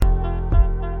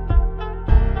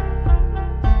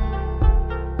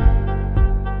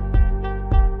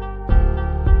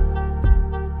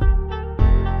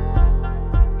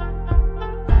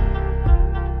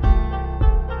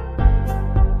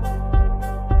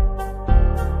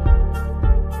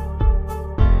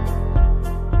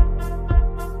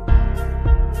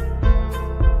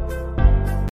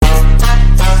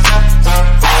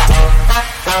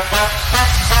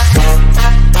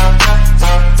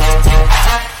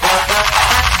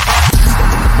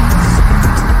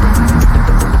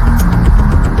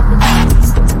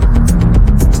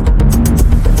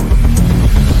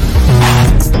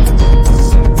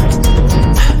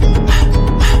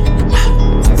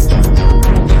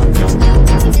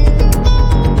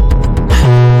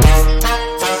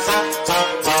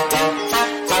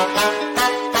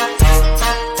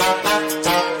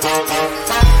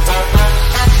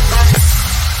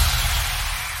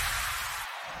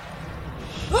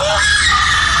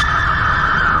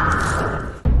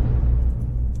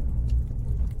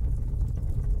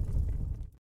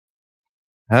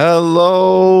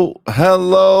Hello,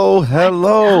 hello, What's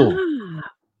hello. up?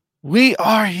 We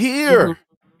are Mhm. here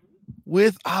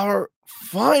with our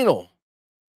final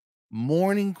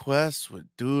morning quest with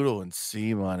Doodle and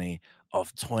CMoney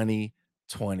of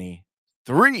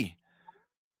 2023.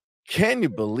 Can you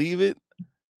believe it?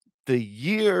 The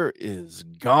year is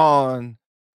gone.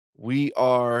 We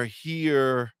are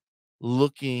here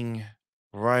looking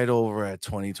right over at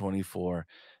 2024.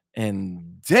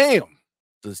 And damn,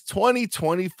 does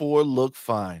 2024 look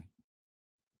fine?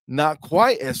 Not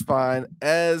quite as fine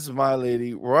as my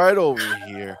lady right over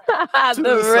here to The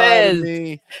the side of Riz.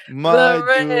 me, my The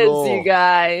Riz, you Doodle.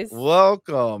 guys.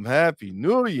 Welcome. Happy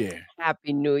New Year.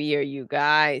 Happy New Year, you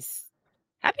guys.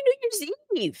 Happy New Year's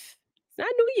Eve. It's not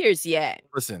New Year's yet.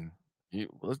 Listen,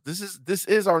 this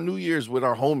is our New Year's with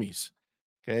our homies.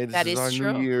 Okay, this That is is our New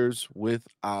true. Year's with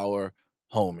our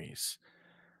homies.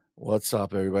 What's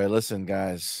up, everybody? Listen,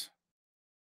 guys,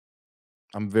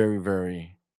 I'm very,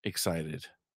 very excited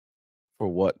for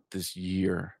what this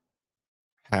year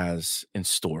has in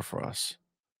store for us.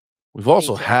 We've Me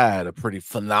also too. had a pretty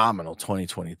phenomenal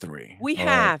 2023. We All right.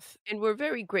 have, and we're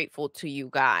very grateful to you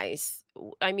guys.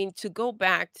 I mean, to go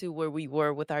back to where we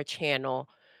were with our channel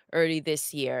early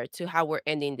this year to how we're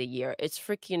ending the year, it's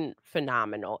freaking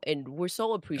phenomenal. And we're so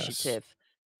Yes. appreciative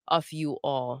of you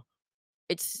all.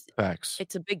 It's Facts.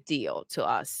 it's a big deal to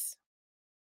us.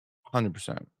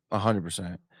 100%.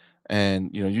 100%. And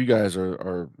you guys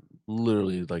are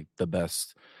literally like the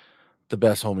best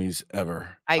homies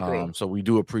ever. I agree. So we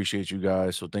do appreciate you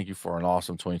guys. So thank you for an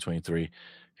awesome 2023.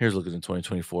 Here's looking in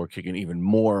 2024, kicking even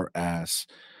more ass.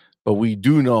 But we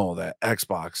do know that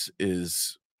Xbox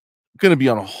is gonna be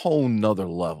on a whole nother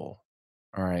level.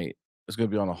 All right. It's gonna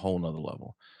be on a whole nother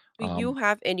level. Do you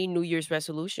have any New Year's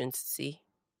resolutions? See?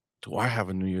 Do I have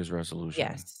a New Year's resolution?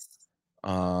 Yes.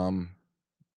 Um,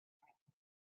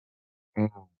 mm,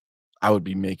 I would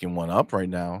be making one up right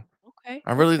now. Okay,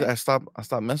 I okay.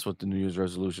 stopped messing with the New Year's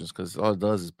resolutions because all it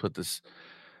does is put this,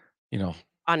 you know,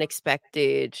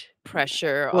 Unexpected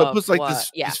pressure well, it of puts like what?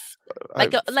 Yeah.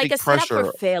 Like a fake setup for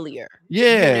pressure. failure,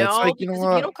 Yeah, it's like, you know because if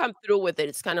you what? don't come through with it,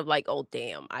 it's kind of like, "Oh,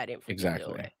 damn, I didn't freaking do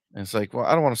Exactly. it." And it's like, well,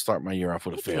 I don't want to start my year off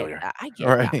with a I get failure. that, I All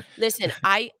get that. right. Listen,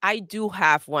 I do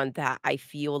have one that I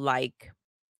feel like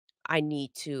I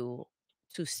need to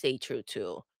stay true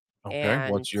to, Okay.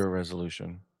 and What's your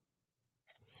resolution?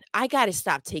 I gotta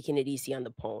stop taking it easy on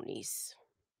the ponies.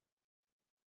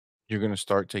 You're gonna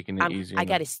start taking it easy I on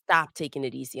the gotta stop taking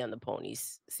it easy on the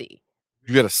ponies. See?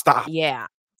 you gotta stop Yeah,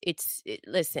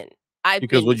 listen, I've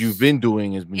because been what you've s been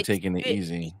doing has been it's taking it been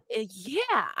easy.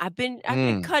 yeah, I've been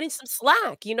Mm, cutting some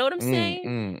slack, you know what I'm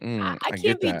saying? I I can't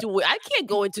get be that. doing I can't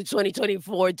go into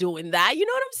 2024 doing that, you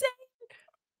know what I'm saying?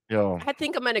 Yo, I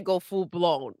think I'm gonna go full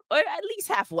blown, or at least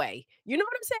halfway, you know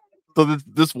what I'm saying? so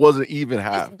this wasn't even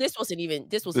half. This was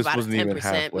This about a wasn't even 10%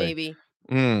 halfway. maybe.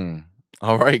 Mm.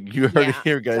 All right, you heard it Yeah,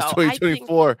 here, guys. so think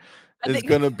 2024 I is think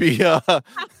gonna be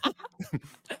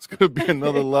it's gonna be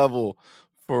another level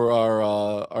for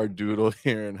our doodle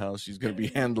here and how she's gonna be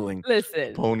handling the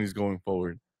listen, ponies going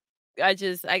forward. I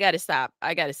gotta stop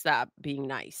being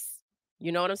nice,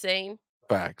 you know what I'm saying?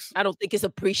 Facts. I don't think it's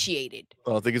appreciated.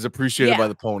 I think it's appreciated Yeah, by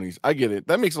the ponies. I get it.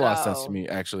 That makes a lot of sense to so me,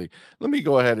 actually. Let me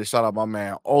go ahead and shout out my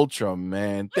man, Ultra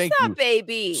Man. what's Thank up, you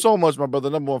baby? so much, my brother.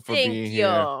 Number one for Thank being here.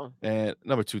 you. And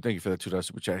number two, thank you for that $2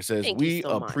 super chat. It says, Thank you we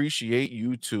so much. appreciate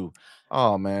you too.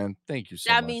 Oh man, thank you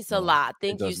so That much, means a bro. lot. It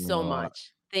Thank you does mean so a lot.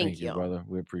 much. Thank Thank you, you. brother.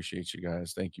 We appreciate you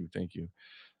guys. Thank you. Thank you.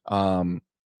 Um,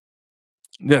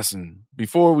 Listen,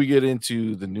 before we get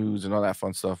into the news and all that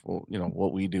fun stuff, well,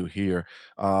 what we do here.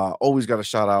 Always got to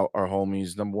shout out our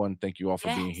homies. Number one, thank you all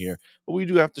for being Yes. here. But we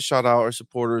do have to shout out our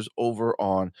supporters over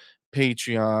on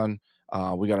Patreon.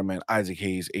 We got our man Isaac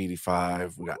Hayes,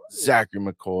 85. We got Ooh, Zachary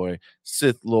McCoy,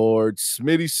 Sith Lord,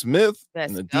 Smitty Smith,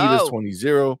 and let's Adidas go.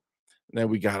 20. Then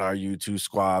we got our YouTube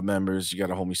squad members. You got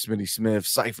our homie Smitty Smith,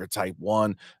 Cypher Type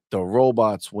 1, The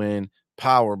Robots Win,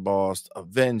 Power Boss,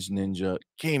 Avenge Ninja,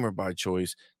 Gamer by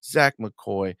Choice, Zach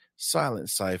McCoy, Silent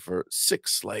Cypher,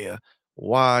 Six Slayer,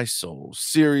 Why So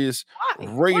Serious, Why? Why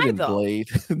Raiden though? Blade,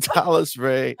 Dallas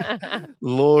Ray,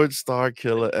 Lord Star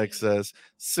Killer XS,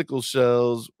 Sickle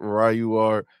Shells,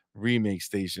 Ryuar, Remake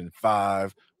Station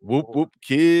 5, Whoop Whoop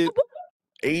Kid,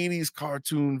 80s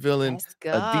cartoon villain, Let's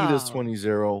Adidas go.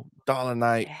 20, Dollar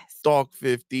Knight, Yes. Dog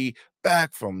 50,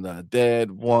 Back from the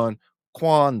Dead 1,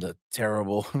 Quan the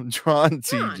Terrible, Tron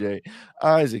Come on. TJ,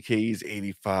 Isaac Hayes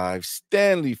 85,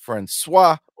 Stanley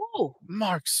Francois, Ooh.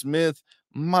 Mark Smith,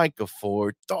 Micah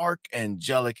Ford, Dark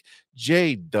Angelic,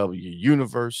 JW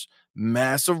Universe,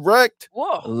 Massive Wrecked,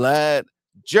 Whoa. Lad,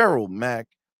 Gerald Mack,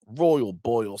 Royal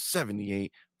Boyle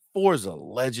 78, Forza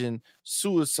Legend,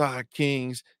 Suicide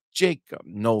Kings, Jacob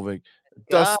Novik,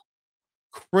 Go. Dust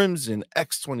Crimson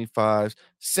X25s,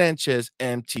 Sanchez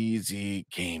MTZ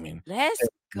Gaming. Let's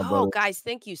Thank you, my go, brother. guys.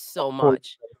 Thank you Of so course,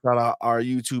 much. shout out our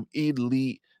YouTube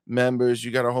elite members.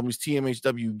 You got our homies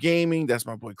TMHW Gaming. That's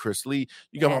my boy Chris Lee.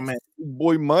 You got my Yes. man Big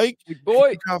Boy Mike. Big And boy.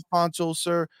 you got Foncho,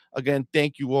 sir. Again,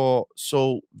 thank you all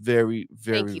so very, Thank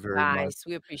very, you, very much. guys.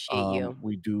 We appreciate you.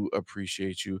 We do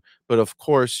appreciate you. But of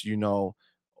course,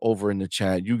 over in the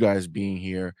chat, you guys being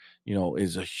here,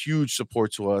 is a huge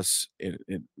support to us.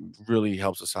 It really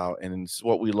helps us out, and it's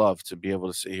what we love to be able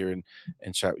to sit here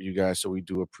and chat with you guys. So we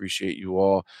do appreciate you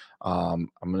all. I'm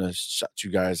gonna shout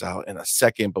you guys out in a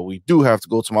second, but we do have to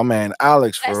go to my man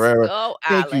Alex Let's Ferreira. go,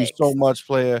 Thank you so Alex. much,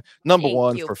 player. Number Thank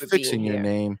one you for for being fixing your here.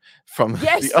 name from the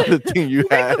Yes. other thing you You've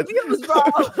been had. confused, bro.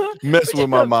 Messing We're with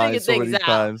my trying to mind figure so things many out.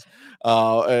 times.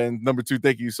 And number two,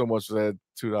 thank you so much for that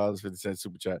 $2.50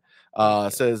 super chat. Thank you.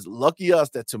 Says, lucky us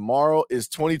that tomorrow is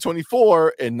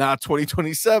 2024 and not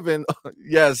 2027.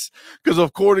 Yes, because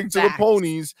according to the Facts.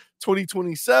 ponies,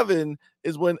 2027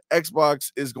 is when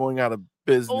Xbox is going out of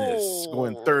business,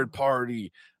 going Oh. third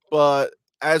party. But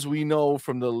as we know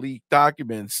from the leaked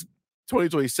documents,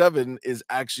 2027 is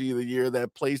actually the year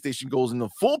that PlayStation goes into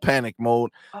full panic mode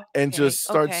and Okay. just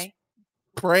starts Okay.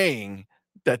 praying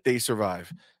that they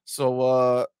survive.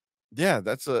 So yeah,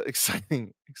 that's a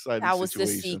exciting That was the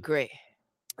situation. secret.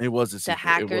 It was a The secret. It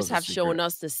hackers was a have shown secret.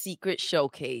 us the secret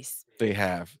showcase. They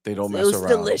have. They don't It mess was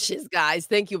around. delicious, guys.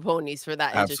 Thank you, ponies, for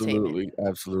that entertainment. Absolutely,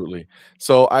 absolutely.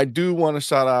 So I do want to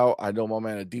shout out. I know my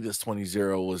man Adidas 20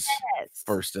 was Yes.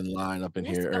 first in line up in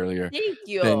Let's here go. earlier. Thank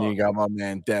Then you. you got my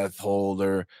man Death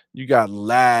Holder. You got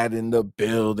Lad in the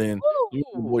building. You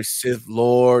got my Woo. boy Sith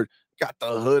Lord. Got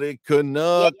the hooded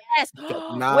Canuck. Yes.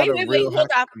 Got not Wait, a wait, wait. real Hold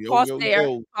hack. on. Yo, Pause yo, there.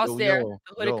 yo, Pause yo, there. yo,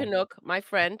 The Hooded yo. Canuck, my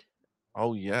friend.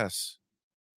 Oh yes.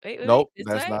 Wait, wait, wait. Nope, This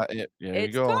that's way. not it. There you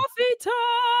It's go. coffee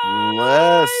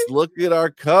Yes, time. look at our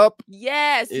cup.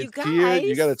 Yes, you It's here.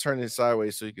 You got to guys. turn it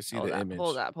sideways so you can see Hold the up,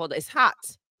 hold image. up, hold up. It's hot.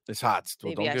 It's hot. Still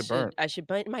Maybe don't I get should burnt. I should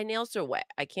bite my nails are wet.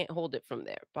 I can't hold it from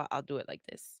there, but I'll do it like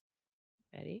this.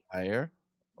 Ready? Higher.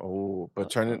 Oh, but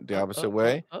turn it the opposite Uh,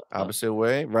 way. uh, uh. Opposite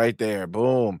way. Right there.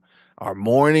 Boom. Our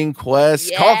morning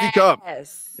quest coffee cup.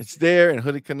 Yes. It's there. And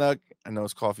Hoodie Canuck. I know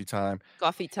it's coffee time.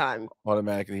 Coffee time.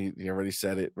 Automatically, he already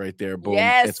said it right there. Boom.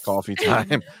 It's Yes. coffee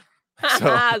time.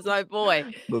 So, It's my boy.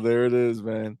 so there it is,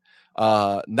 man.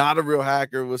 Not a real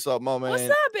hacker. What's up, my What's man?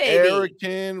 up, baby?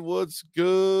 Erican, what's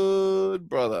good,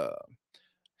 brother?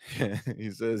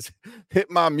 He says, hit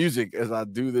my music as I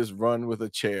do this run with a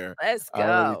chair. Let's I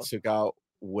already go. took out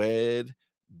Wed,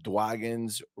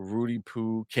 Dwagons, Rudy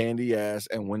Poo, Candy Ass,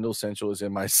 and Windows Central is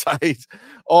in my sights.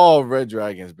 Oh, Red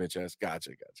Dragons, bitch ass.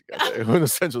 Gotcha.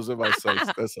 Windows Central's in my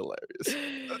sights. That's hilarious.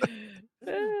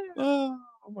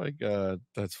 Oh my god,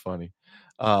 that's funny.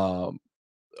 Um,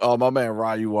 oh, my man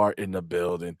Ryu are in the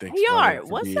building. Thanks, brother, Ryar,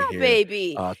 for what's being up, here.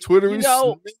 baby? Twitter You is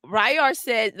know, Ryar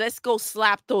said, let's go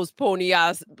slap those pony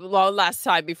ass one last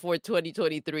time before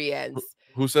 2023 ends.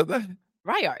 who said that?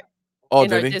 Ryar. Oh,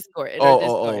 In our did he? Discord, in our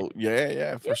Oh, Discord.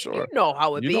 yeah, for You sure. know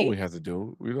how it You know be. we have to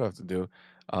do. We do have to do.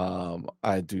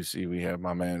 I do see we have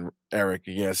my man Eric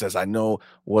again says I know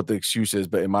what the excuse is,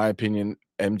 but in my opinion,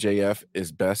 MJF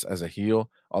is best as a heel.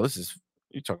 Oh, this is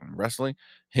you talking wrestling?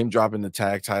 Him dropping the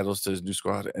tag titles to his new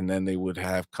squad, and then they would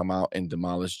have come out and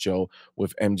demolish Joe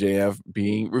with MJF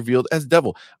being revealed as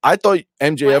devil. I thought Why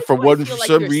MJF for do I one for feel like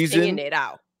some you're singing reason. it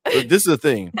out? This is the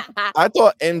thing. I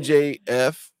thought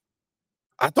MJF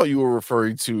I thought you were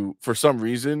referring to, for some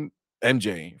reason,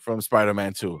 MJ from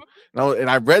Spider-Man 2. And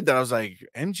I read that, I was like,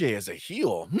 "MJ as a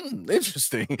heel?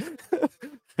 Interesting."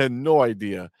 Had no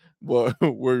idea where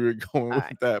you're going All right.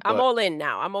 with that, I'm but all in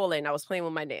now. I'm all in. I was playing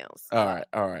with my nails, but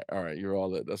all right. You're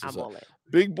all in. That's what's I'm up. all in.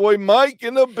 Big boy Mike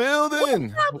in the What's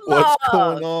building. What's up,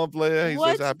 going love? on, player? He says,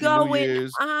 What's "Happy New going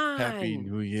Year's. Happy on?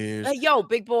 New Year's." Yo,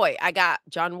 big boy, I got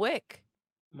John Wick.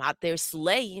 I'm out there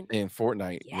slaying. In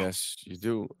Fortnite, Yes. yes, you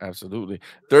do. Absolutely.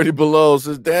 30 below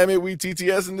says, damn it, we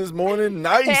TTSing this morning.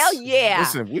 Hell Nice. yeah.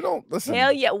 Listen, we don't Hell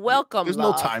listen. yeah. Welcome, There's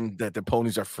no love. time that the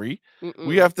ponies are free. We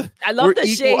Mm-mm. have to, I love we're the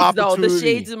equal shades though. The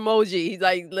shades opportunity. emoji. He's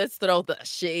like, let's throw the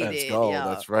shade Let's in, go. yo.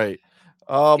 That's right. Get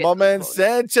My those man ponies.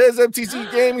 Sanchez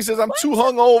MTC Gaming says, I'm too What's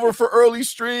up? hungover for early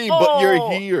stream, but you're Oh,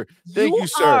 here. Thank you you,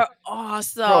 sir. are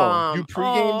Bro, you Awesome.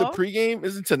 pregame the Oh, pregame?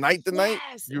 Isn't tonight the night?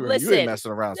 yes. You ain't Listen,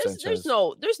 messing around, Sanchez.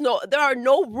 there are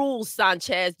no rules,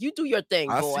 Sanchez. You do your thing,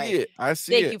 I see boy. it. I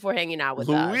see Thank it. you for hanging out with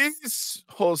us. Luis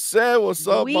Jose, what's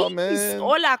up, my Luis, man?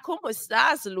 hola, ¿cómo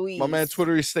estás, My man Luis?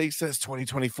 Twitter State says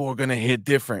 2024 gonna hit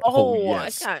different. Oh, Oh,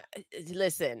 it's yes. got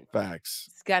listen, Facts.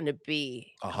 it's gonna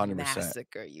be a 100%.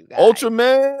 massacre, you guys.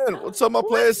 Ultraman, what's up, my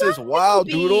player? What's Says, up, wow,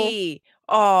 Doodle. baby?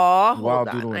 Oh, Wow, hold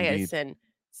on. Doodle I gotta indeed. send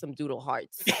some doodle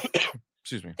hearts.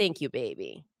 Excuse me. Thank you,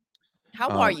 baby. How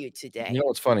are Um, you you know today?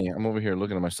 what's funny? I'm over here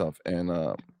looking at myself and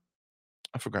I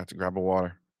forgot to grab a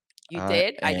water. You I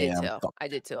did? I did am too. I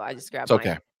did too. I just grabbed it's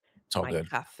okay. It's all my good.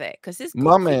 cafe because it's My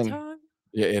coffee man. time.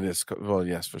 Yeah, it is. Well,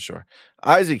 yes, for sure.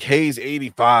 Isaac Hayes,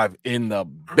 85 in the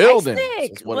building. Isaac,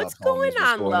 Says, what up, what's going homies?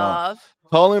 What's on, going on? love?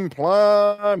 Colin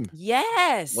Plum.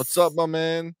 What's up, Yes. my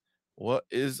man? What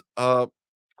is up?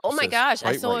 Oh It my says gosh,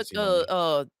 I quite saw right, it. see money.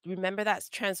 Remember that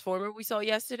transformer we saw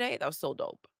yesterday? That was so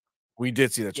dope. We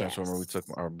did see that transformer. We took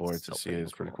Yes, our boy to so see it. freaking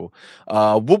It's pretty cool.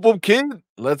 cool. Whoop whoop kid.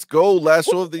 Let's go. Last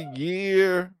Whoop, show of whoop, the whoop.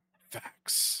 year.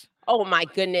 Facts. Oh my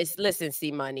goodness! Listen,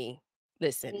 C Money.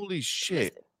 Listen, Holy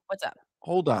shit. listen. What's up,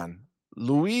 Hold on.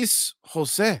 Luis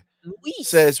Jose Luis?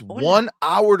 says Hola. 1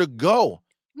 hour to go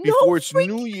No before it's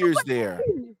New Year's there.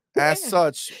 freaking As way.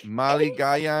 such, And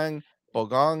Maligayang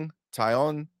Bogong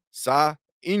Tayon Sa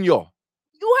Inyo.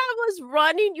 you have us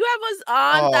running. You have us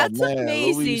on. Oh That's man,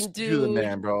 Luis, amazing, you the dude.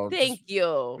 man, bro. Thank Just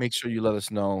you. make sure you let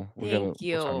us know. We're gonna Thank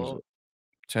what time is you. it?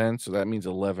 10. So that means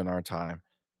 11 our time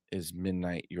is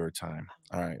midnight your time.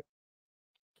 All right.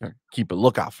 Keep a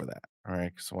lookout for that. All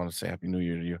right. Because I want to say Happy New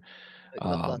Year to you.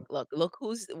 Look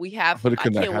who's we I have. put a I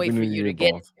connect. can't Happy wait New for you Year, to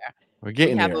get both. there. We're We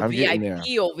getting have there. a I'm getting there.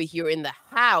 VIP over here in the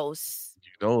house.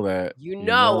 You know that. You You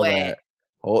know know it. that.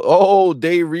 Oh,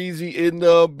 Dave Reezy in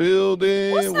the What's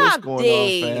building. What's up, going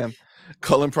on, Dave? fam?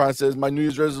 Cullen Prime says my New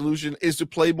Year's resolution is to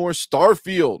play more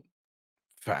Starfield.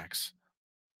 Facts.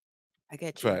 I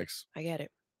get you. Facts. I get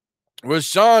it.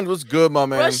 Rashawn, what's good, my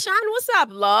man? Rashawn, what's up,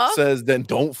 love? Says then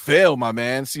don't fail, my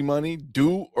man. See money,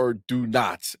 do or do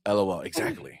not. LOL.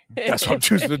 Exactly. That's what I'm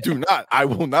choosing to do not. I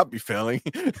will not be failing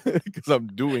because I'm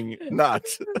doing not.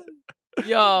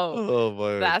 Yo, Oh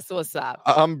man. that's what's up.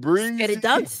 I'm Let's get it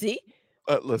done, breezy. see?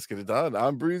 Let's get it done.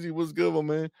 I'm breezy. What's good, my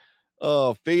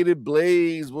man? Faded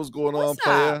Blaze. What's going What's on, up?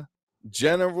 player?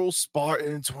 General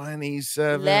Spartan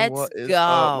 27. Let's What is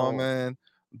up, my go. man?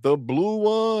 The blue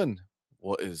one.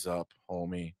 What is up,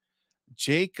 homie?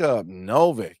 Jacob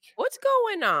Novik. What's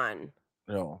going on?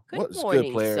 Yo, Good what is good,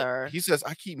 morning, player? sir. He says,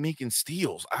 I keep making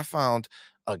steals. I found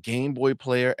a Game Boy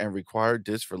player and required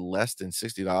disc for less than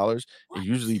 $60. It's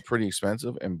usually What? pretty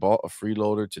expensive and bought a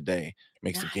freeloader today.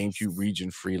 Makes the GameCube Nice.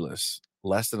 region freeless.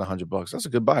 Less than $100. That's a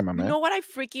good buy, my You man. know what I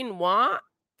freaking want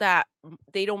that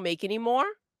they don't make anymore?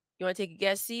 You want to take a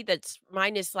guess? See, that's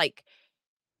mine is like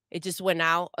it just went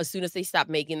out as soon as they stopped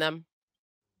making them.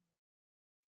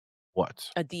 What?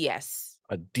 A DS.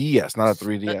 A DS, not a A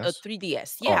 3DS.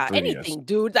 3DS. Oh, Yeah, 3DS. anything,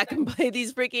 dude, that can play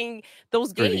those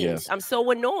games. 3DS. I'm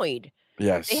so annoyed.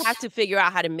 They have Yes. to figure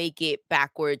out how to make it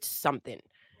backwards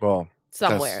Well, that's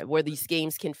somewhere where these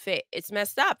games can fit. It's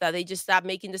messed up that they just stopped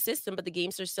making the system, but the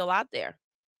games are still out there.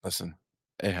 listen,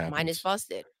 it Mine is happens.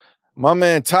 busted. My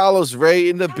man Talos Ray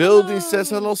in the building says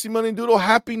hello, Talos. C Money Doodle.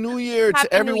 Happy New Year to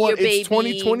Happy New everyone. Year, It's baby.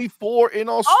 2024 in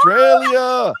Oh,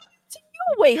 Australia. to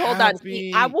you. Wait, hold on.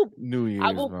 See, Happy New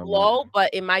I Year's, will my man. blow, but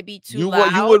it might be too You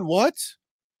loud. would what?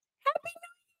 Happy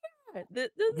New Year.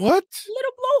 The What?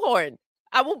 little blowhorn.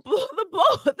 I will blow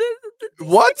the these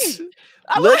What? things.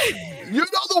 I Let will you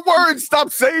know the words.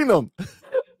 Stop saying them.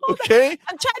 hold on. Okay.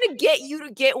 I'm trying to get you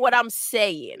to get what I'm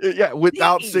saying. Yeah,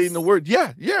 without saying the Please. word.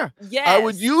 Yeah. I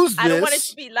would Yes. use I don't want it to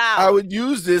this. be I loud. would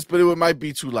use this, but might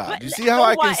be too But loud. You see I how don't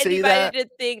I can want say anybody that? to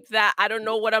think that I don't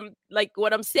know what I'm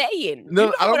saying. You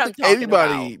No, I know what don't I'm think talking about.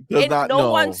 anybody does And not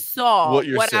no one know saw what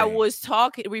you're what I saying. was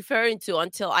referring to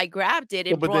until I grabbed it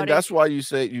No, and but then brought it. that's why you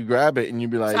say you grab it and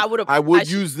you'd be So like, I I would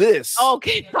should use this.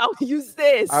 okay, I'll use I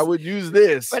this, would use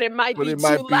this, but it might but be it too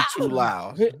might be too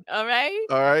loud. loud. All right?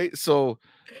 All right. So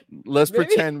let's Maybe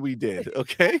pretend we did.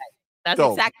 Okay. that's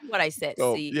Dope. exactly what I said.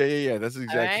 Dope. See? Yeah. That's All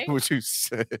exactly right? what you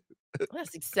said.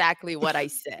 That's exactly what I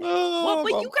said. Well, Oh,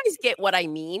 but you guys get what I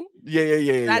mean. yeah.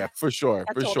 That's For sure.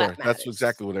 that's For all sure. that That's matters.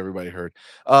 exactly what everybody heard.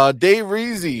 Dave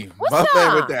Reezy, What's my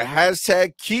man with the up?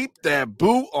 hashtag keep that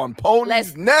boot on ponies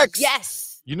Let's necks.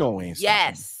 yes. You know we ain't stopping.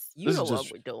 Yes. You This is know what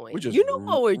just we're doing. we're just You know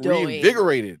what we're doing.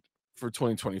 reinvigorated for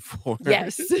 2024.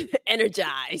 Yes.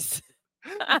 Energize.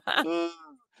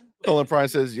 Colin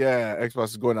Price says, yeah, Xbox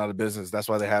is going out of business. That's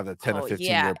why they have the 10 to Oh 15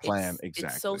 yeah, year plan.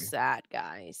 it's so Exactly. sad,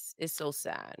 guys. It's so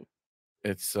sad.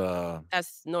 It's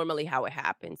That's normally how it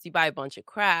happens. You buy a bunch of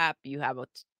crap, you have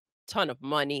ton of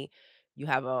money. You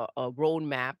have a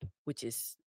roadmap, which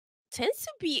is tends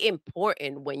to be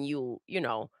important when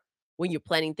when you're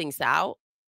planning things out.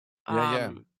 Yeah, yeah,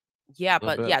 Um, yeah, a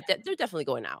little but bit. yeah, they're definitely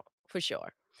going out for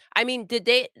sure. I mean, did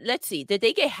they let's see, did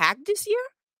they get hacked this year?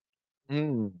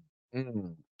 Mm,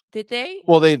 mm. Did they?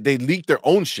 Well, they leaked their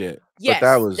own shit, but Yes,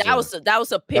 that was a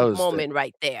that pimp was the moment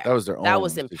right there. that was their That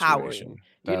was own empowering. situation.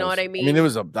 You know what I I mean, it mean?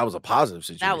 was that was a positive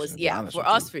That situation, was to be yeah, honest for with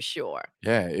us you. for sure.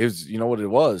 Yeah, it was you know what it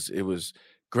was? It was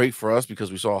great for us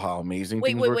because we saw how amazing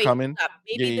Wait, things wait, were wait, coming. stop.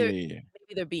 Yeah, yeah, yeah, yeah.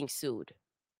 Maybe they're being sued.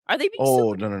 Are they being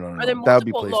Oh, sued? no, no, no, Are there no, no. That would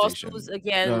be multiple lawsuits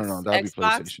PlayStation. No, no, no, against that would be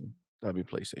Xbox? PlayStation. That would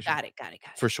be PlayStation. Got it, got it,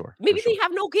 got it. For sure, for Maybe they sure.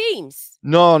 have no games.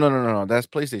 No, no, no, no, no, that's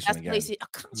PlayStation That's again. PlayStation. Oh,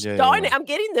 gosh Yeah, yeah, darn yeah. it, I'm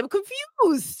getting them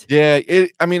confused. Yeah,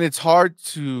 I mean, it's hard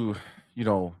to, you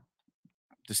know,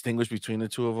 distinguish between the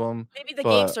 2 of them, Maybe the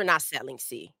games but, are not selling,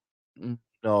 see.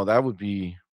 no, that would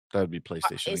be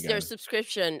PlayStation Is their again.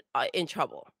 subscription, in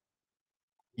trouble?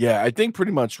 Yeah, I think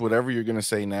pretty much whatever you're gonna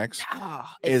say next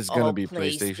Ah, it's is gonna all be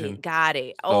PlayStation. got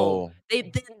it. Oh, So,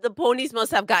 the ponies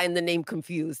must have gotten the name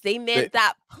confused. They they meant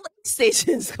that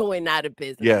PlayStation's going out of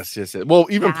business. yes, yes, yes. Well,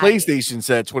 even Got it. PlayStation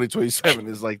said 2027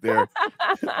 is like their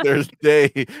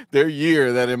day, their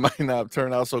year that it might not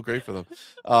turn out so great for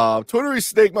them. Twittery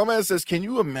Snake, my man says, can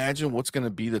you imagine what's gonna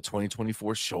be the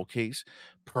 2024 showcase?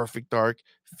 Perfect Dark,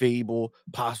 Fable,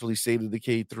 possibly State of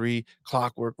Decay 3,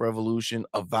 Clockwork Revolution,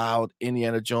 Avowed,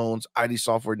 Indiana Jones, ID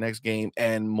Software next game,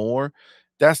 and more.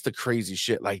 That's the crazy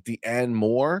shit. Like the and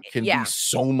more can be Yeah.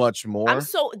 so much I'm more.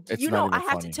 so It's not I even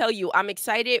have to funny. tell you, I'm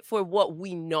excited for what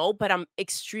we know, but I'm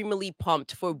extremely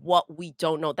pumped for what we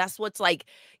don't know. That's what's like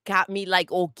got me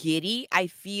like all giddy. I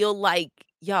feel like,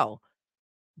 yo,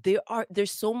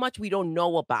 there's so much we don't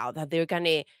know about that they're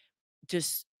gonna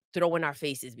just throw in our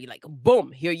faces, be like,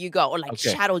 boom, here you go. Or like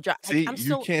Okay. shadow drop. Like See, I'm you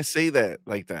so can't say that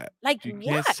like that. like You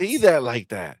can't say what? that like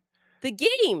that. The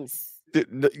games.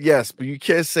 Yes, but you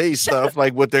can't say Shadow stuff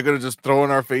like what they're gonna just throw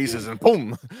in our faces and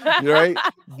boom, you're right?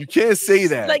 You can't say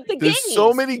that. like the There's so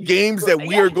games. many games that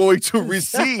we are going to Yes.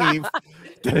 receive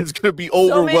that it's gonna be So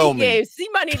many overwhelming. games. See,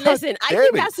 money, God listen, I damn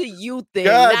think it. that's a you thing,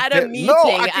 God not a da me no,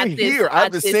 I thing can hear. I have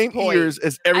at the this same point. ears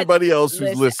as I everybody else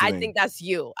who's listen, I think listening. that's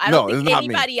you. I don't No, think it's not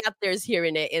me. anybody out there is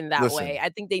hearing it in that way. Listen, I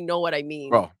think they know what I mean.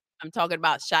 bro, I'm talking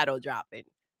about shadow dropping.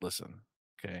 listen,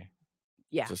 okay?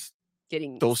 Yeah, Just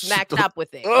getting those shit smacked those up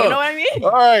with it. You know what I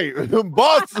all mean? right,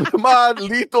 boss, my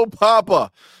lethal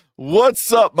papa.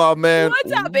 What's up, my man?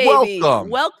 What's up, baby? Welcome.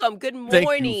 Welcome. Good Thank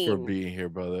you for morning. being here,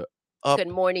 brother. Up Good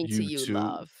morning to you you, two.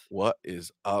 love. What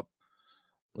is up?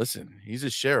 Listen, he's a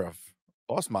sheriff.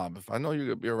 Boss mob. If I know you're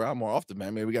gonna be around more often,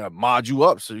 man, maybe we gotta mod you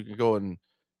up so you can go and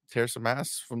tear some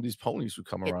ass from these ponies who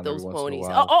come Hit around every those once in a ponies.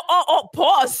 while.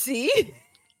 Pause. See?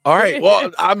 All right.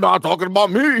 Well, I'm not talking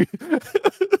about me.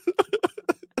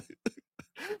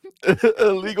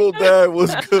 Illegal dad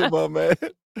was good, my man.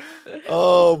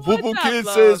 Oh, Poo What's Poo up, Kid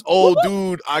says, love? "Oh,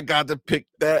 dude, I got to pick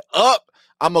that up.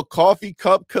 I'm a coffee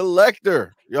cup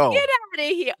collector. Get Yo, out of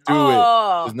here. do it.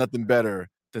 Oh, There's nothing better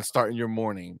than starting your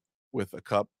morning with a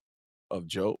cup of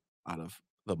Joe out of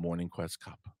the Morning Quest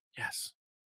cup. Yes,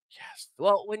 yes,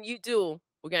 well, when you do,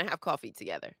 we're gonna have coffee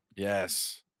together.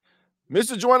 yes.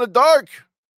 Mr. Joanna Dark,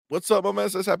 what's up, my man?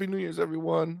 Says Happy New Year's,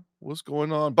 everyone. What's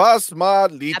going on? Boss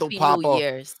Mod, Lethal Happy New Papa,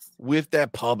 Year's. with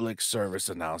that public service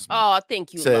announcement. Oh,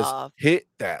 thank you, Says, love. hit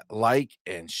that like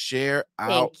and share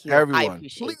out. Thank you. I Everyone,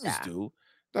 appreciate please that. do.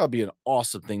 That would be an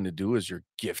awesome thing to do as your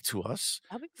gift to us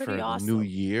That'll be pretty for the new awesome.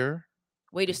 year.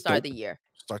 Way to Be start dope. the year.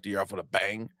 Start the year off with a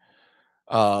bang.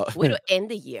 Uh, Way to end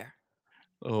the year.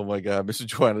 oh my God. Mr.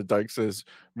 Joanna Dyke says,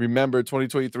 remember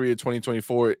 2023 and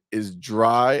 2024 is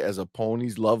dry as a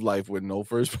pony's love life with no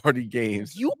first party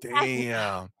games. You have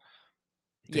Damn.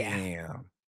 yeah.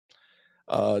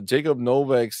 Damn. Jacob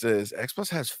Novak says Xbox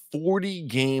has 40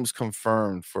 games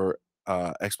confirmed for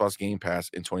Xbox Game Pass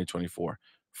in 2024,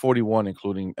 41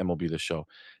 including MLB The Show.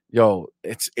 Yo,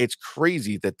 it's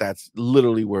crazy that that's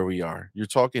literally where we are. You're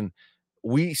talking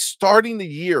we starting the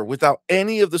year without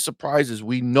any of the surprises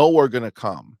we know are going to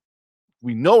come.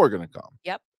 We know are going to come.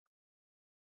 Yep.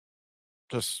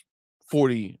 Just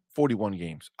 41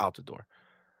 games out the door.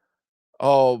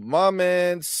 Oh, my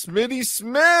man, Smitty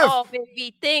Smith. Oh,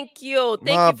 baby, thank you.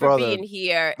 Thank My you for brother. being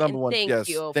here. Number And one. thank Yes.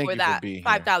 you Thank for you for that being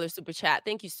here. $5 super chat.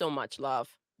 Thank you so much,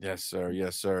 love. Yes, sir.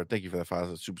 Yes, sir. Thank you for that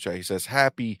 $5 super chat. He says,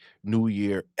 Happy New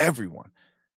Year, everyone.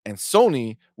 And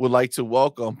Sony would like to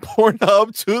welcome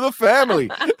Pornhub to the family.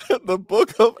 The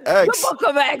Book of The X. Book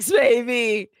of X,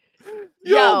 baby.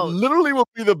 Yo, Yo, literally would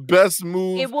be the best it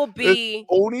move. will The be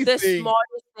only the thing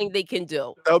smartest thing they can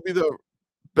do. that would be the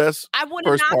best I wouldn't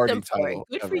first knock party them for it. title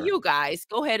Good for ever. you guys.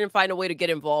 Go ahead and find a way to get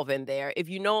involved in there. If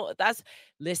you know that's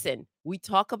listen, we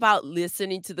talk about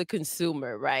listening to the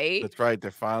consumer, right? That's right.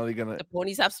 They're finally gonna The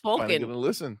ponies have finally spoken. gonna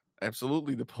listen.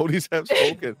 Absolutely. The ponies have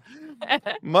spoken.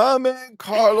 My man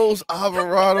Carlos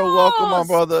Alvarado, welcome, my Carlos!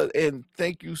 brother. And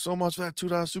thank you so much for that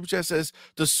 $2 super chat. Says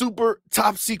the super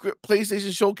top secret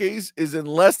PlayStation showcase is in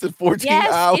less than 14 Yes,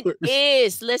 it hours.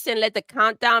 is. Listen, let the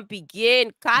countdown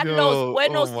begin. Carlos, Yo, oh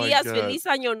buenos my días, God. feliz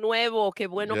año nuevo. Qué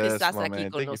bueno que Yes, estás my aquí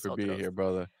man. con Thank you for being nosotros. here,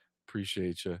 brother.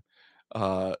 Appreciate you.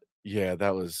 Yeah,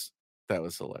 that was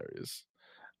hilarious.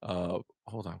 Hold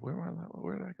on.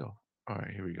 Where did I go? All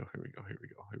right, here we go. Here we go. Here we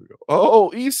go. Here we go.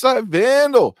 Oh, Eastside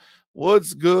Vandal.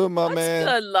 What's good, my What's man?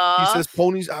 good, He says love?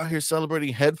 ponies out here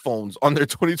celebrating headphones on their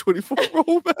 2024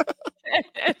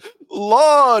 roadmap.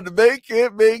 Lord, make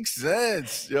it make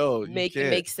sense. Yo, you Make it can't.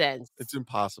 make sense. It's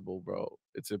impossible, bro.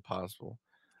 It's impossible.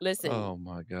 Listen, Oh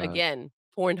my God. again,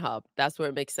 Pornhub, that's where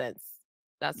it makes sense.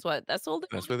 That's all they That's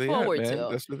look where they at, forward man. to.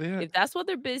 That's where they at. If that's what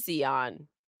they're busy on,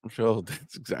 Sure,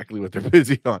 that's exactly what they're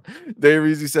busy on. Dave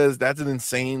Reezy says that's an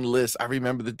insane list. I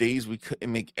remember the days we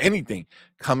couldn't make anything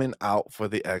coming out for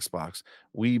the Xbox.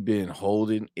 We've been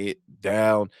holding it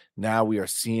down. Now we are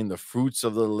seeing the fruits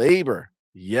of the labor.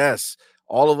 Yes,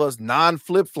 all of us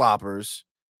non-flip floppers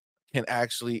can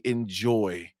actually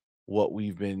enjoy what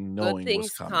we've been good knowing was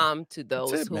things coming. come to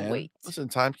That's those it, who man. wait. Listen,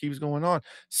 time keeps going on.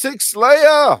 Six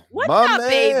Slayer, What's my up, man.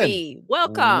 baby?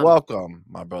 Welcome. Welcome,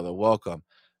 my brother. Welcome.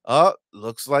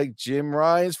 Looks like Jim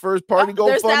Ryan's first Oh, party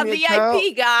there's that GoFundMe account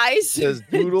VIP, guys. says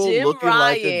Doodle Jim looking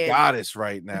like a Ryan. goddess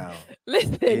right now.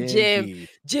 Listen, Indeed.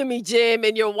 Jimmy Jim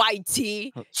in your white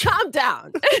tee. Calm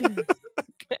down.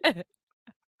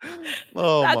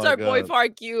 Oh That's my our boy God. Far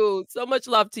Q. So much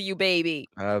love to you, baby.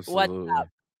 What Absolutely.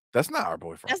 That's not our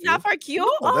boy that's Frank not you. Far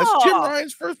Q? No, that's Jim Oh.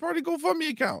 Ryan's first party GoFundMe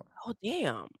account. Oh,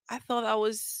 damn. I thought that Oh,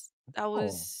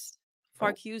 was Far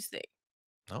no, Q's thing.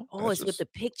 no, Oh, that's it's with just the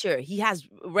picture. He has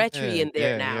Retri yeah, in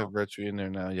there yeah, you have now. Retro in there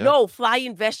now. Yep. No,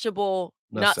 flying vegetable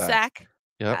That's nut Zach. sack.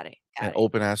 Yep. Got it, And got it.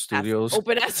 Open Ass That's Studios.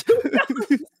 open as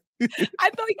I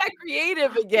thought he got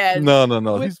creative again No, no,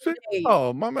 no. with He's the been name.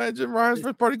 oh, my man Jim Ryan's Listen,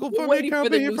 first party we're GoFundMe waiting for account the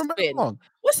been here new for mad spin. long.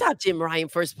 What's up, Jim Ryan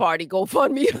first party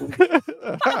GoFundMe?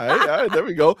 All right, there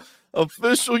we go.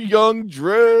 Official Young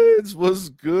Dreads. What's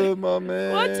good, my What's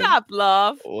man? up,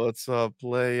 love? What's up,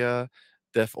 playa?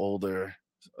 Death older.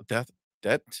 Death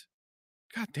debt?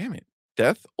 God damn it.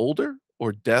 Death older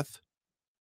or death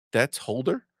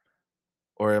holder?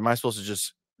 Or am I supposed to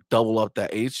just double up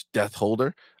that H? Death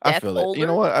holder? I Death feel it. You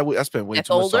know older? what? I spent way Death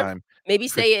too much older? time. Maybe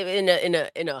Pre- say it in a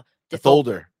Death death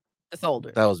older. older. Death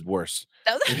older. That was worse.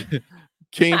 That was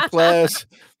Game Class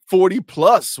 40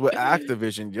 plus with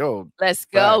Activision. Yo, Let's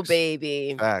go, facts.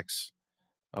 baby. Facts.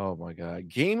 Oh my God.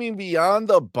 Gaming Beyond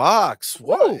the Box.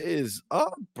 What Woo! is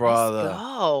up, Let's brother?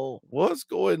 go. What's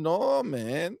going on,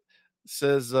 man?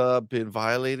 Says been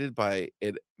violated by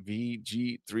an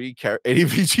VG3 any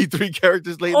VG3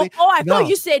 characters Oh, lately. I thought No.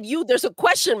 you said you. There's a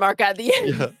question mark at the Yeah.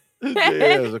 end. Yeah,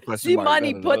 there's a question mark. No,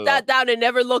 CMoney no, no, put no, no. that down and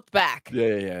never looked back. Yeah,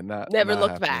 yeah, yeah. Not Never not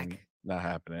looked happening. back. Not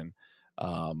happening.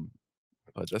 Um,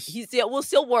 but that's We're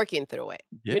still working through it.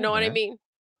 You yeah, know what I man. mean?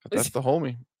 But that's the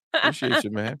homie. Appreciate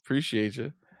you, man. Appreciate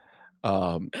you.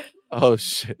 Oh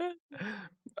shit.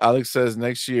 Alex says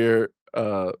next year,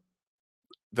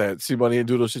 that CMoney and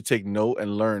Doodle should take note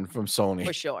and learn from For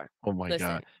Sony. sure. Oh my Listen,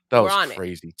 God. That we're was on it.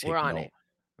 crazy. We're Take on note. it.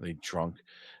 Are they drunk?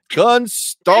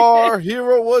 Gunstar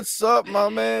Hero, what's up, my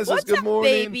man? Says What's good up,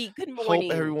 morning. baby? Good Hope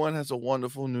morning. everyone has a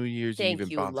wonderful New Year's Eve Thank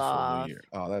and you, bountiful New love. Year.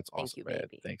 Oh, that's Thank awesome, you, man.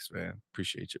 baby. Thanks, man.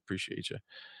 Appreciate you. Appreciate you.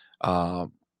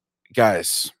 Um,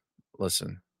 guys,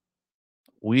 listen,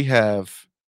 we have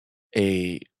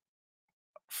a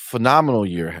phenomenal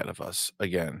year ahead of us.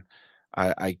 Again,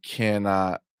 I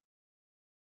cannot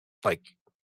like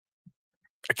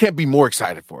I can't be more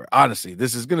excited for it. Honestly,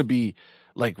 this is gonna be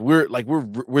we're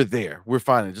there. We're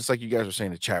finally just like you guys were saying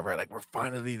in the chat, right? Like we're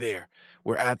finally there.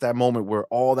 We're at that moment where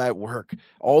all that work,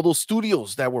 all those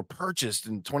studios that were purchased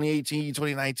in 2018,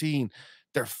 2019,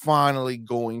 they're finally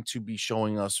going to be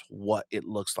showing us what it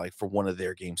looks like for one of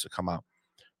their games to come out.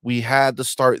 We had the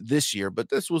start this year, but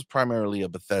this was primarily a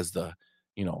Bethesda,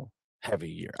 you know, heavy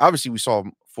year. Obviously, we saw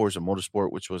Forza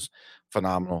Motorsport, which was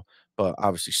phenomenal, but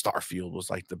obviously Starfield was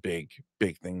like the big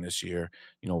thing this year.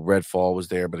 You know, Redfall was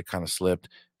there, but it kind of slipped,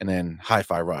 and then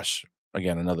Hi-Fi Rush,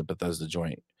 again, another Bethesda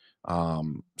joint.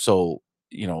 So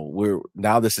you know, we're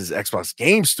now this is Xbox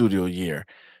Game Studio year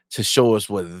to show us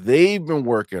what they've been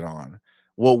working on.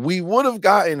 What we would have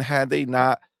gotten had they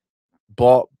not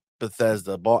bought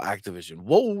Bethesda, bought Activision.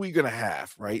 What were we gonna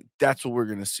have, right? That's what we're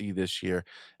gonna see this year.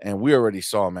 And we already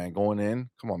saw, man, going in.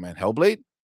 Come on, man. Hellblade?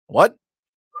 What?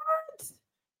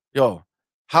 Yo,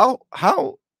 how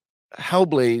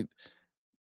Hellblade,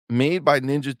 made by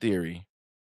Ninja Theory,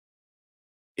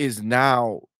 is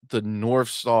now the North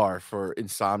Star for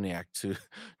Insomniac to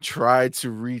try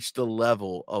to reach the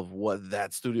level of what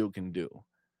that studio can do.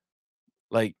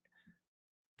 Like,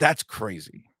 that's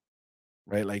crazy,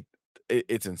 right? Like,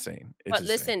 it's insane. It's But insane.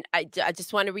 listen, I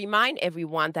just wanna remind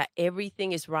everyone that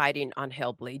everything is riding on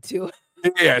Hellblade 2.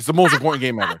 Yeah, it's the most important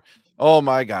game ever. Oh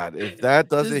my god, if that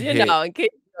Just, doesn't hit, in case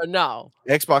you don't know.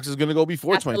 Xbox is gonna go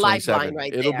before That's the lifeline 2027.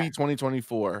 right It'll be there.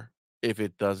 2024 if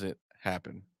it doesn't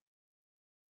happen.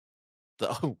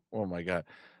 Oh my god.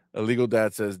 Illegal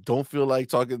Dad says, "Don't feel like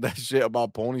talking that shit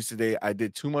about ponies today. I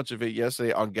did too much of it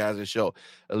yesterday on Gaz's show."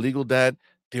 Illegal Dad,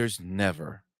 there's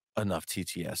never enough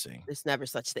TTSing. There's never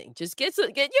such thing. Just get your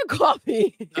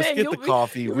coffee, Just and get the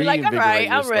coffee, you'll be like, "Alright,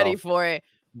 reinvigorate I'm ready yourself. for it."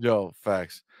 Yo,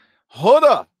 facts. Hold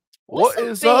up. What's What up,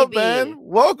 is up, man? baby?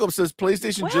 Welcome. Says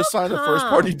PlayStation just signed a first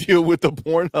party Welcome. deal with the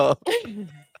Pornhub.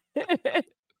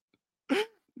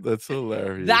 That's That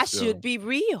hilarious, should yo. be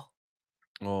real.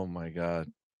 Oh my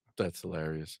god. That's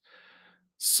hilarious.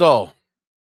 So,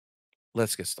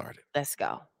 let's get started. Let's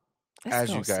go. Let's As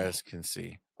go, you Sam. guys can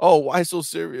see. Oh, why so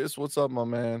serious? What's up, my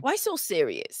man? Why so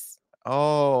serious?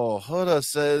 Oh, Huda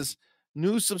says,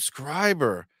 new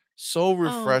subscriber. So Oh,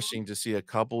 refreshing to see a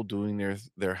couple doing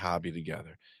their hobby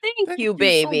together. thank Thank you, you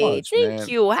so baby. much, Thank man.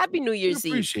 you. Happy We New we Year's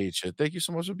Eve. appreciate you. Thank you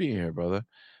so much for being here, brother.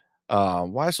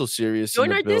 Why so serious in Join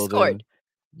the our Discord. building?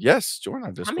 Yes, join our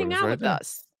Come Discord. hang It's out right with there.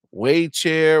 us. Wade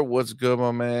chair, what's good,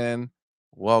 my man?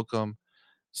 Welcome.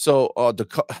 So,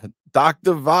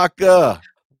 Dr. Vodka,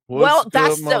 what's Well,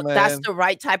 good, my that's man? the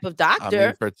right type of I mean,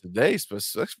 doctor. for today,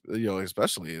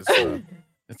 especially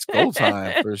it's go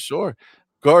time for sure.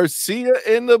 Garcia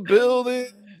in the building.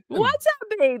 What's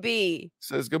up, baby?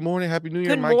 Says, "Good morning, happy New Year.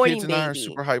 Good My kids morning, and I are baby.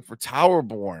 super hyped for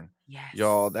Towerborn.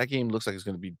 Y'all, Yes. that game looks like it's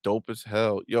gonna be dope as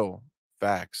hell. Yo,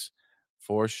 facts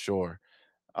for sure.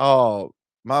 Oh,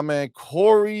 my man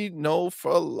Corey, no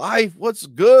for life. What's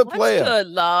good, What's player? good,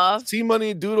 love?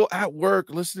 CMoney Doodle at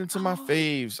work, listening to my Oh,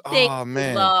 faves. thank Oh you,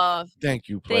 man. love. Thank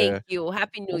you, Thank player. you.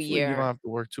 Happy New Hopefully you don't Year. have to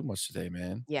work too much today,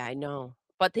 man. Yeah, I know.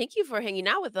 But thank you for hanging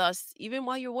out with us even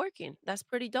while you're working. That's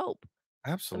pretty dope.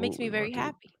 That makes me Absolutely, my very dude.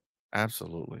 happy.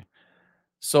 Absolutely.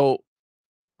 So,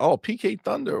 oh, PK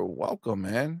Thunder, welcome,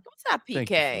 man. What's up, Thank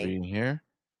you for PK? being here.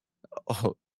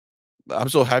 Oh, I'm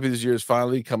so happy this year is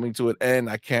finally coming to an end.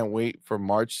 I can't wait for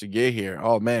March to get here.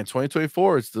 Oh man,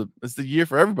 2024, it's the year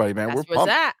for everybody, man. We're That's where it's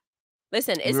pumped. at.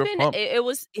 Listen, it's We're been pumped. it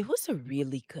was a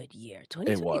really good year.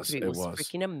 It was, 2023 it was was.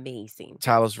 freaking amazing.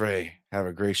 Talis Ray, have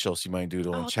a great show. See my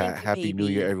doodle in Oh, chat. thank you, Happy New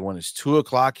Year, baby. everyone. It's 2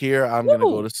 o'clock here. I'm gonna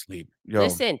go Woo! to sleep. Yo,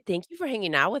 Listen, thank you for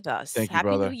hanging out with us. thank you, Happy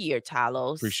New brother. Year,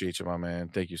 Talos. Appreciate you, my man.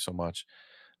 Thank you so much.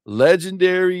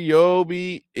 Legendary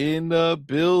Yobi in the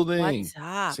building. What's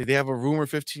up? See, they have a rumor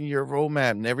 15-year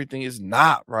roadmap, and everything is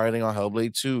not riding on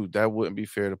Hellblade 2. That wouldn't be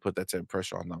fair to put that type of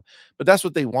pressure on them. But that's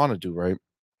what they want to do, right?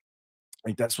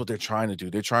 Like that's what they're trying to do.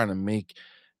 They're trying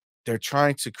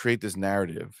to create this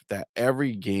narrative that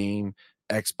every game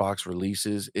Xbox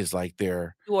releases is like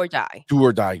their Do or die. do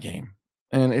or die game.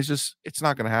 And it's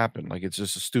not gonna happen. Like it's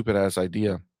just a stupid ass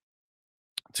idea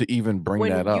to even bring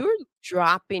When that up. you're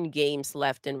dropping games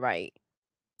left and right,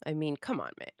 I mean, come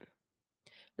on, man.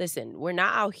 Listen, we're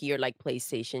not out here like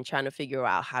PlayStation trying to figure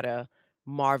out how to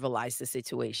marvelize the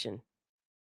situation.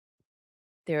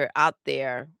 They're out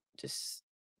there just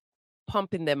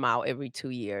pumping them out every 2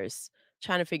 years,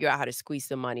 trying to figure out how to squeeze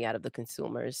the money out of the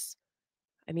consumers.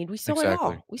 I mean, we saw it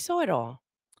Exactly. all. We saw it all.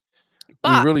 We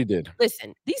But really did.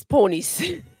 listen, these ponies,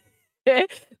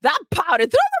 that powder,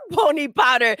 throw the pony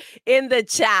powder in the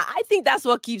chat. I think that's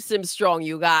what keeps him strong,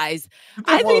 you guys. Get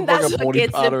that I think that's motherfucking what pony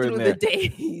gets him powder in through the there.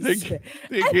 They're days. g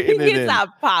they're I getting think it it's in. that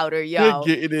powder, They're yo.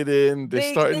 getting it in. They're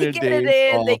starting They their get it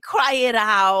day in, they off. cry it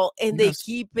out, and they Yes,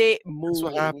 keep it that's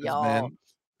what moving, happens, y'all. man.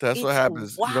 That's what It's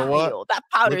happens. You know what? wild. That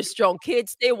powder Look is strong.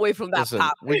 Kids, stay away from that Listen,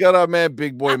 powder. we got our man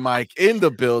Big Boy Mike in the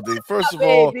building. First of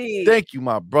all, Baby. thank you,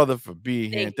 my brother, for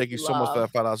being here. Thank And thank you you, so much for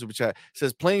love. that $5 super chat.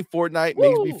 Says playing Fortnite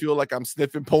makes me Woo! feel like I'm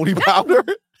sniffing pony powder.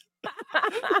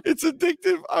 It's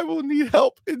addictive. I will need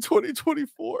help in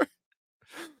 2024.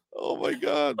 Oh my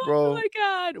god, Oh bro. my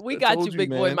god. We I got you, told you, big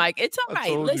boy man. Mike. It's I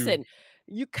alright. told you. Listen,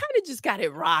 you kinda just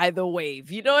gotta ride the wave.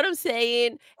 You know what I'm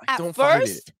saying? Like, At don't fight it.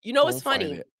 first, you know what's Don't fight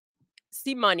funny? it.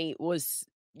 C-Money was,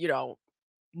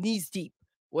 knees deep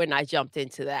when I jumped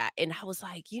into that, and I was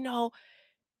like,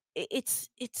 it's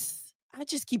I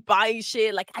just keep buying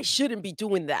shit, like, I shouldn't be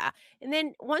doing that, and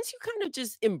then once you kind of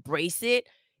just embrace it,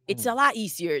 it's Mm, a lot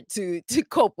easier to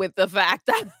cope with the fact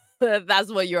that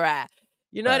that's where you're at.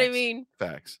 You know what I facts. mean?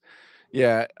 Facts.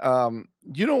 Yeah,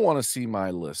 you don't wanna see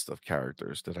my list of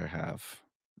characters that I have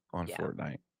on Yeah.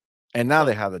 Fortnite. And now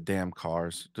they Well, have the damn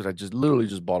cars, dude. I just literally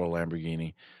just bought a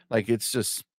Lamborghini. Like, it's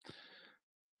just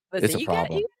it's listen, a you got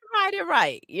problem. you gotta ride it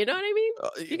right. You know what I mean?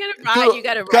 If you're gonna ride, Doodle, you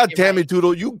gotta ride god it damn right. it,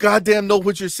 Doodle. You goddamn know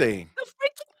what you're saying. The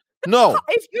freaking No.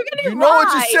 if you're You gonna know what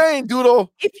you're ride, saying,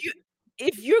 Doodle. if you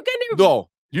if you're gonna No.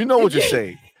 You know if what you're you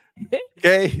saying,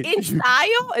 okay? in You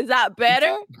style, is that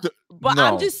better? d But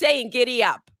I'm no. just saying giddy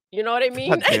up. You know what I mean?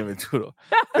 God damn it, Doodle.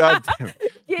 God damn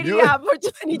it. Giddy You up for no,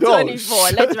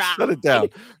 2024. Let's shut it ride. down.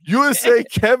 USA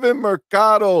Kevin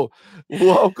Mercado.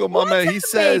 Welcome, my What's man. He up,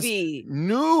 says, baby?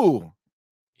 "New."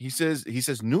 He says,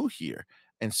 "New here,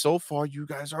 and so far you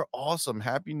guys are awesome.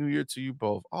 Happy New Year to you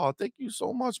both." Oh, thank you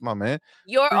so much, my man.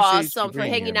 You're Appreciate you awesome for being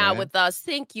here, hanging out man. with us.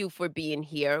 Thank you for being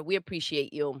here. We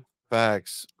appreciate you.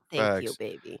 Facts, Thank you, facts.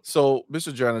 baby. So,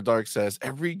 Mr. Joanna Dark says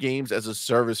every games as a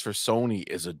service for Sony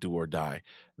is a do or die.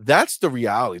 That's the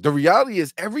reality. The reality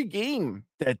is every game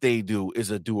that they do is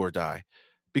a do or die,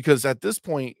 because at this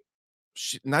point,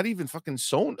 not even fucking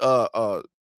Sony.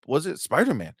 Was it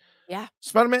Spider Man? Yeah.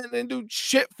 Spider Man didn't do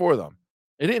shit for them.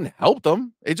 It didn't help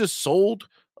them. It just sold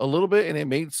a little bit and it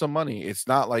made some money. It's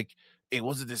not like it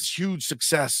wasn't this huge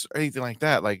success or anything like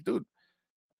that. Like, dude,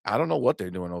 I don't know what they're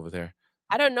doing over there.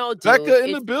 I don't know, dude. Becca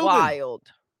in the It's building. wild.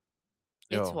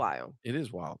 It's Yo, wild. it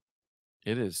is wild.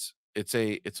 It is. It's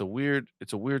a weird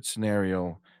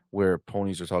scenario where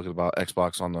ponies are talking about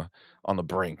Xbox on the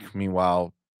brink.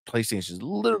 Meanwhile, PlayStation is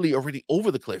literally already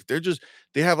over the cliff.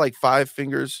 They have like 5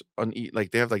 fingers on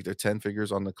like they have like their 10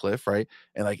 fingers on the cliff, right?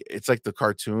 And like it's like the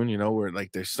cartoon, where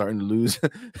like they're starting to lose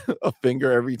a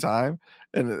finger every time.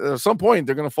 And at some point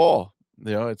they're gonna fall.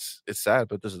 It's sad,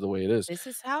 but this is the way it is. This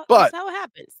is But how it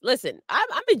happens. Listen,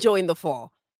 I'm enjoying the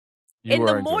fall. you And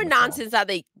the are more enjoying the fall. nonsense that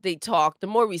they talk, the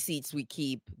more receipts we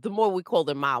keep, the more we call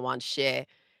their mom on shit.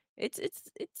 It's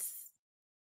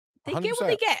they get what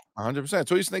they 100%. get. 100%.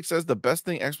 Toy Snake says the best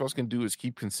thing Xbox can do is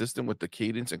keep consistent with the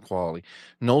cadence and quality.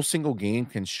 No single game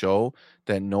can show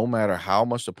that no matter how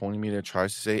much the pony media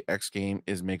tries to say, X game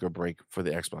is make or break for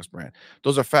the Xbox brand.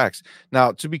 Those are facts.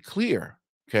 Now, to be clear,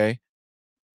 okay,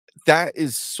 that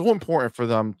is so important for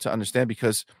them to understand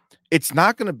because it's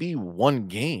not going to be one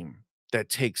game that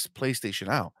takes PlayStation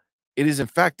out. It is in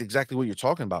fact exactly what you're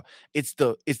talking about. It's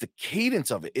the cadence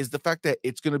of it. Is the fact that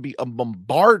it's going to be a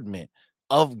bombardment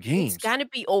of It's games gonna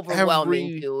be overwhelming,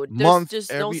 every dude. There's month,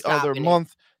 just no every other stopping it.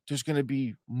 month. There's going to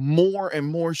be more and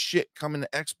more shit coming to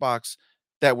Xbox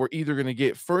that we're either going to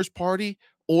get first party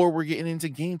or we're getting into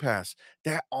Game Pass.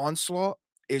 That onslaught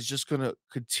is just going to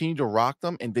continue to rock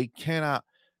them, and they cannot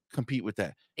compete with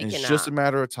that. They And it's just a cannot.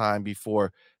 matter of time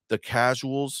before the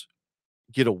casuals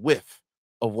get a whiff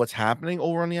of what's happening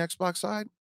over on the Xbox side,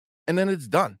 and then it's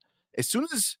done. As soon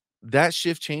as that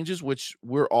shift changes, which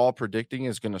we're all predicting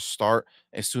is going to start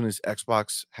as soon as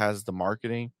Xbox has the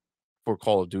marketing for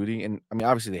Call of Duty, and I mean,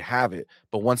 obviously they have it,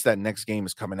 but once that next game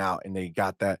is coming out and they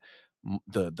got that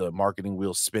the marketing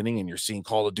wheel spinning, and you're seeing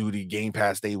Call of Duty Game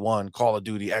Pass Day One, Call of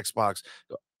Duty Xbox,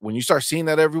 when you start seeing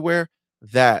that everywhere,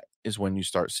 that is when you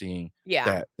start seeing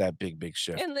Yeah. that big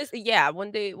shift. And listen, yeah,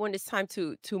 when it's time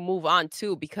to move on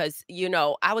too, because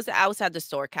I was at the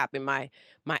store capping my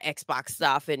Xbox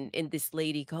stuff, and this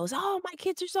lady goes, "Oh, my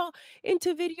kids are so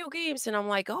into video games," and I'm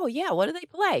like, "Oh yeah, what do they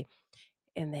play?"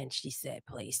 And then she said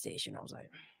PlayStation. I was like,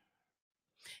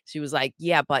 she was like,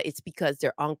 "Yeah, but it's because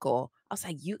their uncle." I was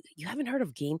like, "You haven't heard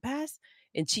of Game Pass?"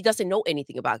 And she doesn't know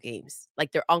anything about games.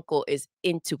 Like their uncle is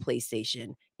into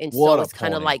PlayStation, and What so a it's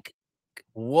kind of pony. like, yep.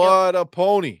 What a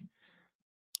pony.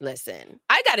 Listen,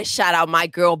 I gotta shout out my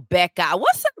girl Becca.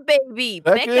 What's up, baby?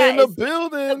 Back Becca in the is in the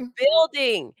building.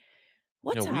 building.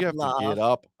 What's We up, have to get love?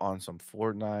 up on some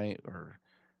Fortnite or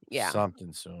Yeah,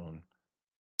 something soon.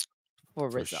 for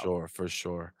For Rizzo. sure, for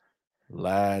sure.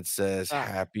 Lad says, Fuck.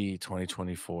 "Happy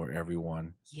 2024,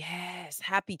 everyone." Yes,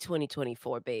 happy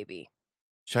 2024, baby.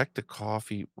 Check the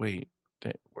coffee. Wait,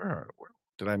 where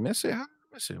did I miss it? How did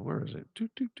I miss it? Where is it?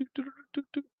 Doot, doot, doot, doot, doot, doot,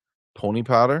 doot. Pony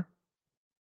powder,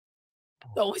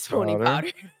 Always pony powder,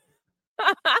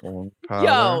 powder. pony Yo,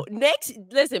 powder. next,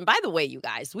 listen, by the way, you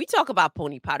guys, we talk about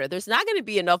pony powder. There's not going to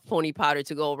be enough pony powder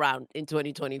to go around in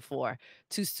 2024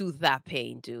 to soothe that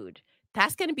pain, dude.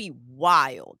 That's going to be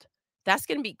wild. That's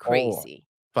going to be Oh, crazy.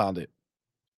 found it.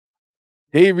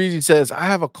 Dave Reezy says, "I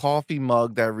have a coffee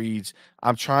mug that reads,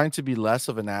 'I'm trying to be less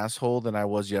of an asshole than I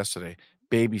was yesterday.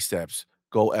 Baby steps.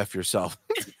 Go F yourself.'"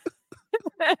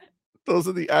 Those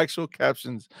are the actual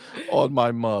captions on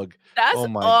my mug. That's Oh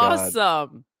my god.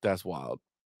 awesome. That's wild.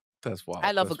 That's I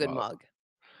wild. love a That's good wild. mug.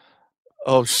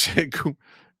 Oh shit.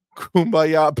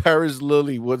 Kumbaya Paris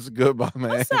Lily. What's good, my man?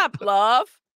 What's up, love?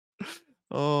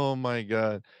 Oh my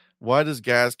god. Why does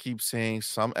Gaz keep saying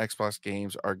some Xbox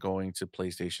games are going to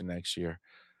PlayStation next year?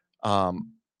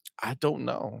 Um, I don't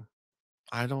know.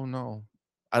 I don't know.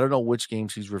 I don't know which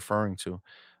games he's referring to.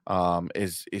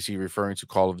 Is he referring to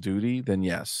Call of Duty? Then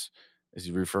yes. Is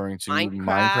he referring to Minecraft?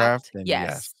 Minecraft, Then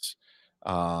yes. yes.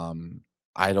 Um,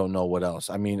 I don't know what else.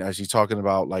 I mean, is he talking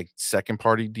about like second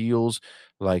party deals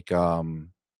like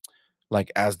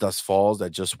As Dust Falls that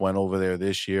just went over there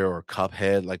this year or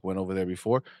Cuphead like went over there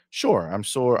before? Sure. I'm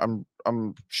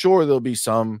sure there'll be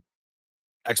some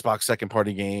Xbox second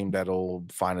party game that'll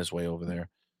find its way over there.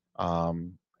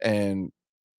 And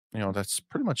that's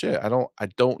pretty much it. I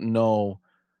don't know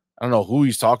who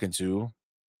he's talking to,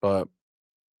 but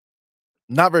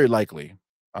not very likely.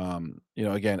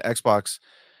 Again, Xbox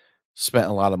spent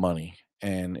a lot of money.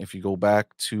 And if you go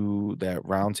back to that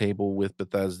roundtable with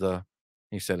Bethesda,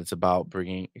 he said it's about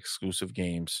bringing exclusive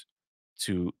games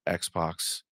to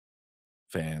Xbox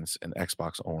fans and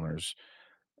Xbox owners.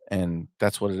 And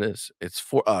that's what it is. It's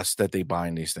for us that they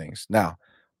bind these things. Now,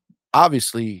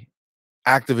 obviously,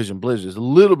 Activision Blizzard is a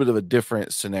little bit of a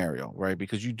different scenario, right?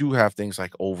 Because you do have things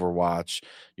like Overwatch,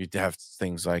 you have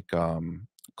things like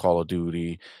Call of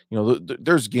Duty.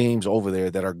 There's games over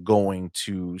there that are going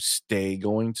to stay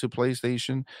going to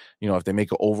PlayStation. If they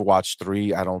make an Overwatch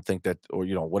 3, I don't think that, or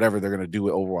whatever they're going to do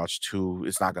with Overwatch 2,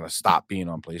 it's not going to stop being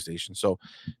on PlayStation. So,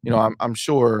 I'm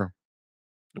sure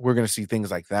we're going to see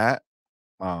things like that.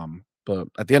 But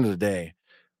at the end of the day,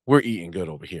 we're eating good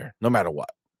over here, no matter what,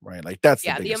 right? Like that's the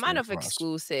Yeah, the biggest amount thing of for us.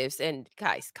 exclusives and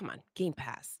guys, come on, Game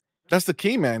Pass. That's the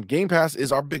key, man. Game Pass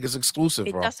is our biggest exclusive,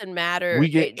 It bro. doesn't matter. We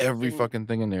get every fucking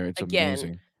thing in there. It's Again,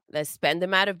 amazing. let's spend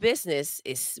them out of business.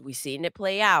 Is we seen it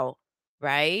play out,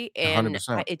 right? And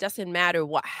 100%. it doesn't matter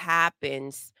what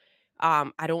happens.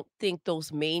 I don't think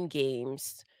those main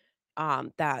games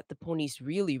that the ponies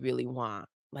really, really want,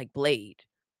 like Blade,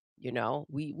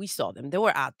 we saw them. They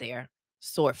were out there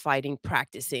sword fighting,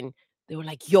 practicing. They were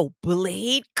like, "Yo,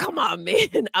 Blade, come on, man,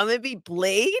 I'm gonna be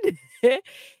Blade." It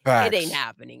ain't Facts.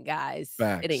 happening, guys.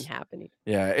 It ain't Facts. happening.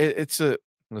 Yeah,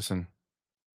 listen,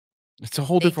 it's a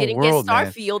whole They different didn't get world,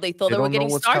 man. Starfield. They thought They they were don't know getting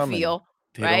what's coming. Starfield,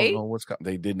 They don't right? know what's coming.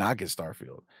 They did not get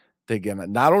Starfield.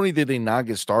 Not only did they not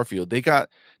get Starfield,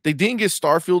 they didn't get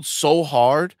Starfield so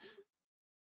hard.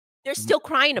 They're still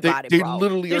crying They about it, they bro.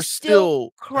 literally They're are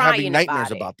still still having crying nightmares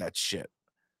about it. about that shit.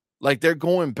 Like they're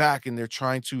going back and they're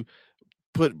trying to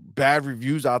put bad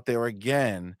reviews out there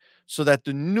again so that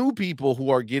the new people who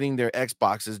are getting their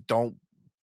Xboxes don't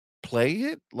play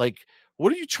it? Like,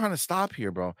 what are you trying to stop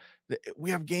here, bro?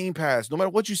 We have Game Pass. No matter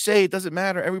what you say, it doesn't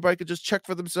matter. Everybody could just check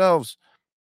for themselves.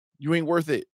 You ain't worth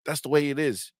it. That's the way it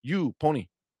is. You, Pony,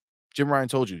 Jim Ryan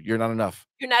told you, you're not enough.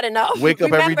 You're not enough. Wake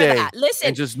up every Remember that. day and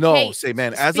Listen, just know, hey, say,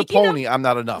 man, as a speaking of pony, I'm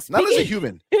not enough. Not as a speaking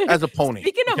human, as a pony.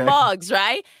 speaking of Okay. mugs,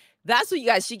 right? That's what you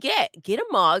guys should get. Get a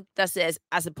mug that says,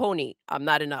 "As a pony, I'm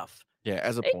not enough." Yeah,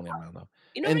 as a There you pony, I'm go. not enough.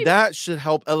 You know what And I mean? that should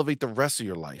help elevate the rest of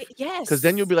your life. Because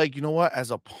then you'll Yes. be like, you know what?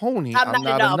 As a pony, I'm I'm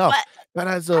not not enough, enough. but But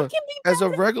as I a can be as a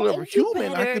better regular and do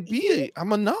human, I better. could be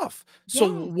I'm enough. So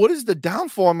Yeah. what is the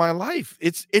downfall in my life?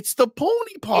 It's the pony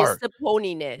It's part. the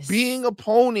poniness. Being a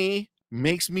pony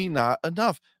makes me not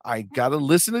enough. I gotta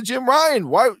listen to Jim Ryan.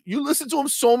 Why you listened to him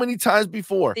so many times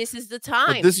before, This is the but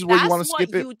time. this is where you That's want to what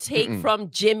skip it? you take Mm-mm. from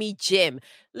Jimmy Jim.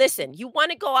 Listen, you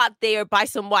want to go out there, buy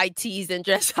some white tees and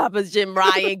dress up as Jim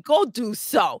Ryan, go do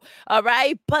so. All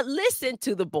right. But listen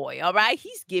to the boy. All right.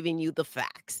 He's giving you the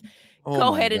facts. Oh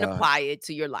Go my ahead and god. apply it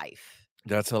to your life.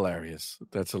 That's hilarious.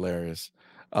 That's hilarious.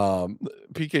 Um,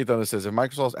 PK Thunder says, if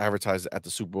Microsoft advertises at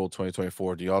the Super Bowl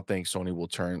 2024, do y'all think Sony will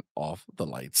turn off the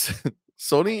lights?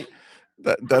 Sony,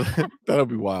 that'll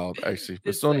be wild, actually.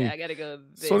 But This way. I got to go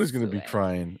Sony's this gonna be way.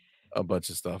 crying a bunch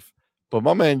of stuff. But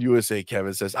my man USA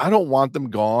Kevin says, I don't want them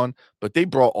gone, but they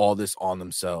brought all this on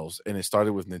themselves, and it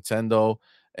started with Nintendo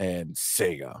and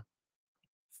Sega.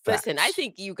 Listen, I Facts.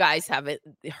 think you guys haven't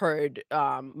heard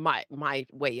my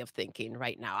way of thinking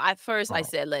right now. At first I Oh.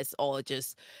 said let's all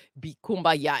just be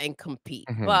kumbaya and compete.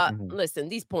 Mhm, But mhm. listen,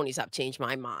 these ponies have changed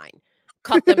my mind.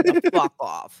 Cut them the fuck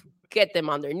off. Get them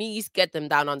on their knees, get them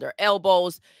down on their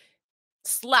elbows,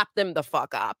 slap them the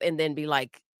fuck up, and then be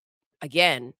like,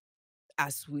 again,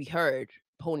 as we heard,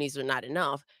 ponies are not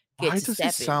enough. Get Why to does it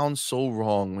stepping. sound so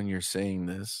wrong when you're saying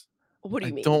this? What do I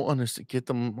you mean? don't understand. Get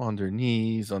them on their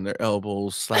knees, on their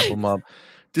elbows, slap them up.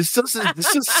 This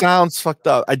just sounds fucked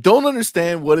up. I don't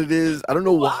understand what it is. I don't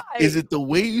know why. Is Why? it the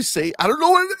way you say? I don't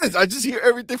know what it is. I just hear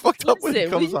everything fucked up when it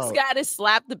Listen, we comes just out. gotta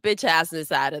slap the bitch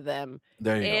assness out of them,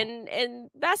 There you go. and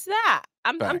that's that.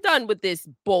 I'm Facts. done with this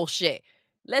bullshit.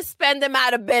 Let's spend them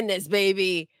out of business,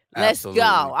 baby. Let's go.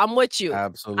 Absolutely. I'm with you.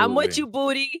 I'm with Absolutely. you,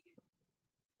 booty.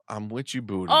 I'm with you,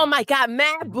 booty. Oh my God,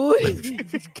 mad booty.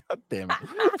 God damn it.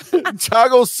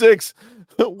 Chago 6.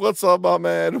 What's up, my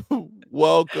man?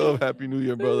 Welcome. Happy New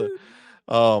Year, brother.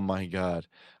 Oh my God.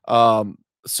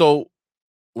 So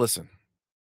listen,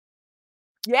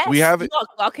 we Yes, have it. look,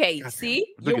 okay, God damn it.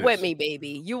 see? Look You're at with this. me, baby.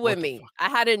 You with What the me. fuck? I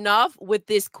had enough with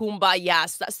this kumbaya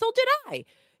stuff. So did I.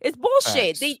 It's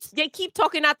bullshit. Facts. They keep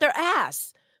talking out their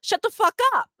ass. Shut the fuck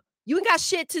up. You ain't got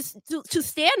shit to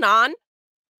stand on,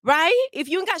 right? If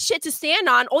you ain't got shit to stand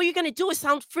on, all you're gonna do is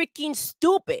sound freaking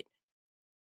stupid.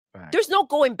 There's Facts. no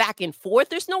going back and forth.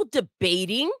 There's no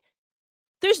debating.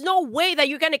 There's no way that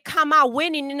you're gonna come out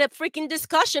winning in a freaking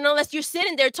discussion unless you're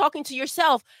sitting there talking to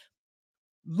yourself,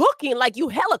 looking like you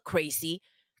hella crazy,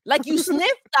 like you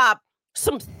sniffed up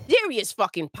some serious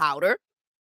fucking powder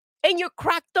and you're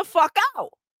cracked the fuck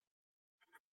out.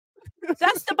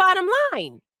 That's the bottom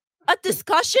line. A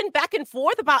discussion back and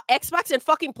forth about Xbox and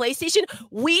fucking PlayStation,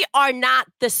 we are not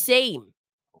the same.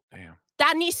 Damn.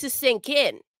 That needs to sink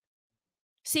in.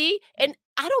 See? And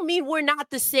I don't mean we're not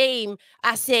the same.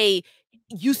 I say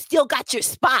you still got your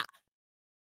spot.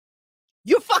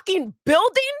 Your fucking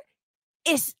building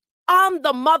is on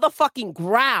the motherfucking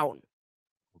ground.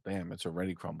 Damn, it's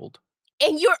already crumbled.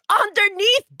 And you're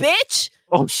underneath, bitch.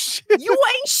 Oh shit. You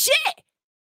ain't shit.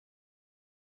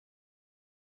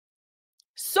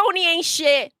 Sony ain't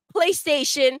shit.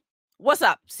 PlayStation. What's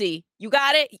up? See, you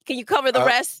got it? Can you cover the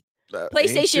rest? Ain't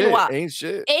PlayStation shit. what? Ain't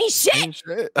shit. Ain't shit. Ain't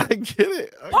shit. I get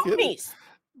it. I get it. Homies.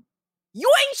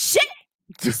 You ain't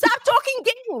shit. Stop talking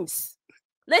games.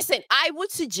 Listen, I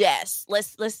would suggest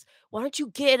let's why don't you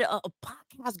get a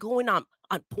podcast going on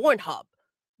Pornhub?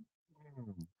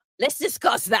 Let's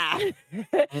discuss that.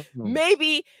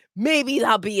 maybe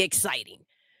that'll be exciting,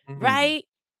 right?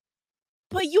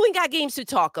 But you ain't got games to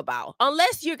talk about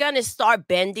unless you're gonna start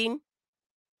bending.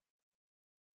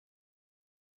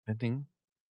 Bending.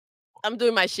 I'm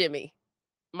doing my shimmy.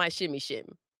 All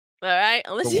right?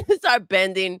 Unless you start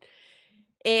bending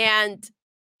and,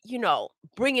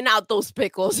 bringing out those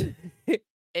pickles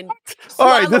and All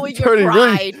right, this swallowing is your turning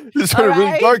pride.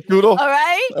 really dark, Doodle. All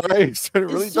right? All right, it's turning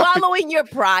really dark. Swallowing your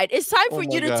pride. It's time Oh for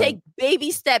my you to God. take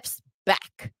baby steps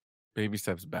back. Baby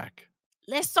steps back.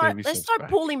 Let's start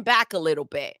pulling back a little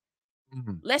bit.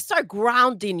 Let's start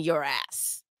grounding your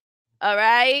ass. All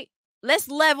right? Let's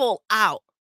level out.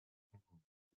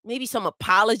 Maybe some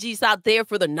apologies out there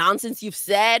for the nonsense you've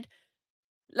said.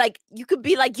 Like, you could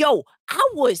be like, yo, I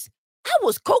was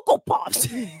Cocoa Puffs.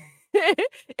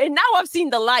 And now I've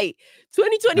seen the light.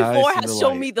 2024 has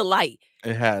shown me the light.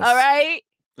 It has. All right?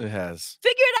 It has.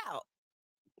 Figure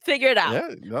it out. Yeah,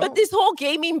 no. But this whole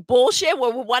gaming bullshit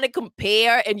where we want to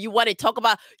compare and you want to talk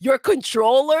about your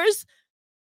controllers,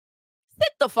 sit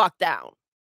the fuck down.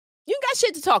 You ain't got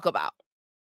shit to talk about.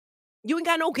 You ain't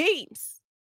got no games.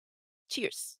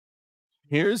 Cheers.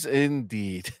 Cheers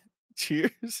indeed.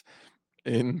 Cheers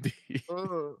indeed.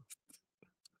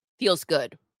 Feels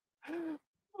good. Oh,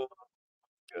 God.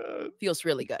 Feels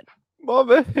really good. My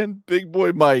man, Big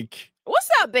Boy Mike.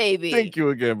 What's up, baby? Thank you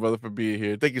again, brother, for being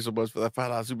here. Thank you so much for that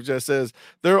 $5 super chat. Says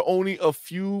there are only a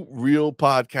few real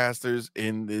podcasters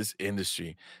in this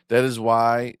industry. That is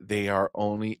why they are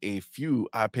only a few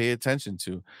I pay attention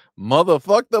to.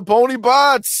 Motherfuck the pony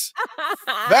bots.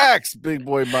 Facts, Big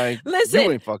Boy Mike. Listen,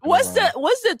 you ain't fucking what's around.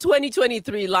 the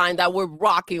 2023 line that we're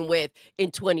rocking with in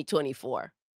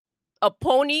 2024? A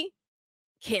pony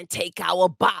can't take out a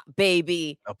bot,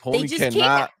 baby. A pony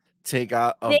cannot take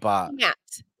out a bot. Can't.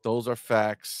 Those are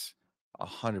facts.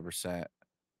 100%.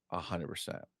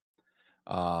 100%.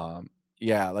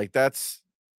 Yeah, like that's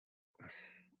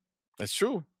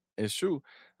true. It's true.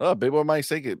 Big Boy Mike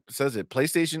says it.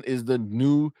 PlayStation is the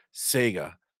new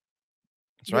Sega.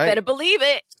 That's right. You better believe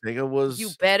it. Sega was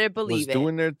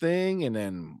doing their thing, and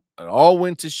then it all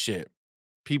went to shit.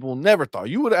 People never thought.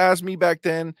 You would have asked me back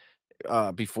then,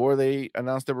 before they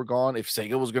announced they were gone, if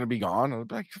Sega was going to be gone. I'd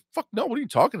be like, fuck no, what are you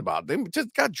talking about? They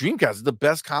just got Dreamcast. It's the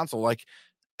best console like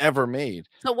ever made.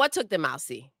 So what took them out,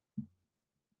 see?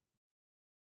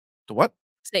 The what?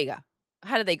 Sega.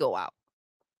 How did they go out?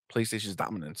 PlayStation's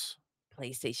dominance.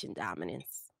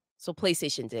 So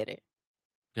PlayStation did it.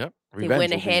 Yep. They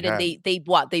went ahead and they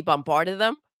what? They bombarded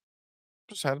them?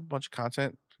 Just had a bunch of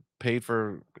content, paid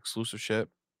for exclusive shit.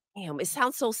 Damn, it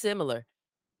sounds so similar.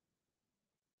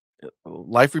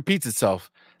 Life repeats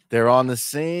itself. They're on the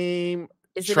same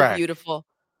Isn't track. it beautiful?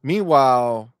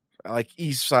 Meanwhile, like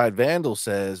East Side Vandal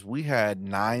says, we had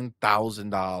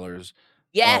 $9,000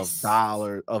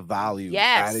 of value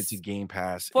added to Game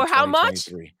Pass for how much?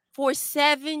 For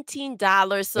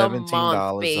 $17 a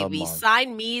month, baby.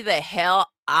 Sign me the hell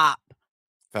up.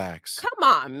 Facts. Come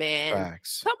on, man.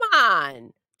 Facts. Come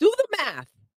on. Do the math.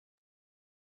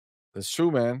 That's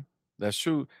true, man. That's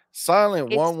true.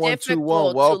 Silent It's 1121,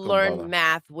 difficult to welcome, learn brother.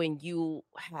 math when you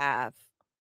have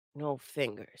no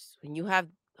fingers. When you have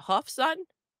huff, son,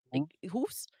 like Who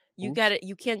hoofs, who's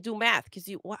you can't do math because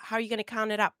how are you gonna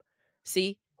count it up?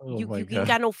 See, Oh my you ain't god.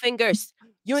 got no fingers.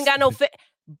 You ain't got no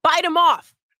bite them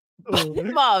off. Bite Oh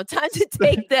them my off. Time to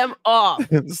take them off.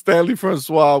 Stanley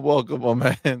Francois, welcome,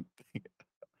 my man.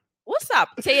 What's up?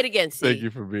 Say it again, Thank C. you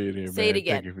for being here, Say it man. Thank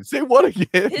again. you for say what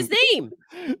His again? name,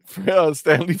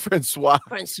 Stanley Francois.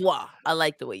 Francois. I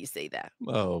like the way you say that.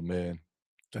 Oh man.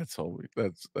 That's homie.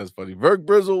 That's funny. Verk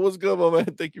Brizzle, what's good, my man?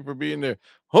 Thank you for being there.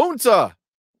 Hunta,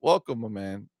 welcome, my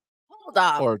man. Hold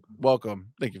up. Or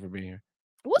welcome. Thank you for being here.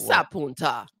 What's What? up,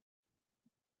 Punta?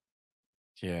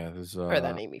 Yeah, there's Heard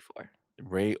that name before.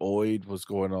 Ray Oid, what's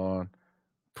going on?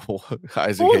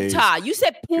 Isaac Hayes. Punta. You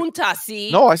said Punta,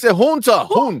 see? No, I said Junta.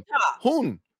 Junta.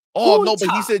 Hun. Oh no, but he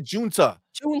Junta. said Junta.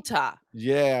 Junta.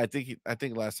 Yeah, I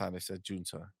think last time they said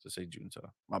Junta to say Junta.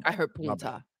 My I bad. heard My bad.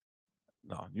 Punta.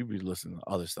 No, you be listening to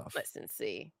other stuff. Listen,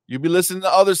 see. You be listening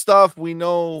to other stuff. We It's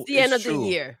know the it's end of the true.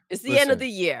 year. It's the end of Listen, the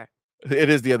year. it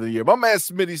is the end of the year. My man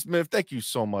Smitty Smith, thank you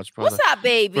so much, What's brother, up, for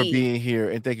baby? being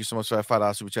here. And thank you so much for that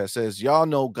 $5 super chat. Says, y'all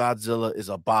know Godzilla is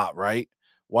a bot, right?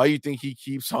 Why you think he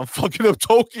keeps on fucking up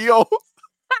Tokyo?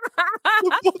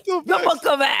 The Book of The X. Book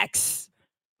of X.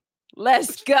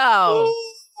 Let's go.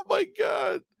 Oh my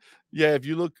god. Yeah, if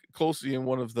you look closely in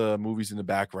one of the movies in the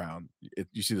background,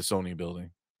 you see the Sony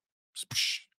building.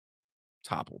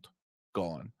 Toppled.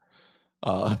 Gone.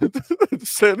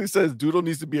 Sandy says Doodle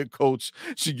needs to be a coach.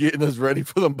 She getting us ready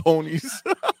for them ponies.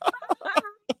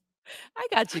 I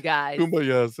got you guys.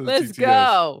 Kumbaya says Let's TTS.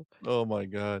 go. Oh my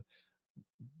god.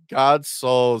 God's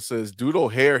soul says Doodle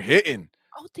hair hitting.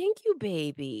 Oh, thank you,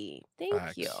 baby. Thank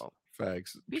Facts. you.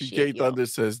 Facts. Appreciate PK you. Thunder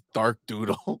says dark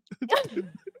Doodle.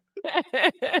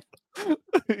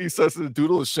 He says the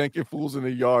Doodle is shanking fools in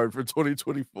the yard for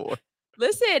 2024.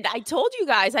 Listen, I told you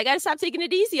guys I gotta stop taking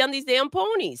it easy on these damn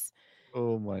ponies.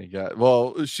 Oh my god.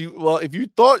 Well, if you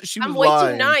thought she was I'm way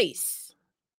lying, too nice.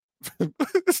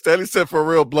 Stanley said for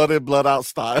real, blood in, blood out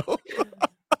style.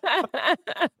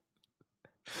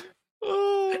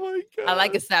 Oh my god. I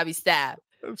like a stabby stab.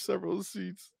 I have several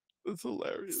seats. That's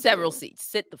hilarious. Several bro. seats.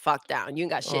 Sit the fuck down. You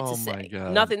ain't got shit Oh to my say.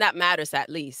 God. Nothing that matters, at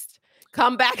least.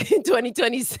 Come back in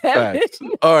 2027. Facts.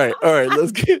 All right.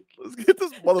 Let's get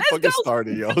this motherfucker go.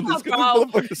 started, yo. Let's get this Bro.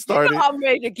 motherfucker You started. know I'm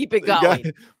ready to keep it You got-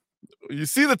 going. You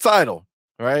see the title,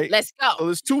 right? Let's go. So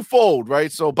it's twofold,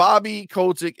 right? So Bobby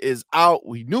Kotick is out.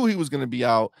 We knew he was going to be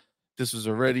out. This was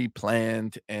already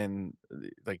planned, and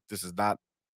like this is not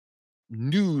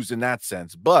news in that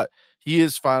sense, but he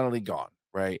is finally gone,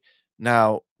 right?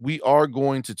 Now, we are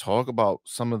going to talk about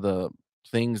some of the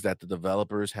things that the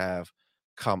developers have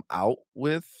come out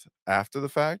with after the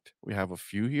fact. We have a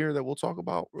few here that we'll talk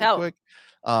about real Hell. quick.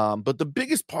 But the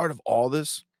biggest part of all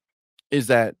this is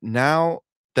that now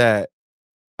that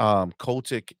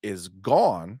Kotick is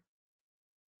gone,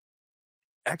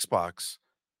 Xbox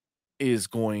is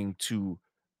going to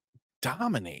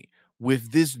dominate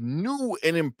with this new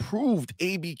and improved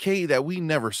ABK that we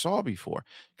never saw before.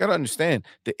 Got to understand,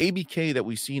 the ABK that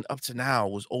we've seen up to now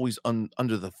was always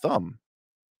under the thumb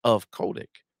of Kotick,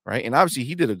 right? And obviously,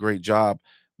 he did a great job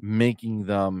making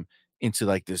them into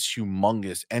like this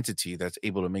humongous entity that's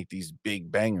able to make these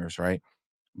big bangers, right?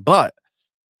 But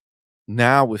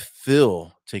now with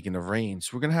Phil taking the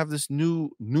reins, we're gonna have this new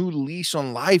leash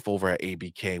on life over at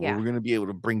ABK where Yeah. we're gonna be able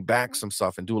to bring back some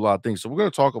stuff and do a lot of things. So we're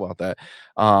gonna talk about that.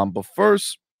 But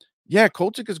first, yeah,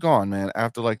 Kotick is gone, man.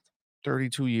 After like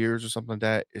 32 years or something like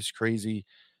that. It's crazy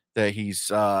that he's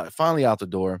finally out the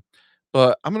door.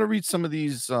 But I'm gonna read some of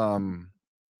these tweets.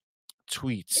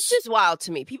 It's just wild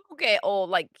to me. People get all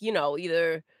like,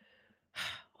 either,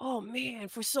 oh man,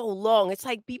 for so long. It's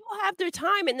like people have their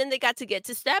time and then they got to get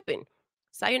to stepping.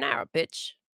 Sayonara,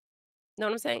 bitch. Know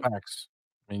what I'm saying? Facts.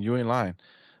 I mean, you ain't lying.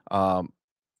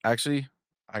 Actually,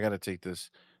 I gotta take this.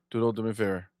 Doodle, do me a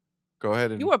favor. Go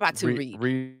ahead and You were about to read.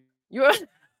 read. You were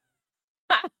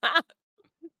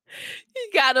He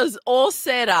got us all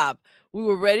set up. We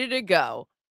were ready to go.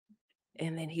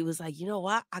 And then he was like, you know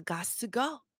what? I got to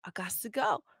go. I got to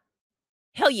go.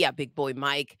 Hell yeah, big boy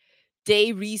Mike.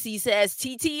 Dave Reese says,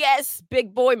 TTS,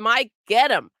 big boy Mike,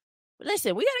 get him.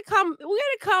 Listen, we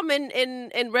gotta come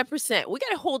and represent. We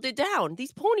gotta hold it down.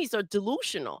 These ponies are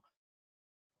delusional.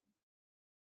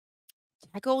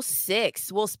 Echo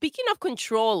 6. Well, speaking of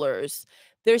controllers,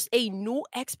 there's a new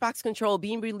Xbox controller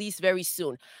being released very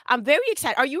soon. I'm very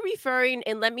excited. Are you referring,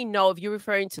 and let me know if you're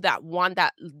referring to that one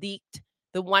that leaked,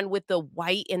 the one with the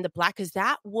white and the black, because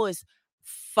that was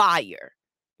fire.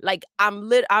 Like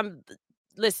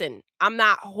listen, I'm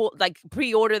not like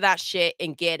pre-order that shit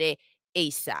and get it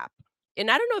ASAP. And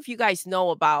I don't know if you guys know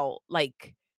about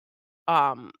like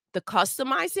the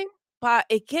customizing, but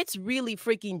it gets really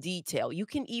freaking detailed. You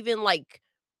can even like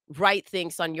write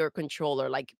things on your controller,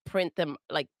 like print them,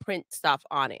 like print stuff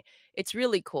on it. It's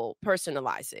really cool.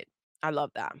 Personalize it. I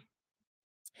love that.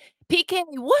 PK,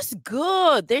 what's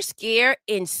good? They're scared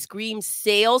and scream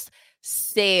sales,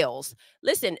 sales.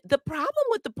 Listen, the problem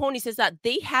with the ponies is that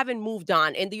they haven't moved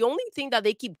on. And the only thing that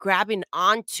they keep grabbing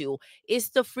onto is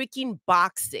the freaking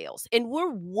box sales. And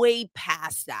we're way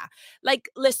past that. Like,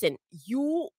 listen,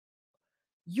 you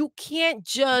can't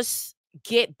just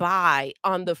get by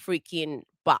on the freaking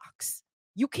box.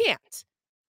 You can't.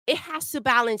 It has to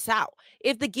balance out.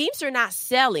 If the games are not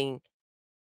selling,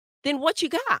 then what you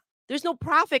got? There's no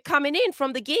profit coming in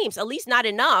from the games, at least not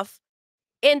enough.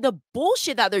 And the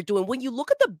bullshit that they're doing, when you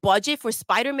look at the budget for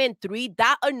Spider-Man 3,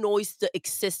 that annoys the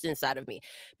existence out of me.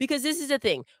 Because this is the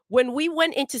thing. When we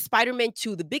went into Spider-Man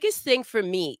 2, the biggest thing for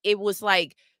me, it was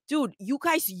like, dude, you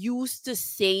guys use the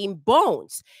same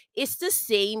bones. It's the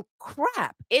same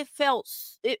crap. It felt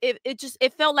it just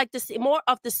it felt like this more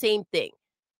of the same thing.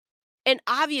 And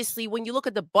obviously, when you look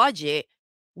at the budget,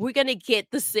 we're gonna get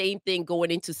the same thing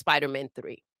going into Spider-Man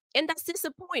 3. And that's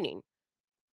disappointing.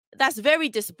 That's very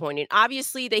disappointing.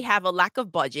 Obviously, they have a lack of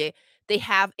budget. They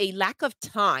have a lack of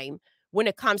time when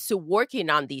it comes to working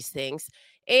on these things.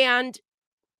 And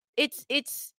it's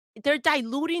they're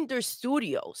diluting their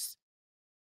studios.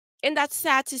 And that's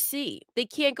sad to see. They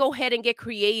can't go ahead and get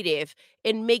creative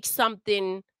and make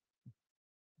something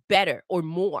better or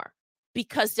more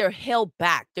because they're held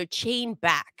back. They're chained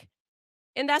back.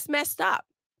 And that's messed up.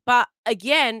 But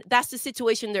again, that's the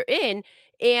situation they're in.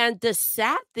 And the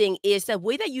sad thing is the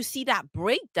way that you see that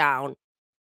breakdown,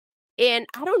 and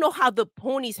I don't know how the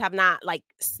ponies have not like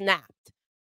snapped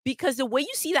because the way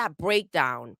you see that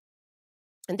breakdown,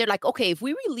 and they're like, okay, if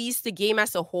we release the game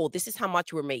as a whole, this is how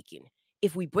much we're making.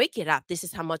 If we break it up, this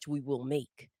is how much we will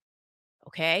make.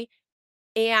 Okay.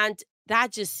 And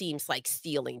that just seems like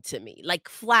stealing to me, like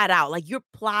flat out, like you're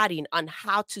plotting on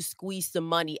how to squeeze the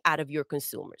money out of your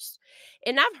consumers.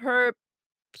 And I've heard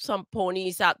some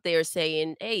ponies out there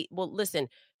saying, hey, well, listen,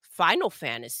 Final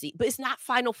Fantasy, but it's not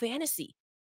Final Fantasy.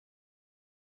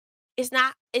 It's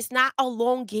not a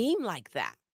long game like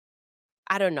that.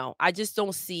 I don't know. I just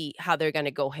don't see how they're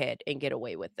gonna go ahead and get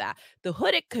away with that. The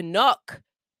Hooded Canuck,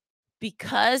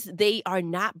 because they are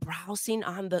not browsing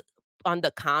on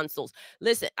the consoles.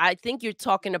 Listen, I think you're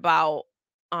talking about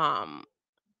um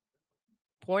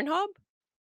Pornhub?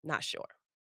 Not sure.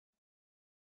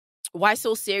 Why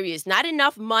so serious? Not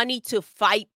enough money to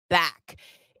fight back.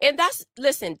 And that's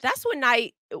listen, that's when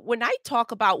I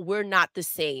talk about we're not the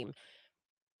same.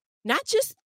 Not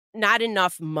just not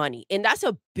enough money, and that's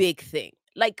a big thing.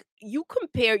 Like, you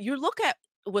look at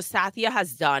what Satya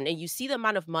has done, and you see the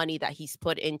amount of money that he's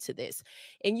put into this,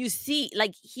 and you see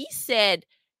like, he said,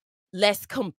 "Let's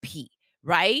compete,"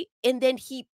 right? And then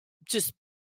he just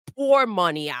pour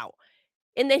money out,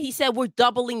 and then he said, "We're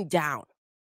doubling down."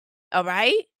 All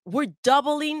right? We're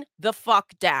doubling the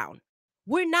fuck down.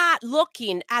 We're not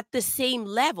looking at the same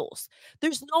levels.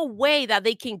 There's no way that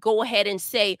they can go ahead and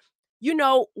say,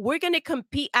 we're going to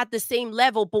compete at the same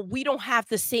level, but we don't have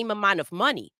the same amount of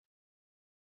money.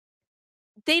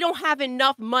 They don't have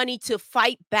enough money to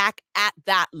fight back at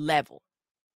that level.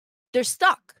 They're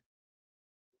stuck,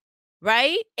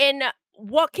 right? And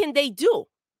what can they do?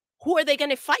 Who are they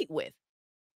going to fight with?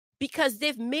 Because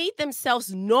they've made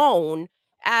themselves known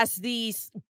as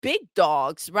these big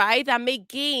dogs, right? That make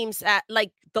games at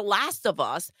like The Last of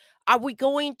Us. Are we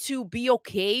going to be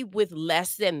okay with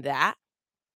less than that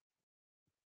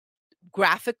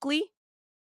graphically,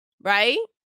 right?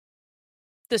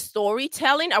 The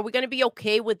storytelling, are we going to be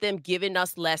okay with them giving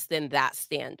us less than that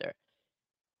standard?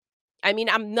 I mean,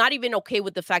 I'm not even okay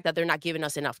with the fact that they're not giving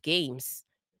us enough games.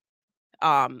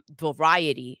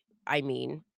 Variety, I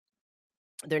mean,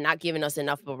 they're not giving us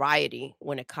enough variety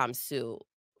when it comes to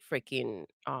freaking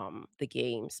the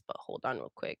games. But hold on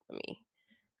real quick. Let me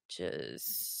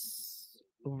just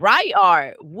right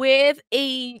art with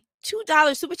a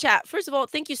 $2 super chat. First of all,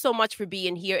 thank you so much for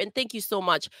being here. And thank you so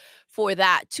much for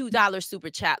that $2 super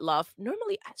chat, love.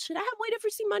 Normally, should I have waited for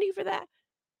CMoney for that?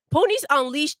 Ponies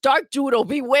Unleash Dark Doodle.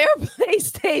 Beware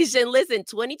PlayStation. Listen,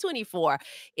 2024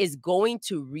 is going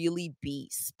to really be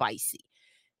spicy.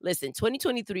 Listen,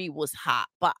 2023 was hot,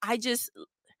 but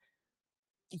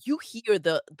you hear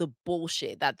the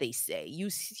bullshit that they say.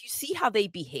 You see how they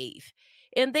behave,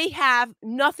 and they have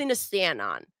nothing to stand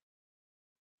on.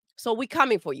 So we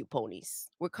coming for you, ponies.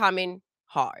 We're coming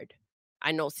hard.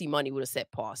 I know C Money would have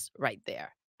said pause right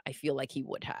there. I feel like he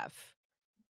would have.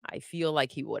 I feel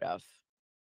like he would have.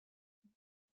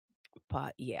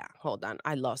 But yeah, hold on.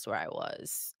 I lost where I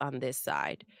was on this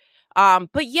side.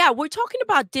 But yeah, we're talking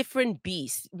about different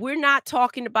beasts. We're not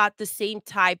talking about the same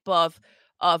type of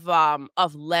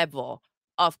level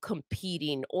of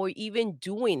competing or even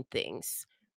doing things.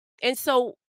 And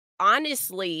so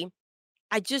honestly,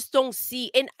 I just don't see,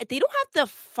 and they don't have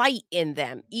the fight in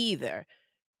them either.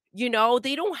 They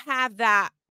don't have that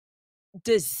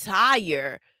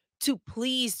desire to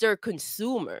please their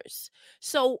consumers.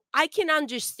 So I can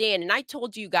understand, and I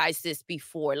told you guys this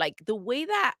before, like the way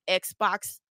that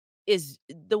Xbox is,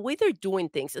 the way they're doing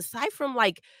things, aside from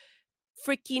like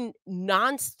freaking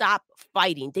nonstop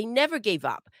fighting, they never gave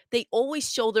up. They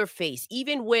always show their face,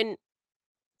 even when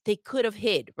they could have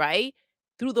hid, right?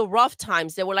 Through the rough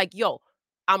times, they were like, yo,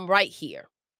 I'm right here.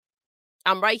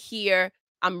 I'm right here.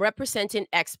 I'm representing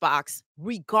Xbox,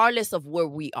 regardless of where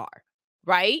we are,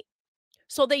 right?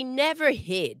 So they never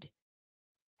hid.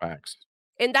 Facts.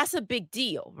 And that's a big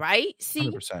deal, right? See?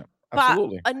 100%. But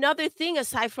Absolutely. another thing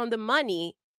aside from the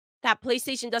money that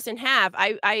PlayStation doesn't have,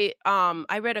 I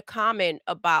read a comment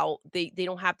about they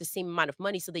don't have the same amount of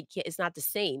money, so they can't, it's not the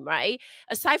same, right?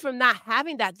 Aside from not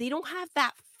having that, they don't have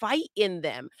that fight in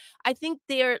them. I think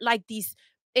they're like these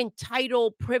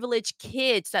entitled, privileged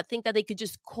kids that think that they could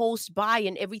just coast by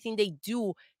and everything they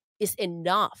do is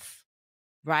enough,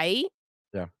 right?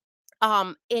 Yeah.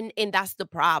 And that's the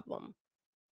problem.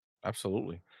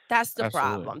 Absolutely. That's the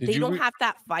Absolutely. problem. Did They you don't read? have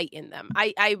that fight in them.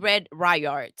 I read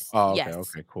Ryards, Oh, okay. yes.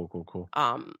 Okay. Cool. Cool. Cool.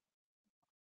 Um,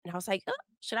 and I was like,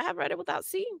 should I have read it without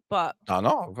seeing? But No,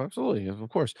 no, absolutely, of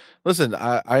course. Listen,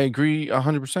 I agree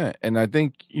 100%, and I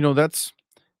think, that's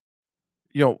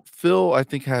Phil, I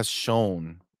think, has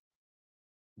shown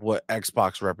what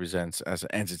Xbox represents as an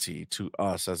entity to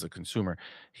us as a consumer.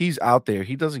 He's out there,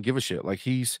 he doesn't give a shit. Like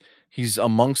he's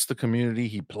amongst the community,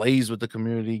 he plays with the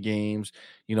community games.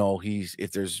 He's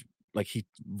if there's like he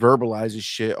verbalizes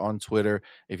shit on Twitter.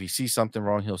 If he sees something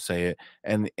wrong, he'll say it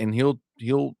and he'll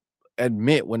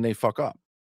admit when they fuck up.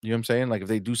 You know what I'm saying? Like if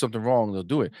they do something wrong, they'll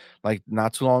do it. Like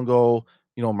not too long ago,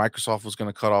 Microsoft was going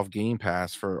to cut off Game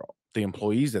Pass for the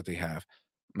employees that they have.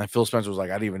 And Phil Spencer was like,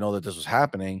 I didn't even know that this was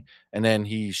happening, and then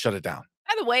he shut it down.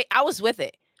 by the way, I was with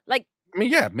it. Like, I mean,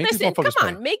 yeah, make these listen, motherfuckers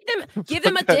come pay. on, give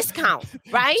them Fuck a that. discount,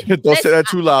 right? Don't say Listen, that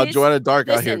too loud. this Joanna Dark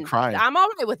out here listen, crying. I'm all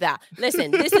right with that.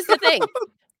 Listen, this is the thing.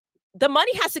 The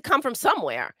money has to come from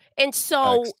somewhere. And Facts.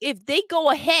 so if they go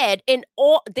ahead and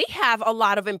all they have a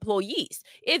lot of employees.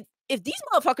 If these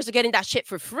motherfuckers are getting that shit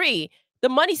for free, the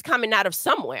money's coming out of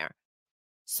somewhere.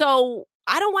 So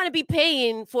I don't want to be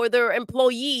paying for their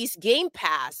employees Game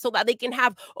Pass so that they can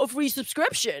have a free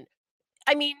subscription.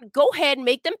 I mean, go ahead and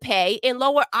make them pay and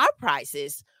lower our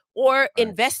prices or Facts.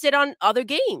 invest it on other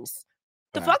games.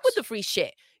 The fuck with Facts. the free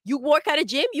shit. You work at a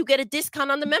gym, you get a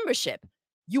discount on the membership.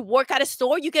 You work at a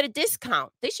store, you get a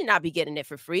discount. They should not be getting it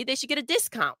for free. They should get a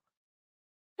discount.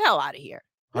 Hell out of here.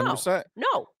 No, 100%.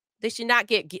 no. They should not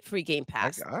get free Game I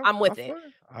Pass. I I'm I with it. feel you.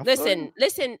 I feel you.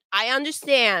 Listen. I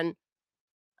understand.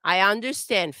 I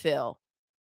understand, Phil.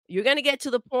 You're gonna get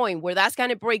to the point where that's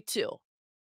gonna break too.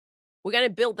 We're gonna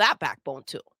build that backbone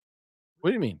too. What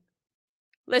do you mean?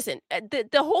 Listen, the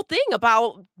whole thing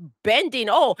about bending,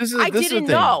 "Oh, This is I this is the didn't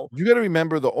thing. know." You gotta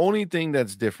remember the only thing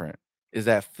that's different is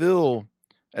that Phil,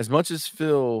 as much as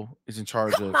Phil is in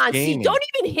charge Come of on, see, gaming. don't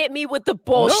even hit me with the No, no,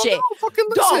 bullshit. fucking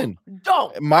Don't, listen.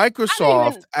 don't. I don't Microsoft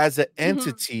even as an mhm.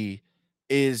 entity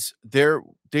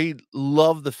they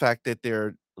love the fact that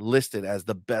they're listed as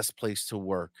the best place to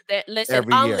work Listen,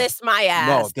 every year. unlist my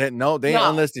ass. No, they ain't No.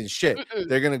 unlisting shit. Mm-mm.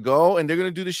 They're gonna go and they're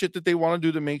gonna do the shit that they wanna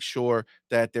do to make sure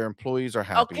that their employees are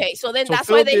happy. Okay, so then So that's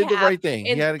why Phil they did the have right thing.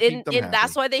 He and had to keep and them and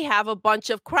that's happy. why they have a bunch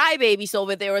of crybabies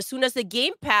over there. As soon as the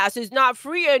Game Pass is not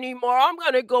free anymore, I'm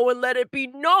gonna go and let it be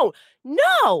known.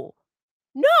 No.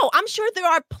 No, I'm sure there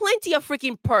are plenty of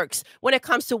freaking perks when it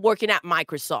comes to working at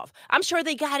Microsoft. I'm sure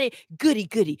they got it goody,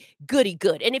 goody, goody,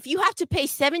 good. And if you have to pay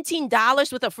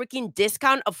 $17 with a freaking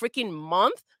discount a freaking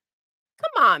month,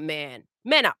 come on, man.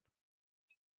 Man up.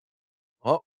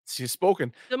 Well, she's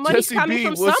spoken. The money's Jesse coming B,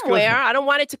 from what's good? somewhere. I don't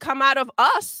want it to come out of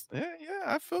us. Yeah, yeah,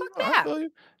 I feel Fuck you. I that. feel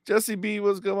you. Jesse B,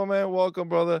 what's good, my man? Welcome,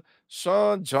 brother.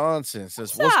 Sean Johnson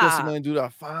says, What's what's good, up? CMoney dude? I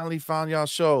finally found y'all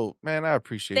show. Man, I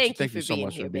appreciate you. Thank you Thank you for so being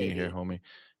much for here, being here, baby. homie.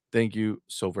 Thank you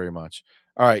so very much.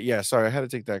 All right, yeah, sorry, I had to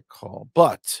take that call,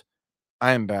 but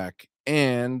I am back.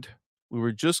 And we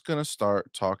were just gonna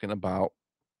start talking about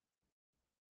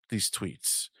these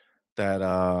tweets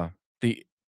that the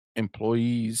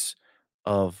employees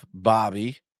of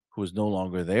Bobby, who is no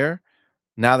longer there,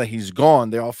 now that he's gone,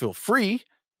 they all feel free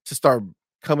to start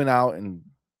coming out and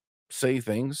say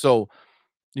things. So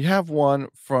you have one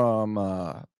from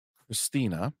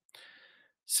Christina,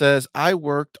 says, I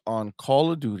worked on Call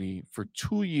of Duty for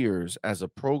 2 years as a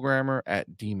programmer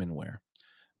at Demonware.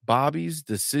 Bobby's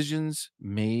decisions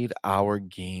made our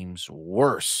games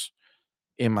worse.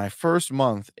 In my first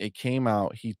month, it came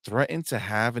out he threatened to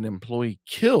have an employee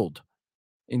killed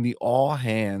in the all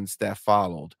hands that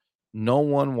followed. No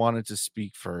one wanted to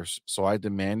speak first, so I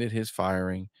demanded his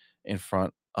firing in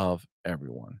front of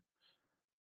everyone.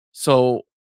 So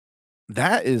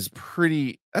that's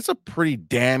a pretty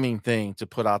damning thing to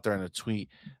put out there in a tweet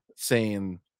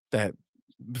saying that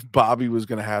Bobby was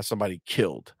gonna have somebody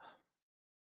killed.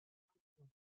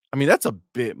 I mean, that's a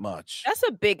bit much. That's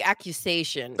a big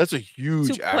accusation That's a to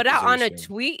huge put out on a accusation.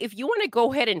 tweet. If you wanna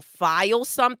go ahead and file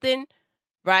something,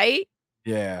 right?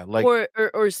 Yeah, like,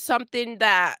 Or something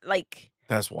that, like,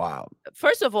 that's wild.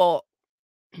 first of all,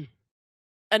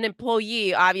 an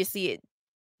employee, obviously,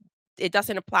 it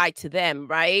doesn't apply to them,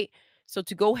 right? So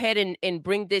to go ahead and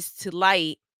bring this to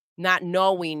light, not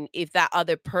knowing if that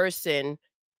other person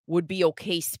would be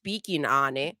okay speaking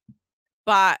on it,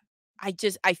 but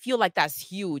I feel like that's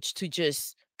huge to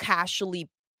just casually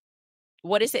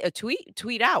what is it? A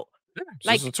tweet out. Yeah, it's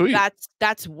just a Like tweet.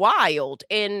 that's wild.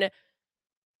 And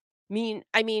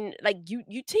like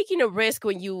you taking a risk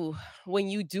when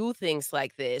you do things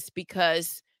like this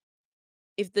because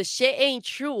if the shit ain't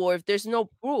true or if there's no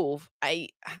proof,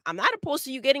 I'm not opposed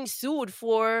to you getting sued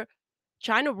for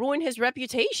trying to ruin his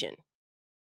reputation.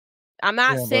 I'm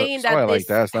not Yeah, but saying that somebody like this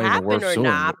that's not even happened worth or suing.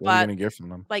 not, What are you but gonna get from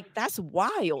them? like that's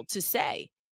wild to say.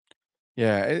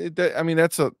 Yeah, I mean,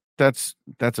 that's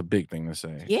a big thing to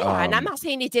say. Yeah, and I'm not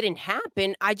saying it didn't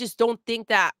happen. I just don't think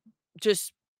that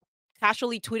just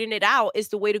casually tweeting it out is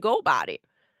the way to go about it.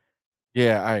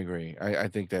 Yeah, I agree. I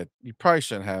think that you probably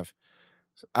shouldn't have.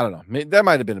 I don't know. That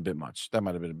might have been a bit much. That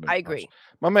might have been a bit I much. agree.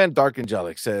 My man Dark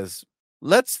Angelic says,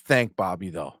 "Let's thank Bobby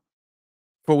though,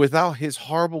 for without his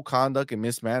horrible conduct and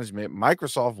mismanagement,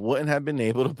 Microsoft wouldn't have been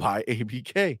able to buy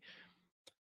ABK."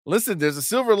 Listen, there's a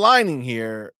silver lining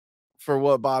here for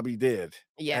what Bobby did,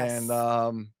 and Yes.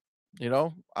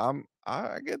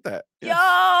 I get that. Yes.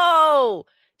 Yo,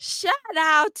 shout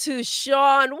out to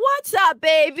Sean. What's up,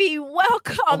 baby?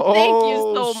 Welcome. Thank you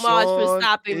Oh, so much for Sean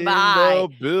stopping in by.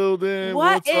 the building.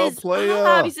 What What's up, is up? He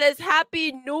player? says,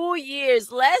 Happy New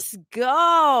Year's. Let's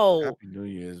go. Happy New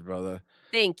Year's, brother.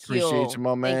 Thank Appreciate you. you, my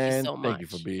Thank you man. so Thank you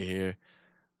for much. being here.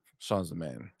 Sean's the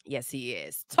man. Yes, he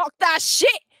is. Talk that shit.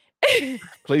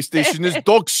 PlayStation is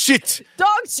dog shit.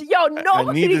 Dogs, yo, I need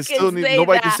nobody to can still need say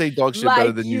nobody can that say dog shit better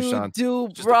like than you, you Sean. do,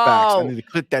 Just the facts. I bro. need to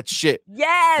clip that shit and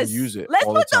Yes. use it Let's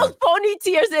all the put those time. pony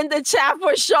tears in the chat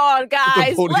for Sean, Put the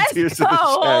guys. pony Let's tears go. in the chat,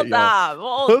 Hold yo. up.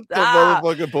 Hold Put the up.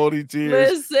 motherfucking pony tears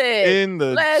Listen. in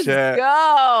the Let's chat.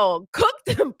 go. Cook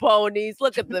them ponies.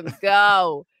 Look at them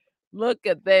go. Look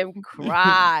at them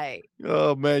cry.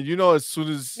 Oh man, as soon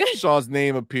as Sean's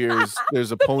name appears,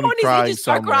 there's a The pony ponies, they crying just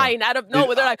start somewhere. crying out of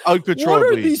nowhere. They're like, "What are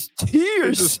Uncontrollably. these They just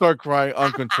tears?" start crying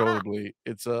uncontrollably.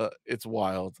 It's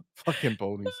wild. Fucking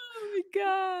ponies. Oh my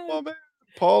god. Oh man.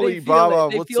 They Paulie feel it.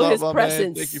 Baba, They what's feel up, his my man? Thank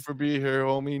you presence. for being here,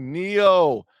 homie.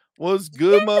 Neo, what's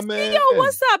good, my Yes, Neo, man?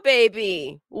 what's up,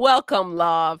 baby? Welcome,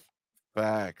 love.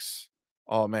 Facts.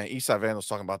 Oh man, Eastside Vandal's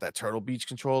talking about that Turtle Beach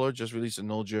controller. Just released a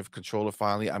no drift controller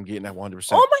finally. I'm getting that 100%.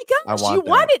 Oh my I gosh, you want that.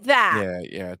 wanted that.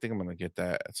 Yeah, I think I'm gonna get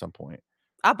that at some point.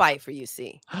 I'll buy it for you,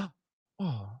 see.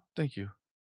 Oh, thank you.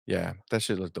 Yeah, that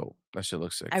shit look dope. That shit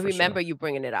looks sick I for sure. remember you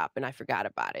bringing it up and I forgot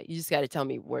about it. You just gotta tell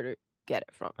me where to get it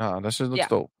from. That shit looks Yeah,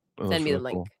 dope. It send looks me the really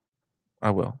link. cool.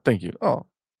 I will. Thank you. Oh,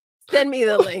 Send me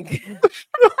the link.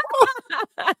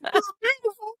 that's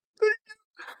beautiful. Thank you.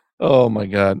 Oh my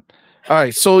god. All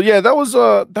right. So yeah, that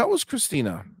was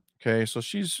Christina. Okay, so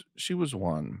she was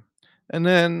one. And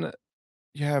then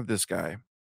you have this guy.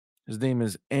 His name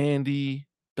is Andy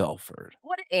Belford.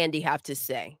 What did Andy have to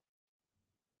say?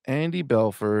 Andy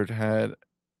Belford had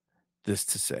this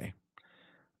to say.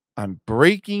 I'm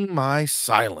breaking my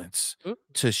silence Mm,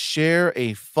 to share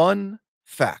a fun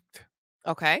fact.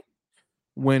 okay,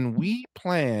 When we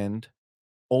planned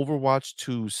Overwatch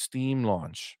 2's Steam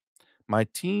launch, my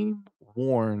team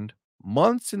warned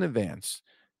months in advance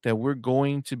that we're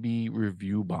going to be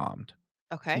review bombed.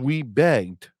 okay. We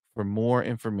begged for more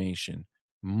information,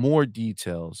 more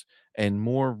details, and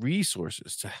more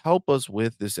resources to help us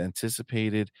with this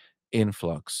anticipated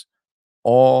influx,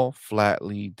 all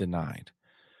flatly denied.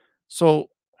 So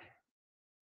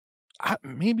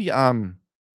maybe I'm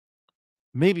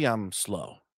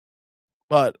slow,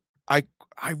 but I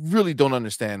I really don't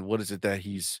understand what is it that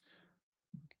he's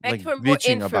Like like for more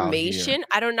bitching about here. information,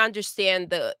 I don't understand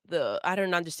the I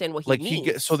don't understand what he Like so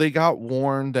means. they got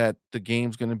warned that the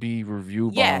game's gonna be review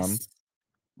bombed, Yes.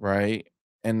 right?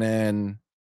 And then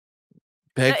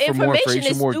beg The for more information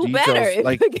information, is more due better details,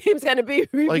 if the game's gonna be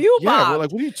review yeah, we're like,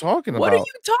 bombed. "What are you talking What are about?"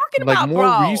 you talking Like, about, more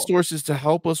bro? resources to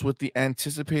help us with the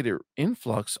anticipated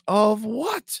influx of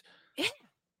what? Yeah,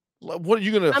 What are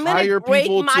you gonna I'm gonna hire break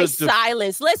people my to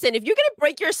silence. Listen, if you're gonna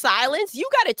break your silence, you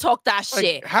gotta talk that like,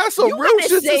 shit. have You some real gotta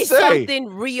shit to say say. something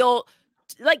real.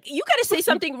 Like, you gotta say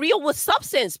something real with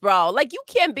substance, bro. Like, you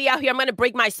can't be out here, "I'm gonna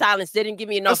break my silence. They didn't give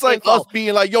me That's enough like us info."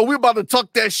 being like, "Yo, we about to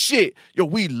tuck that shit. Yo,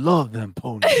 we love them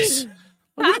ponies."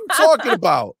 Like, what are you talking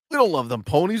about? We don't love them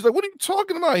ponies. Like, what are you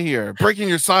talking about here? Breaking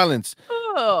your silence.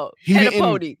 Oh, He and a didn't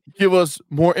pony. give us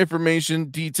more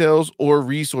information, details, or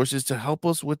resources to help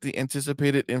us with the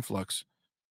anticipated influx.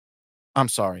 I'm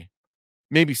sorry.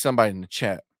 Maybe somebody in the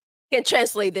chat Can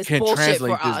translate this can bullshit for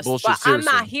translate this us, bullshit but I'm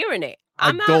not seriously. hearing it. I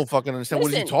I'm not don't fucking understand.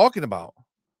 What is he listen, talking about?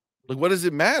 Like, what does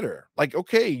it matter? Like,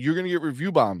 okay, you're gonna get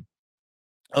review bomb.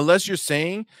 Unless you're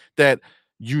saying that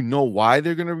you know why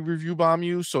they're gonna review bomb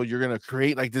you, so you're gonna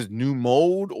create like this new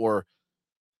mode or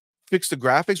fix the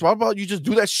graphics. Why about you just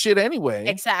do that shit anyway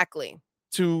exactly.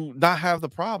 to not have the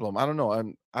problem? I don't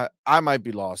know. I might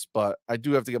be lost, but I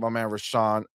do have to get my man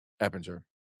Rashawn Eppinger.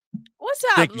 What's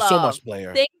up, Thank you so love? much,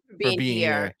 player, Thank you for for being being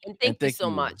here, here, and and thank you thank so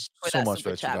you much for so that much for super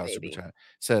that two chat, dollars super baby. chat.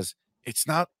 Says it's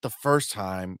not the first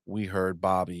time we heard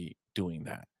Bobby doing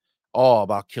that. All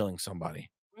about killing somebody,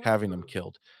 having them Mm.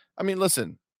 killed. I mean,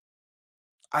 listen,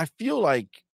 I feel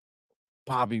like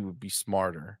Bobby would be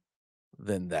smarter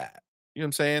than that. You know what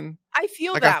I'm saying? I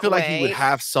feel Like, I that feel like he would way.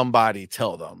 have somebody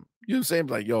tell them. You know what I'm saying?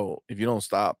 Like, "Yo, if you don't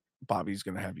stop, Bobby's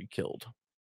gonna have you killed."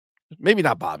 Maybe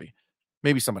not Bobby,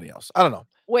 maybe somebody else. I don't know.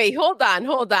 Wait, hold on,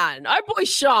 hold on. Our boy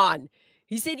Sean,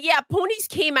 he said, "Yeah, ponies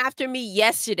came after me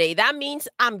yesterday. That means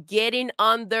I'm getting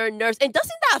on their nerves." And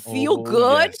doesn't that feel Oh,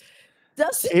 good? yes.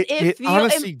 Doesn't it It feel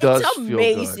honestly it's does feel good.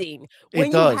 amazing It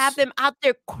when you have does. them out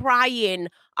there crying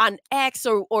on X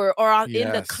or on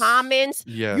in the Yes. comments,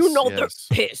 you Yes, know they're yes.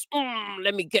 pissed.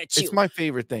 Let me get It's you." my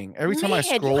favorite thing. Every time I Man,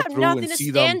 you scroll have through and nothing to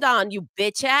see them stand on, you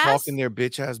bitch talking ass. their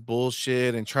bitch ass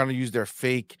bullshit and trying to use their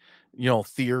fake,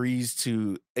 theories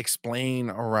to explain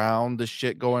around the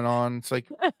shit going on, it's like,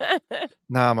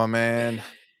 "Nah, my man.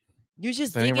 You're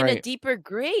just That ain't digging a right." deeper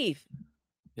grave.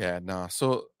 Yeah, no.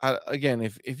 So, again,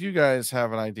 if you guys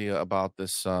have an idea about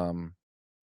this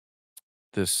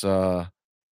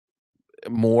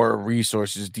more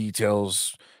resources,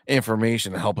 details,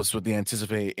 information to help us with the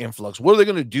anticipated influx, what are they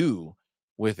gonna do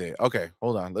with it? Okay,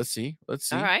 hold on. Let's see. Let's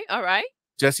All see. right, all right.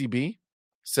 Jesse B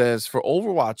says for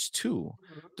Overwatch 2,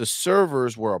 Mhm. the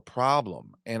servers were a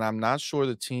problem, and I'm not sure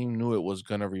the team knew it was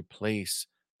gonna replace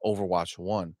Overwatch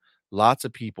 1. Lots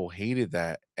of people hated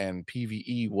that, and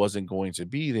PvE wasn't going to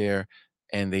be there,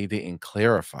 and they didn't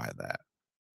clarify that.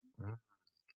 Mm.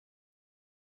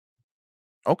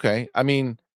 Okay, I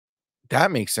mean, that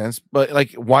makes sense, but,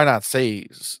 like, why not say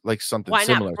like something Why not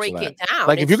similar to break that? it down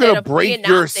Like, if you're instead gonna of being break out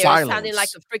your there sounding like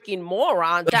silence, a freaking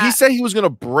moron like, he that said he was gonna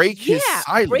break his yeah,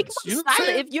 break silence, my you know what I'm silence.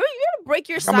 saying? If you're gonna break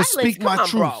your Like, Imma silence, speak come my on,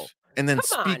 bro. truth and then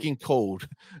Come speak on. in code.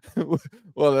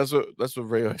 Well, that's what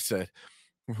Ray always said.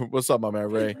 What's up, my man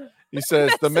Ray? He The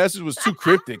says, "The message. message was too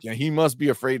cryptic, and he must be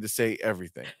afraid to say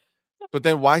everything." But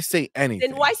then why say Then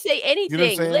anything? why say You know what I'm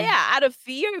anything? saying? Yeah, out of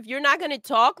fear, if you're not gonna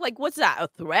talk, like, what's that, a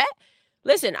threat?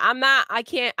 Listen, I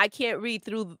can't read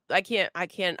through I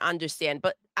can't understand,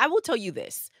 but I will tell you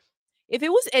this. If it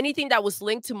was anything that was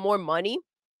linked to more money,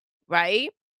 right?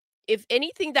 If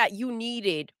anything that you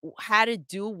needed had to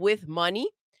do with money,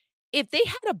 if they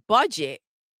had a budget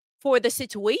for the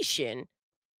situation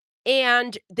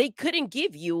and they couldn't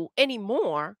give you any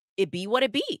more, it be what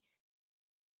it be.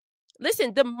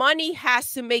 Listen, the money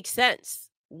has to make sense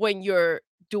when you're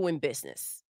doing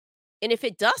business. And if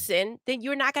it doesn't, then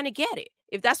you're not going to get it.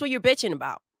 If that's what you're bitching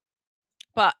about.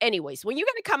 But anyways, when you're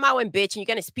going to come out and bitch and you're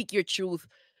going to speak your truth,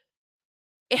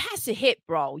 it has to hit,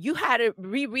 bro. You had to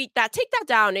reread that, take that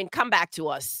down and come back to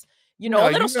us. A No,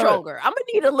 little you gotta stronger. I'm gonna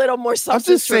need a little more I'm substance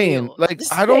just from saying, you. I'm like,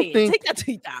 just I don't saying, take think that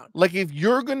tweet down. like, if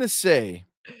you're gonna say,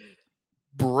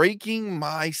 "Breaking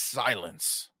my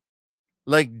silence,"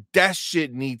 like, that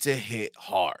shit need to hit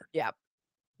hard. Yeah.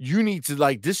 You need to,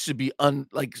 like, this should be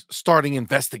like, starting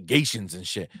investigations and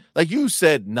shit. Like, you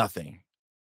said nothing.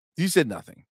 You said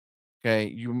nothing.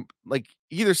 Okay, like,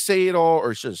 either say it all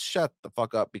or just shut the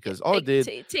fuck up Yeah, because all it did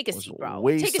take a was seat, bro.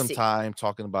 waste Take a some seat. time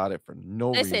talking about it for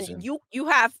no Listen, reason. you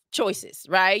have choices,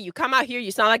 right? You come out here,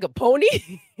 you sound like a pony,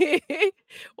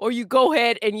 or you go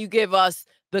ahead and you give us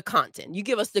the content. You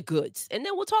give us the goods, and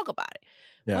then we'll talk about it.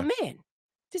 But Yeah. man,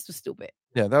 this was stupid.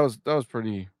 Yeah, that was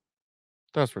pretty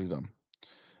dumb.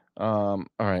 All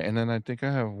right, and then I think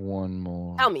I have one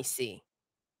more. Help me see.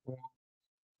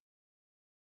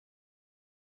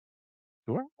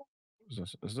 Do I?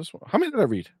 Is this one? How many did I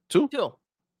read? 2? 2. Let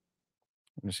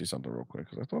me see something real quick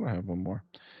because I thought I had one more.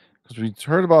 Because we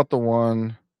heard about the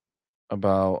one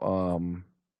about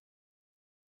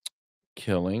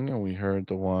killing, and we heard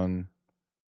the one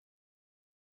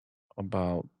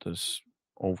about this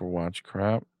Overwatch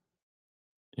crap.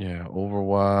 Yeah,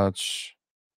 Overwatch.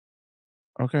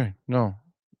 Okay, no.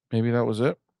 Maybe that was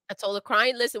it. That's all the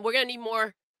crying. Listen, we're gonna need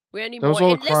more. We're gonna need That was more.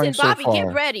 all the And crying listen, so Bobby, get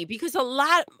far. ready because a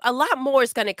lot more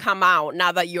is gonna come out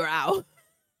now that you're out.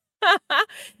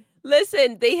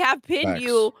 Listen, they have pinned Facts.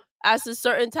 you as a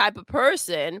certain type of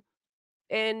person,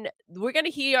 and we're gonna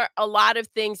hear a lot of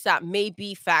things that may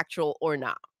be factual or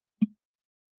not.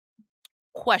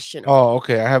 Questionable. Oh,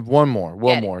 okay. I have one more.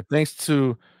 One Get it. more. Thanks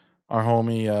to our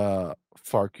homie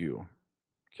Farq.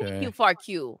 Thank you, Okay.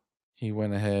 FarQ. He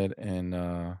went ahead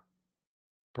and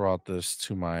brought this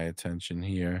to my attention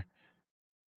here.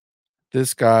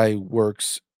 This guy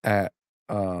works at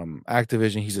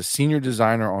Activision. He's a senior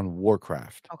designer on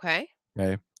Warcraft. Okay.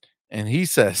 Okay. And he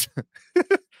says,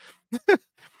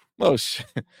 oh shit.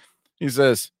 He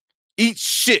says, eat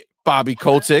shit, Bobby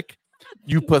Kotick.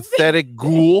 You pathetic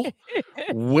ghoul.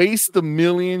 Waste the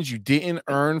millions you didn't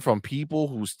earn from people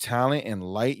whose talent and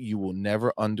light you will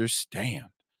never understand.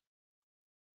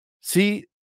 See,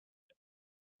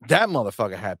 that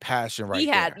motherfucker had passion right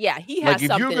there. He Like, has if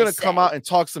you're something to gonna come out say. and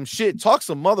talk some shit, talk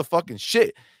some motherfucking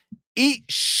shit. Eat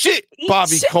shit, Eat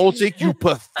Bobby shit. Kotick, you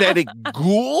pathetic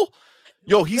ghoul.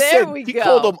 Yo, he There said we he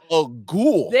called go. him a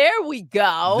ghoul. There we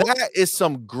go. That is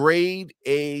some grade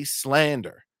A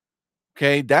slander.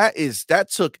 Okay, that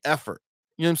took effort.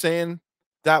 You know what I'm saying?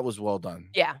 That was well done.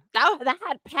 Yeah, that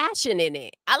had passion in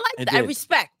it. I like It that. I did.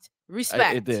 respect. It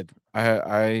Respect. did.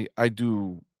 I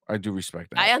do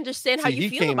respect that. I understand how See, you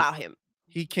feel about him.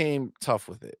 he came tough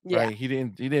with it, Yeah. right? He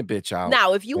didn't bitch out.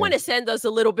 Now, if you Yeah. wanna send us a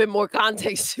little bit more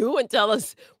context too and tell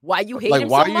us why you hate Like, him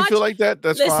why so you feel much, like that,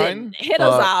 that's listen, fine. hit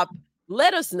us up.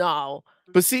 Let us know.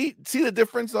 But see the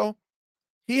difference though?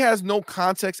 He has no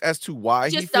context as to why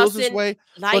he Just feels this doesn't way,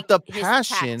 like but the his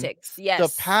tactics.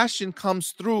 Yes. passion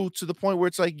comes through to the point where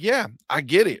it's like, yeah, I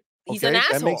get it. He's an Okay,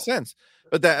 that makes asshole. sense.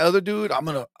 But that other dude, I'm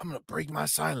gonna break my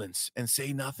silence and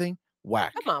say nothing.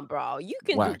 Whack, Come on, bro. You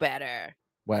can do whack, better.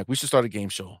 whack. We should start a game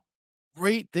show.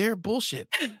 Right there, bullshit.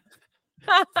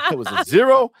 It was a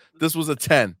 0. This was a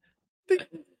 10. Ding,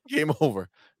 game over.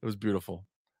 It was beautiful.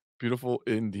 Beautiful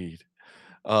indeed.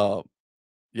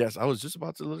 Yes, I was just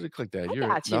about to literally click that. I You're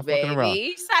got you, not fucking around.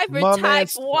 baby. Cypher My man Type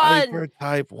 1. Cypher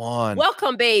Type 1.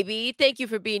 Welcome, baby. Thank you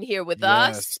for being here with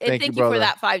us. Yes, And thank you, thank you for brother.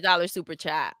 that $5 super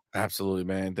chat. Absolutely,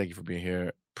 man. Thank you for being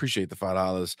here. Appreciate the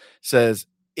 $5. Says,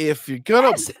 if you're gonna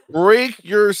Yes. break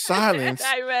your silence,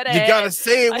 I read you gotta ahead.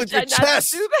 say it I with your tried not to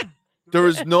chest. do that. There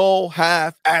is no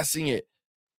half-assing it.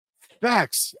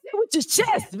 Facts. With your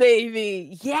chest,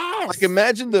 baby. Yes. Like,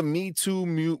 imagine the Me Too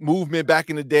movement back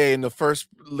in the day, and the first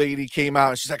lady came out,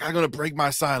 and she's like, I'm gonna break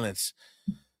my silence.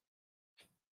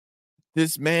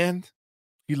 This man,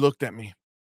 he looked at me,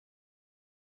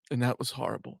 and that was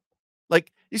horrible.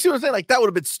 Like, you see what I'm saying? Like, that would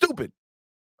have been stupid.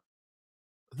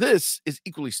 This is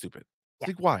equally stupid. Yeah.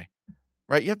 Like, why?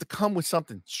 Right? You have to come with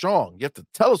something strong. You have to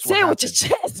tell us what Say it happened. with your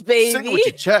chest, baby. Say it with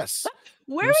your chest.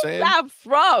 Where You know is what I'm saying? that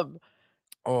from?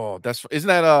 Oh, isn't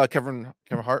that Kevin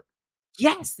Hart?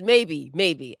 Yes, maybe.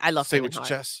 I love Say it Kevin with your Hart.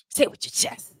 chest. Say it with your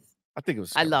chest. I think it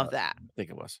was. I Kevin love Hart. that. I think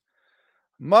it was.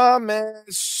 My man,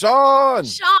 Sean.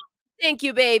 Sean, thank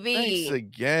you, baby. Thanks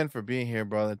again for being here,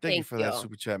 brother. Thank you Thank for that you.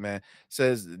 super chat, man.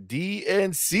 Says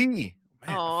DNC. Man,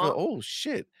 I feel, oh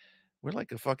shit. We're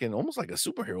like a fucking almost like a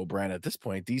superhero brand at this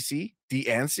point. DC,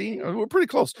 DNC. We're pretty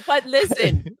close. But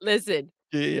listen.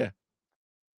 Yeah.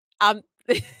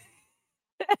 They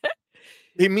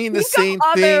They mean the same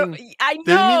thing. I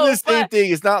They mean know, the same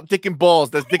thing. It's not dick and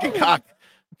balls. That's dick and cock.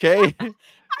 Okay? How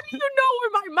do you know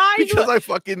where my mind Because was? I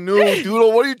fucking knew,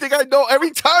 Doodle. What do you think I know?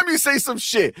 Every time you say some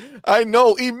shit, I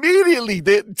know immediately.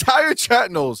 The entire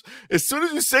chat knows. As soon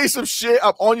as you say some shit,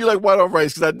 I'm on you like white on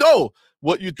rice because I know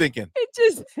what you're thinking.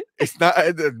 It's not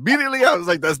immediately. I was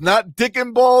like, that's not dick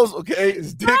and balls. Okay,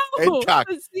 it's dick and cock.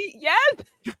 See, yes.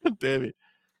 God damn it.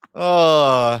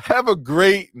 Have a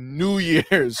great New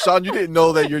Year's. Sean, you didn't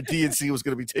know that your DNC was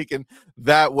going to be taken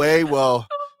that way. Well,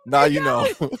 now you know.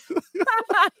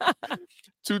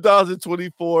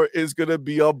 2024 is going to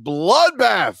be a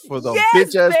bloodbath for the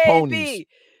bitch-ass ponies.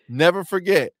 Never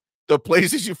forget, the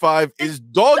PlayStation 5 is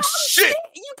dog shit.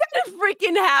 You gotta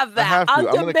freaking have that. I have to. On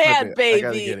I'm gonna clip demand, it. baby. I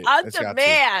gotta get it. On It's got to.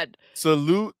 demand.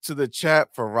 Salute to the chat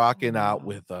for rocking out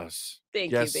with us.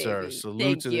 Thank yes, you, sir. baby.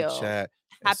 Salute to the chat.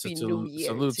 Happy New Year.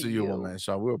 Salute to you, my man,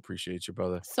 Sean. We appreciate you,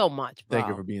 brother. So much, bro. Thank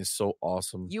you for being so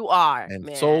awesome. You are, and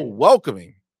man. so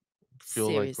welcoming. Feel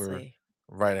Seriously. like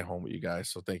right at home with you guys.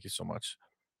 So thank you so much.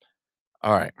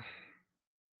 All right.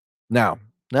 Now,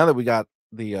 now that we got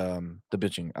the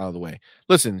bitching out of the way.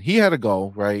 Listen, he had to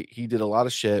go, right? He did a lot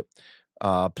of shit.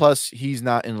 Plus he's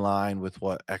not in line with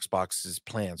what Xbox's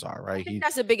plans are, I right? think He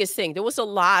that's the biggest thing. There was a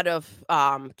lot of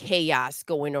chaos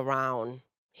going around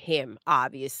him.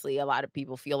 Obviously, a lot of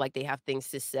people feel like they have things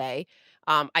to say.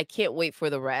 I can't wait for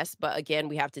the rest, but again,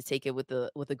 we have to take it with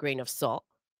a grain of salt.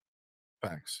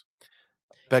 facts.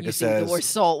 Becca Using the word says,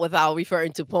 salt without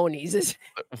referring to ponies is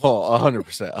well,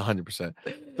 100%, 100%.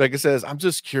 Becca says, I'm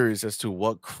just curious as to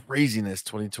what craziness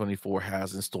 2024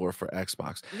 has in store for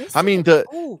Xbox. I mean, listen.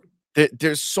 Oh,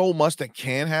 there's so much that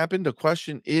can happen. The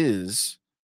question is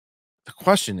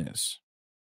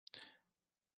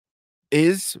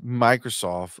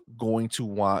Microsoft going to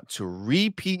want to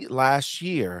repeat last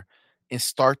year and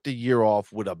start the year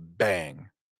off with a bang?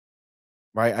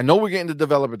 Right? I know we're getting the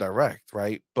developer direct,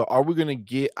 right? But are we going to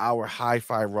get our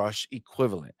hi-fi rush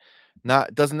equivalent?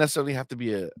 Not doesn't necessarily have to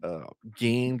be a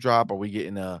game drop. Are we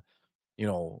getting a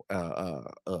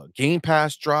game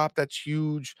pass drop that's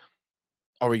huge?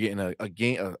 Are we getting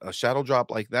a shadow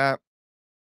drop like that?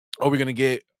 Are we going to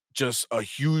get just a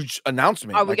huge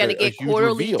announcement, are we like gonna a get huge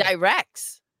quarterly reveal?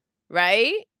 directs?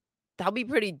 Right? That'll be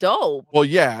pretty dope. Well,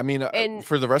 yeah, I mean, And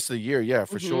for the rest of the year, yeah,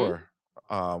 for mhm. sure.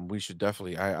 We should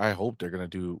definitely. I hope they're gonna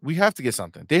do. We have to get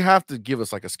something. They have to give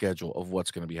us like a schedule of what's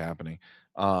gonna be happening.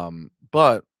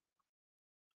 But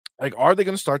like, are they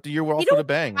gonna start the year You off with know, a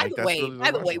bang? Like, that's really the by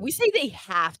the way, question. we say they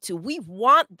have to. We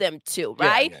want them to, Yeah,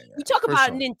 right? yeah, yeah, We talk for about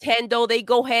sure. Nintendo, they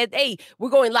go ahead, "Hey, we're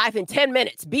going live in 10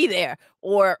 minutes. Be there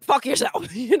or fuck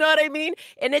yourself." You know what I mean?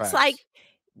 And it's like Facts,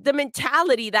 the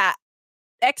mentality that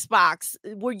Xbox,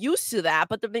 we're used to that,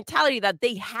 but the mentality that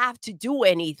they have to do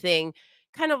anything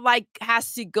kind of like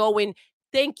has to go in,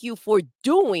 "Thank you for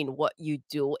doing what you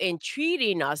do and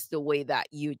treating us the way that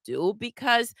you do,"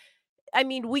 because I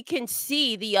mean, we can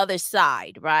see the other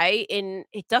side, right? And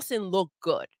it doesn't look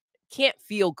good. Can't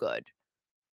feel good,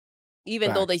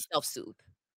 even though they facts, self-soothe.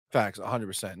 facts.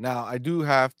 100%. Now, I do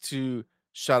have to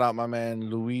shout out my man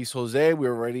Luis Jose.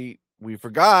 We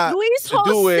forgot Luis to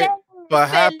do Jose, it, but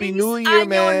happy feliz New Year, año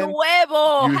man.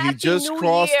 nuevo. He Happy just New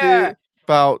crossed Year. it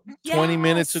about 20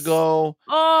 minutes Yes. ago.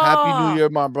 Happy New Oh, Year,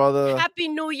 my brother. happy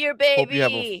New Year, Hope you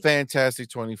have a baby. fantastic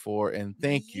 24, and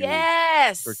thank you for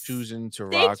Yes. choosing to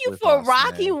Thank rock you with for us, man.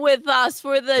 rocking with us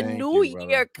for the Thank New you, brother.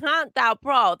 Year countdown,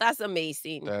 bro. That's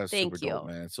amazing. That's super Thank dope,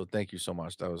 you. man. So thank you so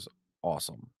much. That was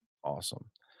awesome. Awesome.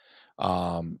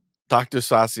 Um, Dr.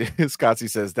 Sasi Scotty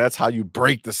says that's how you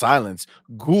break the silence.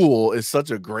 Ghoul is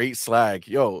such a great slag.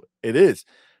 Yo, it is.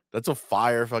 That's a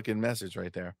fire fucking message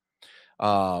right there.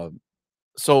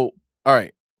 So all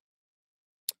right,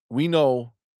 we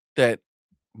know that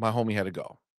my homie had to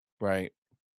go, right?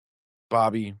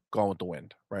 Bobby Gone with the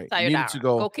Wind, right? Needed to Sayonara.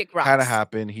 go, Go kick had to rocks.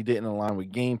 happen. He didn't align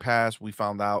with Game Pass. We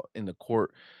found out in the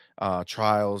court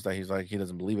trials that he's like he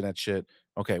doesn't believe in that shit.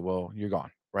 Okay, well, you're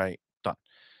gone, right? Done.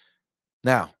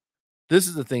 Now, this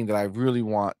is the thing that I really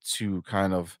want to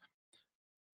kind of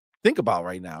think about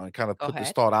right now and kind of Go put this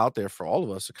ahead. thought out there for all of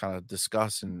us to kind of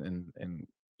discuss and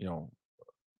you know,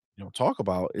 talk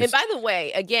about And is by the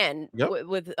way, again, yep,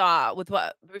 with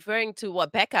what referring to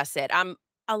what Becca said, I'm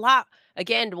a lot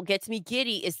again, what gets me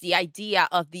giddy is the idea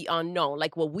of the unknown.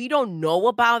 Like what we don't know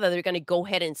about that they're gonna go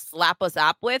ahead and slap us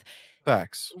up with.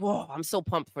 facts. Whoa, I'm so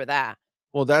pumped for that.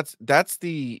 Well, that's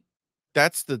the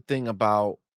thing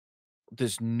about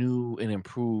this new and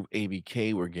improved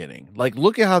ABK we're getting. Like,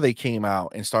 look at how they came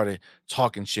out and started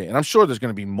talking shit. And I'm sure there's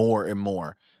going to be more and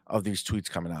more of these tweets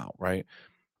coming out, right?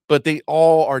 But they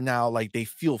all are now like they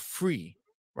feel free,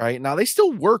 right? Now they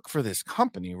still work for this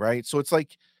company, right? So it's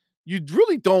like you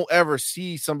really don't ever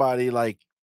see somebody like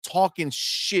talking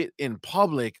shit in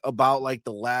public about like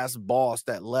the last boss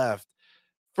that left.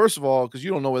 First of all, because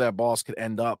you don't know where that boss could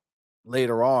end up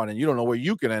later on, and you don't know where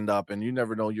you can end up, and you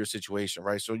never know your situation,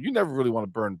 right? So you never really want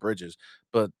to burn bridges.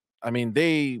 But I mean,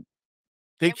 they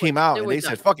came They out and were they said,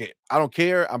 done. "Fuck it, I don't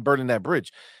care. I'm burning that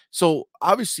bridge." So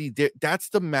obviously, that's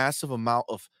the massive amount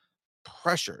of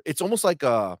pressure. It's almost like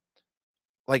I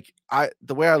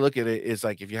the way I look at it is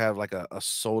like if you have like a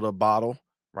soda bottle,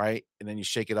 right? And then you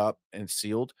shake it up and it's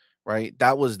sealed, right?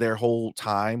 That was their whole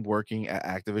time working at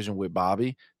Activision with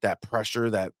Bobby. That pressure,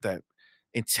 that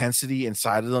intensity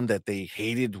inside of them that they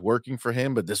hated working for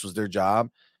him, but this was their job.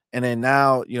 And then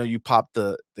now, you pop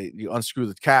you unscrew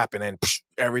the cap and then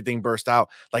everything burst out.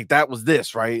 Like that was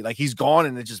this, right? Like he's gone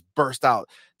and it just burst out.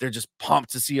 They're just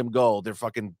pumped to see him go. They're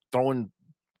fucking throwing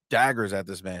daggers at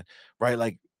this man, right?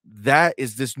 Like that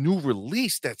is this new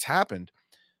release that's happened.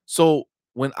 So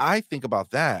when I think about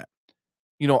that,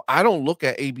 I don't look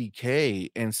at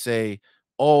ABK and say,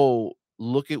 oh,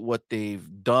 look at what they've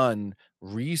done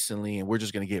recently, and we're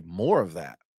just gonna get more of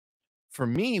that. For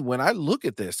me, when I look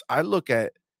at this, I look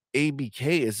at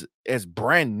ABK as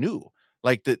brand new.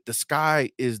 Like the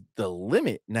sky is the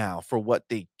limit now for what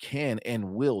they can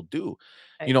and will do.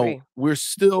 I You know, agree. we're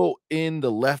still in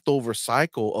the leftover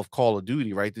cycle of Call of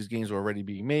Duty, right? These games are already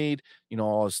being made,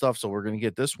 all this stuff. So we're gonna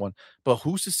get this one. But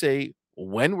who's to say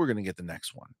when we're gonna get the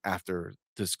next one after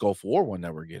this Gulf War one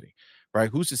that we're getting, right?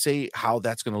 Who's to say how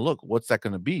that's gonna look? What's that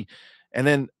gonna be? And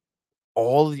then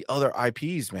all the other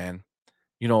IPs, man.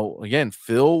 Again,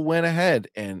 Phil went ahead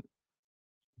and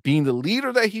being the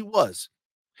leader that he was,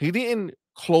 he didn't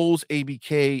close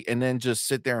ABK and then just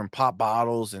sit there and pop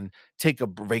bottles and take a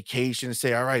vacation and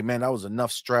say, all right, man, that was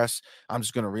enough stress. I'm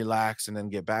just going to relax and then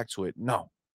get back to it. No.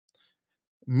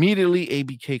 Immediately,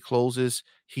 ABK closes.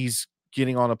 He's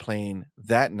getting on a plane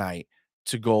that night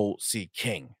to go see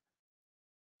King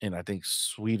in, I think,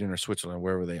 Sweden or Switzerland,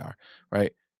 wherever they are,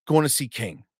 right? Going to see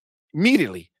King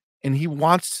immediately. And he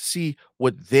wants to see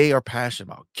what they are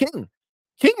passionate about. King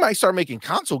might start making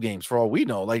console games for all we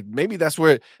know. Like maybe that's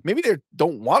where maybe they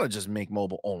don't want to just make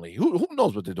mobile only. Who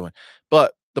knows what they're doing?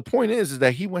 But the point is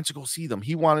that he went to go see them.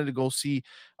 He wanted to go see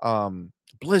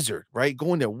Blizzard, right?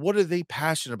 Going there. What are they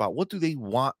passionate about? What do they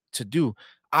want to do?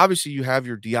 Obviously, you have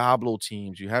your Diablo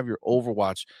teams, you have your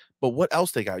Overwatch, but what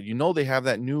else they got? They have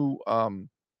that new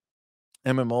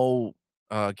MMO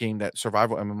game, that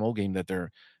survival MMO game that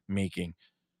they're making.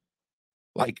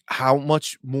 Like how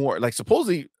much more, like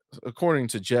supposedly according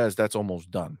to Jez, that's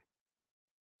almost done.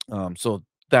 So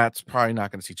that's probably not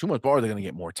going to see too much, but are they going to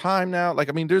get more time now? Like,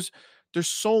 I mean, there's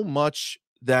so much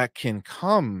that can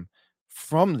come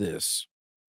from this.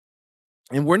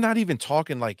 And we're not even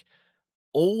talking like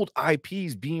old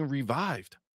IPs being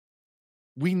revived.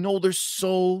 We know there's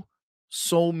so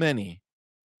many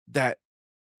that,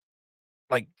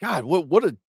 like, God, what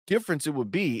a difference it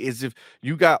would be is if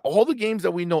you got all the games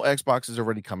that we know Xbox is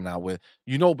already coming out with.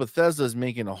 Bethesda is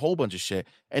making a whole bunch of shit,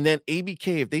 and then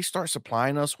ABK, if they start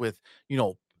supplying us with,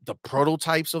 the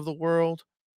prototypes of the world,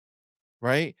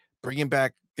 right? Bringing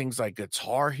back things like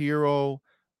Guitar Hero,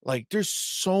 like there's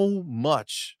so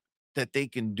much that they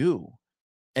can do,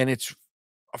 and it's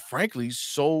frankly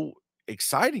so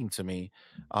exciting to me,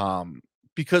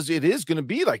 because it is going to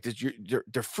be like this.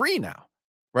 They're free now,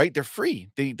 right? They're free.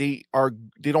 They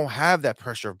don't have that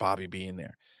pressure of Bobby being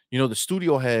there. The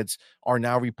studio heads are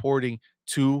now reporting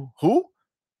to who?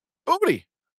 Booty,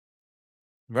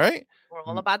 right? We're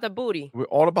all about the booty. We're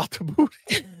all about the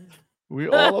booty. We're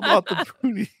all about the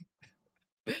booty.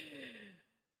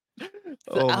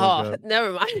 Oh my Oh, god!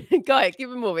 never mind. Go ahead. Keep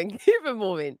it moving. Keep it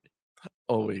moving.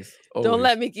 Always, Don't always.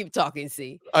 let me keep talking,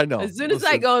 see? I know. As soon as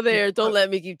I Listen, go there, don't let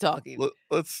me keep talking.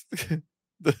 let's.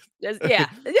 Just yeah.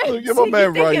 Look at my See,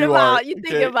 man Ryan, you're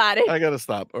thinking okay? about it. I gotta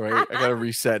stop, all right? I gotta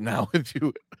reset now with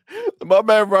you. My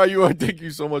man Ryan, thank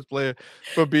you so much, player,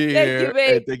 for being Thank you, here.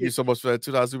 And thank you baby. so much for that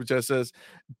 $2 super chat. Says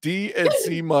D and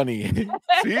C money.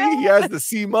 See, he has the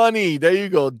C money. There you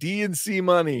go. D and C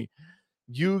money.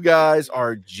 You guys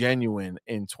are genuine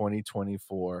in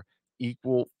 2024.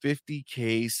 Equal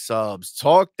 50K subs.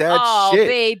 Talk that Oh, shit. Yo,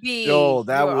 baby,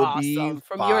 that you're would be awesome.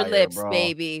 From your fire, lips, bro.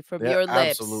 baby. From Yeah, your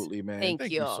lips. absolutely, man. Thank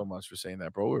Thank you you. so much for saying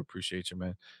that, bro. We appreciate you,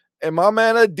 man. And my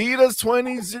man Adidas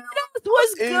 20 That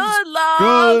was is good,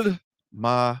 love. good,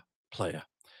 my player.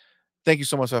 Thank you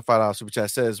so much for that $5 super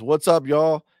chat. Says, what's up,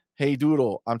 y'all? Hey,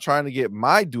 Doodle, I'm trying to get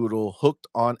my Doodle hooked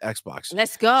on Xbox.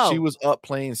 Let's She go. was up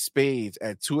playing spades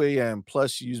at 2 a.m.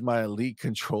 Plus, she used my Elite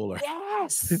controller.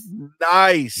 Yes. No,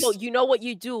 Nice. you know what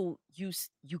you do? You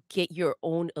get your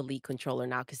own Elite controller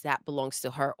now because that belongs to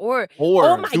her. Or, oh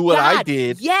Or my do what I God,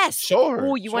 did. yes. Show Oh,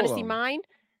 her. you want Show to see them. mine?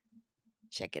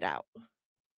 Check it out.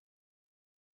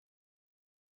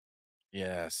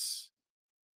 Yes.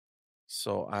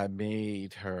 So I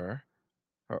made her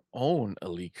own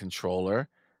Elite controller,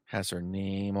 has her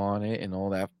name on it and all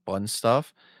that fun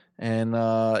stuff. And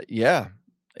yeah,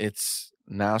 it's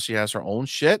now she has her own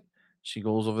shit. She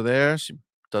goes over there, she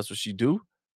does what she do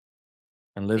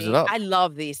and lives it See, up. I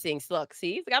love these things. Look,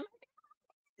 see,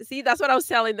 see, that's what I was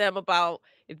telling them about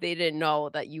if they didn't know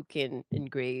that you can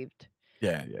engraved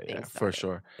Yeah, things for on it.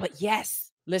 sure. But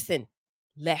yes, listen,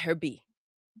 let her be.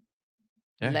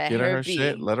 Yeah, Let get her her her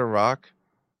shit, be. let her rock.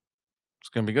 It's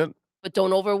gonna be good. But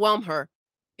don't overwhelm her.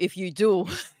 If you do,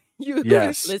 you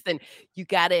Yes. listen, you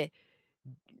gotta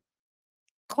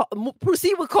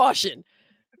proceed with caution,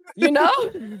 you know?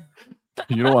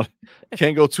 You don't want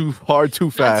can't go too hard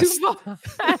too Not too fast. far.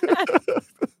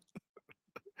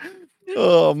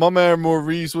 Oh, my man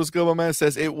Maurice, what's good? My man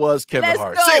says it was Kevin Let's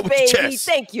Hart. Say go, it with your baby. chest.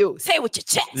 Thank you. Say it with your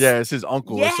chest. Yeah, it's his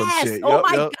uncle or some Yes. shit. Oh Yep,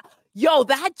 my yep. God. Yo,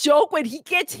 that joke when he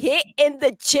gets hit and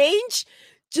the change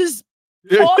just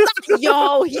falls out.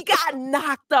 Yo, he got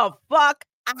knocked the fuck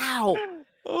out.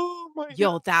 Oh my god.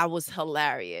 Yo, that was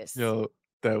hilarious. Yo,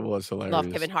 that was Love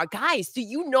hilarious. Kevin Hart. Guys, do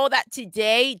you know that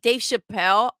today Dave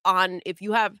Chappelle on if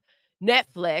you have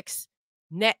Netflix,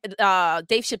 Dave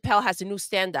Chappelle has a new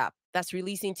stand-up that's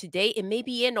releasing today. It may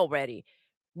be in already.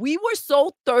 We were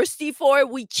so thirsty for it.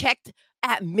 We checked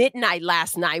at midnight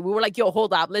last night. We were like, yo,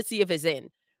 hold up. Let's see if it's in.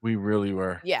 We really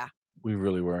were. Yeah. We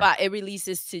really were. But it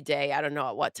releases today. I don't know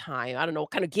at what time. I don't know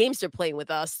what kind of games they're playing with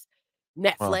us.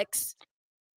 Well, Netflix.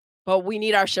 But we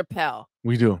need our Chappelle.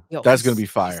 we do. Yo, That's gonna be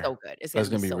he's fire. so good. It's That's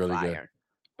gonna be gonna be so really good. fire.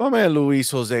 My man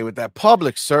Luis Jose with that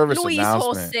public service Luis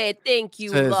announcement Jose, thank you,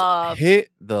 says, love. "Hit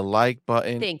the like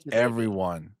button, Thank you, baby.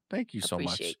 everyone." Thank you so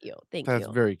much. Appreciate you. Thank That's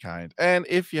you. very kind. And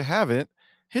if you haven't,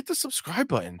 hit the subscribe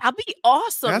button. That'd be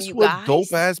awesome, That's you what guys.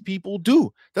 dope ass people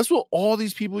do. That's what all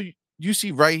these people you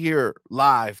see right here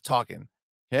live talking.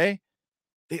 Okay,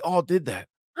 they all did that.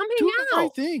 Come Do hang the right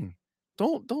out thing.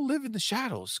 Don't live in the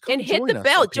shadows. Come and hit join the us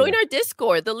bell. up Join here. our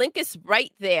Discord. The link is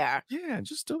right there. Yeah,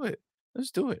 just do it. Let's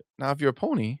do it. Now, if you're a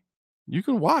pony, you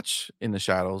can watch in the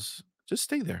shadows. Just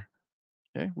stay there.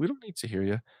 Okay, we don't need to hear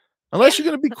you. Unless you're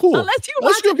gonna be cool. Unless you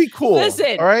Unless want you're gonna to be cool.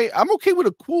 listen. All right. I'm okay with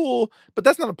a cool, but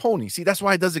that's not a pony. See, that's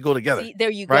why it doesn't go together. See,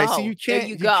 there you Right. go. See, you There can't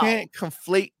you you go. can't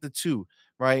conflate the two.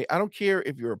 Right. I don't care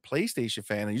if you're a PlayStation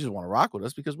fan and you just want to rock with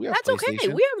us because we have That's okay.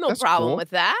 PlayStation. We have no That's problem cool.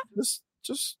 with that.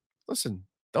 Just listen.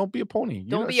 Don't be a pony. You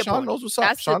Don't know, be a Sean pony. knows what's up.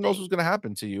 That's the Sean knows thing. what's gonna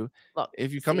happen to you Look,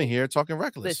 if you come in see? here talking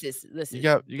reckless. Listen. You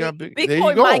got big Big there boy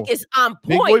you go. Mike is on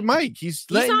Big point. boy Mike. He's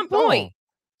letting on you know. point.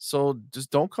 So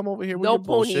just don't come over here with No your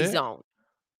pony bullshit zone.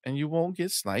 and you won't get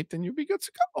sniped and you'll be good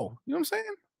to go. You know what I'm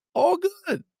saying? All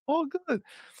good. All good.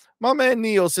 My man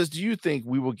Neo says, "Do you think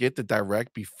we will get the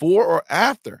direct before or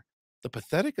after the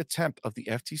pathetic attempt of the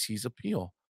FTC's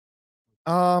appeal?"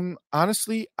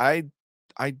 Honestly, I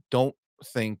don't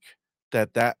think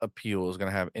that appeal is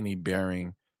gonna have any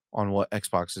bearing on what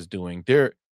Xbox is doing. They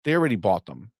already bought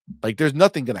them. Like, there's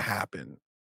nothing gonna happen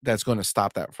that's gonna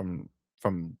stop that from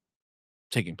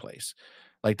taking place.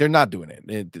 Like, they're not doing it.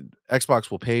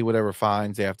 Xbox will pay whatever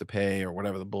fines they have to pay or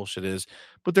whatever the bullshit is,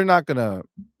 but they're not gonna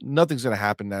nothing's gonna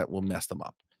happen that will mess them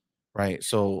up, right?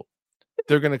 So,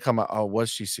 they're gonna come out, "Oh, what'd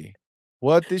she see?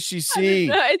 What did she see?"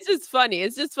 No, it's just funny.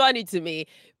 It's just funny to me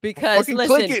because Fucking click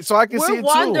listen, it so I can see we're it too.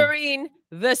 wondering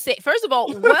the same. First of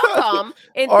all, welcome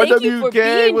and thank you for RWK,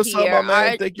 being what's up, here. my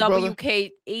man? Thank you, brother.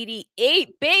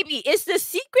 RWK88, baby. It's the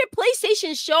secret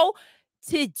PlayStation show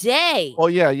today. Oh,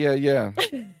 yeah.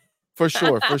 For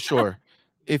sure.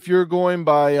 If you're going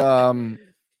by,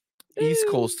 East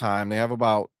Coast time, they have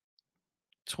about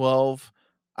 12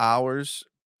 hours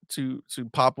to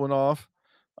pop one off.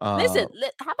 Listen,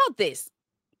 how about this?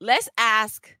 Let's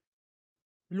ask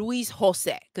Luis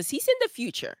Jose because he's in the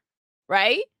future,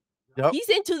 right? Yep, He's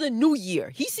into the new year.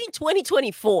 He's seen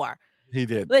 2024. he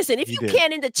did. Listen, if He you did.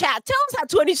 can in the chat, tell us how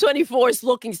 2024 is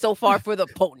looking so far for the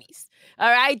ponies. All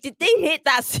right. Did they hit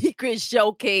that secret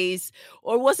showcase?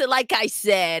 Or was it like I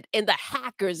said, and the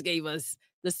hackers gave us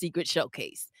the secret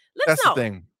showcase? Let us That's know. the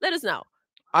thing. Let us know.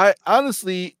 I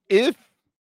honestly, if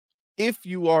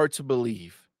you are to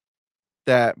believe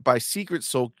that by secret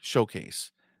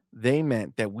showcase, they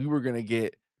meant that we were gonna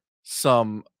get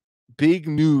some big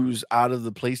news out of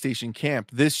the PlayStation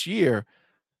camp this year.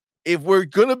 If we're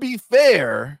gonna be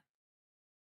fair,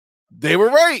 they were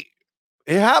right.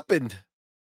 It happened.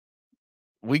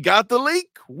 We got the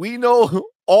leak. We know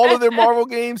all of their Marvel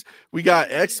games. We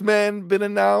got X-Men been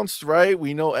announced, right?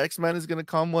 We know X-Men is gonna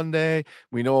come one day.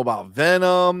 We know about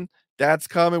Venom. That's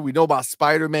coming. We know about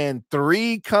Spider-Man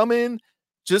 3 coming.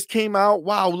 Just came out.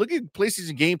 Wow, look at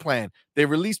PlayStation game plan. They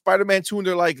released Spider-Man 2 and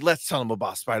they're like, let's tell them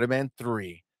about Spider-Man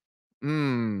 3.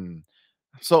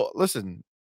 So listen,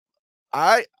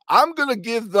 I'm gonna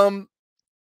give them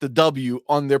the W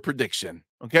on their prediction.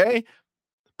 Okay.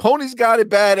 Ponies got it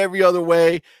bad every other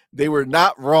way. They were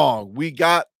not wrong. We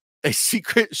got a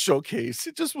secret showcase.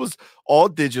 It just was all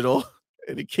digital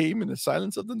and it came in the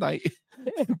silence of the night.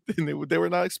 And they were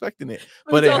not expecting it.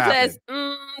 But it Uzo happened.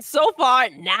 says, so far,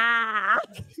 nah.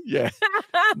 Yeah.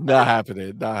 Not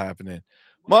happening. Not happening.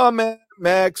 My man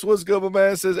Max, what's good? My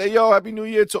man says, "Hey yo, happy new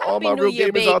year to all Happy my New real Year,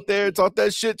 gamers out baby. there. Talk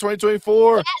that shit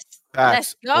 2024." Yes. Facts,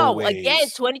 Let's go. always. Again,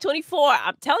 2024.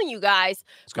 I'm telling you guys,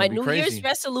 It's my gonna be New Year's crazy.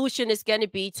 resolution is going to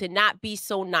be to not be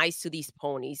so nice to these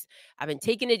ponies. I've been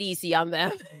taking it easy on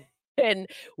them. And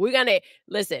we're going to,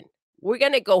 listen, we're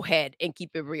going to go ahead and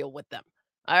keep it real with them.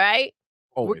 All right?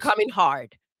 We're Always. coming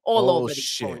hard all Oh, over these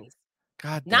shit. ponies.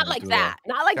 God damn Not it, like Doodle. that.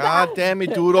 Not like God that. damn it,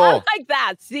 Not Doodle. like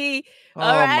that. See? All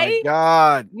Oh my right?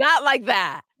 God. Not like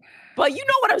that. But you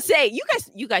know what I'm saying.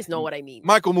 You guys know what I mean.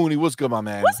 Michael Mooney, what's good, my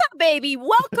man? What's up, baby? Hi,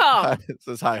 Welcome. it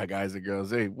says hi, guys and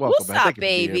girls. Hey, welcome, What's man. Thank up, you for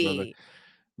being here, brother. baby?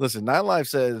 Listen, Nine Live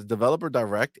says developer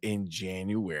direct in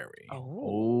January.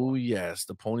 Oh, Oh, yes.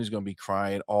 The pony's gonna be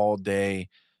crying all day.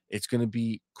 It's gonna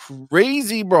be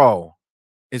crazy, bro.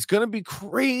 It's gonna be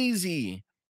crazy.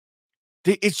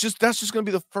 It's just that's just gonna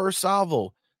be the first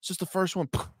salvo. It's just the first one.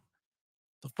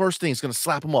 The first thing is gonna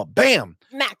slap him up. Bam!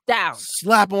 smack down.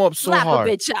 Slap him up so Slap a hard.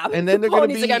 bitch out. And The then they're gonna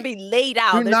ponies are gonna be be laid they're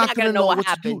out. They're not not gonna gonna know know what what to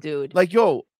happened, do. dude. Like,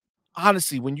 yo,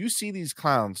 honestly, when you see these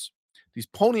clowns, these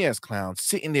pony ass clowns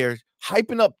sitting there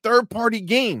hyping up third-party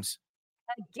games.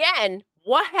 Again,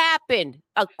 what happened?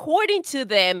 According to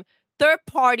them, third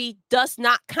party does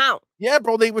not count. Yeah,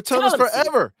 bro, they were telling us Tell 'em, C.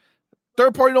 forever.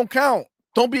 Third party don't count.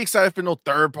 Don't be excited for no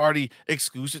third party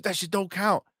exclusive. That shit don't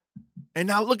count. And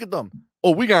now look at them.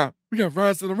 Oh, we got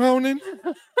Rise of the Ronin.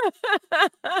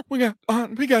 We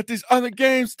got these other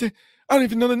games that I don't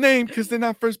even know the name because they're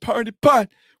not first party, but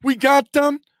we got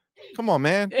them. Come on,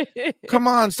 man. Come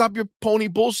on, stop your pony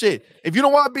bullshit. If you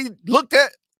don't want to be looked at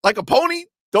like a pony,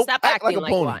 don't Stop act like acting a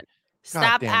like pony. one. Stop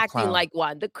Goddamn acting clown. like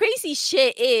one. The crazy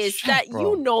shit is Shit, that bro.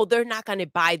 you know they're not gonna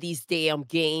buy these damn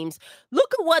games.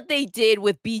 Look at what they did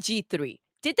with BG3.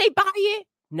 Did they buy it?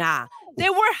 Nah. They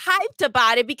were hyped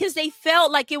about it because they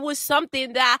felt like it was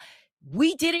something that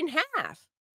we didn't have.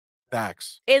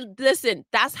 Facts. And listen,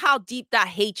 that's how deep that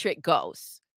hatred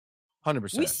goes.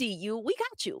 100%. We see you. We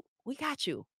got you. We got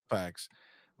you. Facts.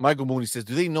 Michael Mooney says,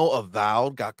 do they know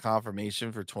Avowed got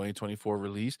confirmation for 2024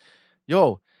 release?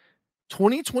 Yo,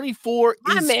 2024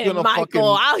 My is man gonna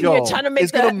Michael fucking out here trying to make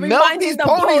it's gonna melt reminding these the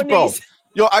ponies, bro. ponies.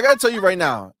 Yo, I gotta tell you right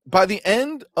now, by the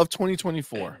end of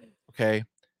 2024, okay,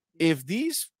 if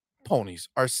these ponies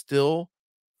are still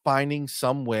finding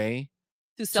some way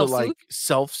To to like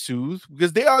self-soothe,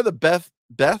 because they are the Beth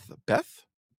best.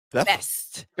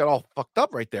 got all fucked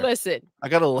up right there. Listen, I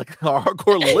got a like a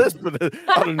hardcore lisp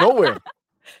out of nowhere.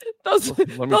 those Let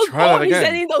me those try that ponies again.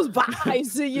 sending those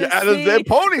vibes to you. Yeah, See? they're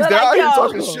ponies. They're They're out here "Yo,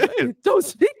 talking shit. Don't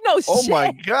speak no Oh shit.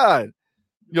 my god.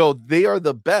 Yo, they are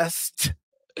the best.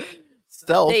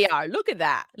 They are. Look at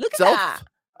that. Look at Self. that.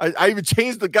 I even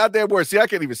changed the goddamn word. See, I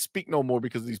can't even speak no more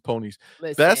because of these ponies.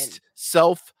 Listen. Best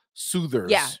self-soothers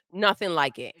Yeah, nothing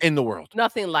like it. in the world.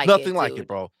 Nothing like Nothing it, like dude. it,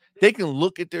 bro. They can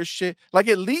look at their shit. Like,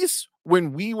 at least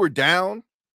when we were down,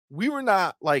 we were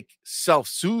not like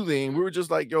self-soothing. We were just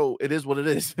like, yo, it is what it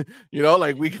is. You know,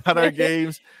 like, we got our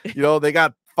games. You know, they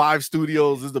got 5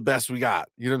 studios. This is the best we got.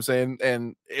 You know what I'm saying?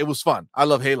 And it was fun. I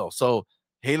love Halo. So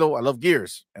Halo, I love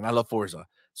Gears, and I love Forza.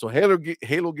 So Halo, Gears,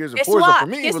 and Guess Forza what? for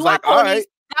me Guess was what, like, all ponies? right.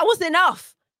 That was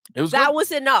enough. It was that good.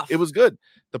 was enough. It was good.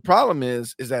 The problem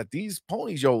is that these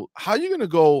ponies, yo, how you gonna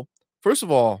go? First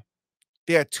of all,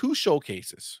 they had 2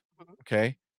 showcases.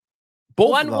 Okay. Both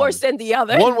one of them, worse than the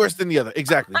other. One worse than the other.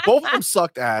 Exactly. Both of them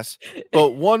sucked ass,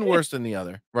 but one worse than the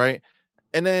other. Right.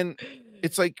 And then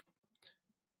it's like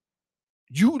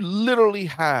you literally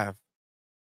have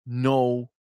no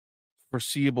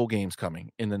foreseeable games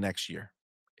coming in the next year.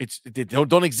 They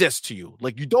don't exist to you.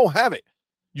 Like, you don't have it.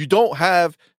 You don't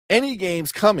have any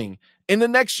games coming in the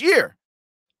next year.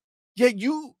 Yet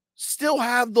you still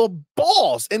have the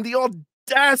balls and the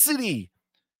audacity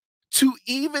to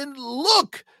even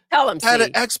look Tell him, at an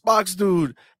see. Xbox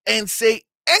dude and say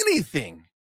anything,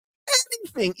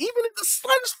 even in the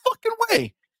slightest fucking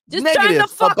way, Just turn negative the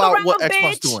fuck about around, what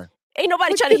Xbox bitch. doing. Ain't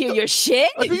nobody Like, trying to hear your shit.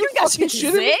 Like, are you got fucking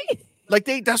shit to shitting me? say? Like,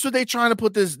 that's what they trying to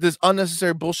put this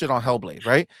unnecessary bullshit on Hellblade,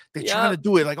 right? They're trying to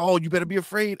do it like, oh, you better be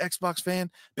afraid, Xbox fan.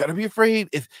 Better be afraid.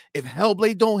 If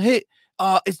Hellblade don't hit,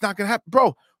 it's not gonna happen.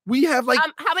 Bro, we have like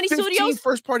how many 15 studios?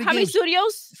 first-party How many games.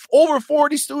 studios? Over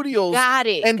 40 studios. Got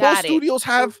it. And got those it. studios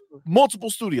have multiple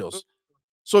studios.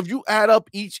 So if you add up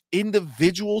each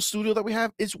individual studio that we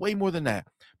have, it's way more than that.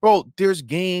 Bro, there's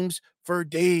games for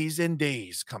days and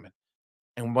days coming.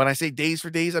 And when I say days for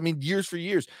days, I mean years for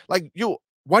years. Like, yo,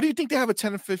 why do you think they have a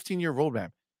 10 or 15-year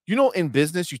roadmap? You know, in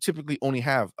business, you typically only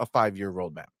have a 5-year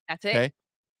roadmap. That's it. Okay.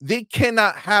 They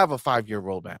cannot have a 5-year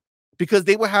roadmap because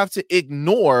they would have to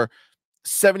ignore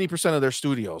 70% of their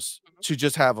studios to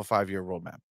just have a 5-year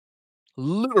roadmap.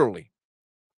 Literally.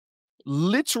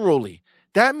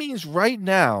 That means right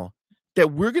now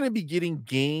that we're going to be getting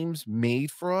games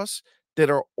made for us that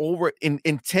are over in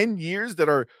 10 years that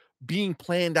are being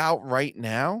planned out right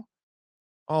now.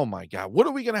 Oh my God. What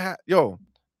are we going to have? Yo,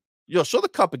 show the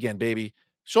cup again, baby.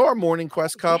 Show our Morning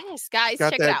Quest cup. Yes, guys,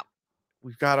 Got check that. it out.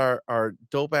 We've got our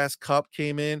dope ass cup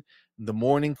came in. The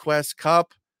Morning Quest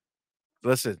cup.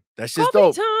 Listen, that's just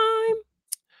Coffee dope.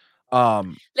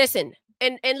 time. Listen,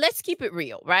 and let's keep it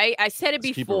real, right? I said it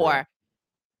before.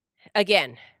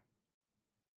 Again,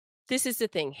 this is the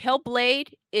thing.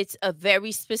 Hellblade, it's a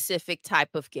very specific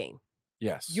type of game.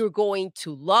 Yes. You're going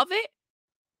to love it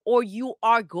or you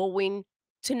are going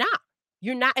to not.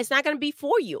 You're not it's not gonna be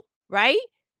for you, right?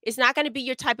 It's not gonna be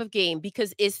your type of game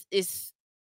because it's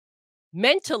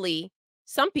mentally,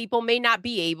 some people may not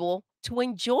be able to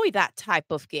enjoy that type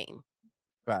of game.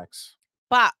 Facts.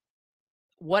 But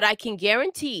what I can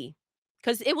guarantee,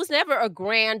 because it was never a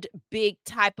grand, big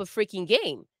type of freaking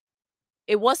game.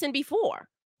 It wasn't before,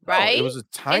 No, it right? was a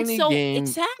And tiny so game at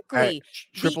exactly,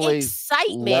 the triple A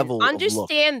excitement, level of look.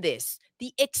 understand this,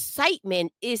 the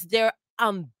excitement is their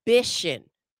ambition,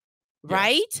 Yes.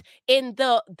 right? In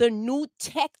the new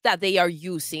tech that they are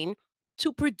using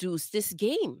to produce this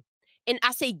game. And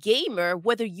as a gamer,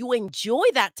 whether you enjoy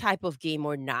that type of game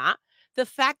or not, the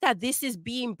fact that this is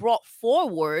being brought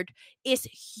forward is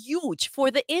huge for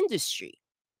the industry.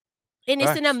 And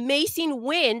it's an Facts. amazing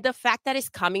win, the fact that it's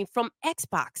coming from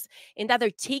Xbox and that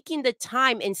they're taking the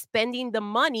time and spending the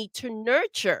money to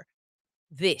nurture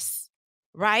this,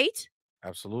 right?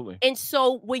 Absolutely. And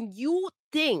so when you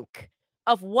think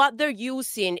of what they're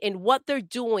using and what they're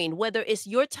doing, whether it's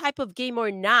your type of game or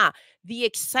not, the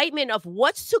excitement of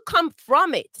what's to come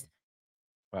from it,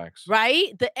 Facts.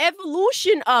 right? The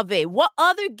evolution of it, what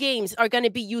other games are going to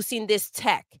be using this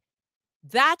tech?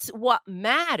 That's what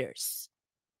matters.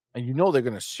 And you know they're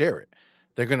gonna share it.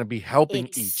 They're gonna be helping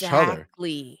each other,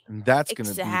 Exactly. and that's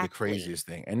gonna be the Exactly. craziest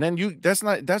thing. And then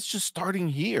that's just starting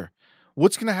here.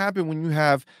 What's gonna happen when you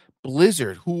have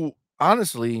Blizzard, who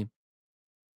honestly,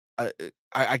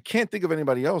 I can't think of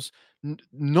anybody else.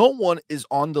 No one is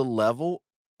on the level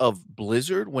of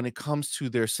Blizzard when it comes to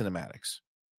their cinematics.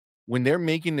 When they're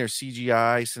making their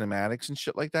CGI cinematics and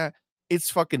shit like that, it's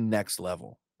fucking next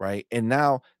level, right? And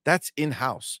now that's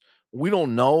in-house. We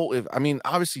don't know if I mean,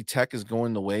 obviously tech is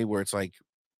going the way where it's like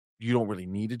you don't really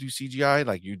need to do CGI,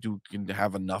 like you do can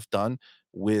have enough done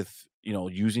with,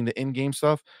 using the in-game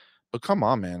stuff. But come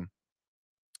on, man.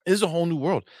 This is a whole new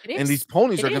world. It And these is.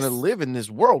 ponies It are gonna is. live in this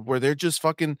world where they're just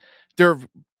fucking they're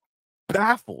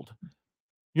baffled.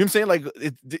 You know what I'm saying? Like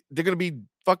they're gonna be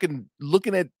fucking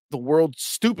looking at the world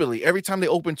stupidly every time they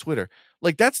open Twitter.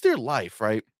 Like that's their life,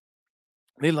 right?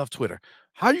 They love Twitter.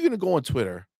 How are you gonna go on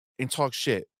Twitter and talk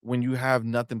shit when you have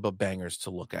nothing but bangers to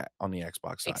look at on the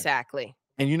Xbox side? Exactly.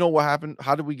 And you know what happened?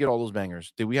 How did we get all those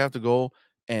bangers? Did we have to go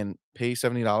and pay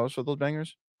 $70 for those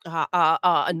bangers? No.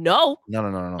 No, no,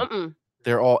 no, no, no. Mm-mm.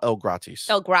 They're all El gratis.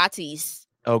 El gratis.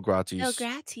 El El gratis.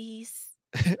 gratis.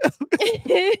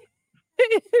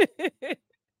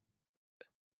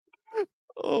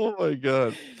 Oh my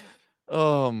god.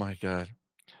 Oh my god.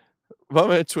 My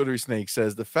man Twitter Snake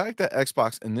says the fact that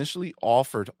Xbox initially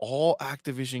offered all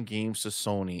Activision games to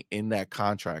Sony in that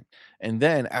contract, and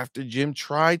then after Jim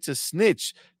tried to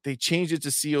snitch, they changed it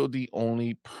to COD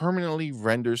only permanently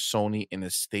renders Sony in a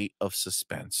state of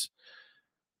suspense.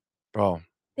 Bro,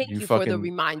 Thank you you for the fucking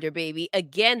reminder, baby.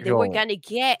 Again, they were yo, gonna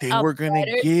get they a were gonna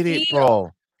better get it,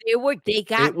 deal. bro. They It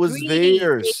got was greedy. They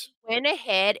theirs. went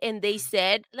ahead and they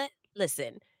said,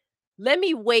 Listen, let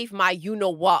me wave my you know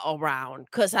what around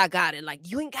because I got it. Like,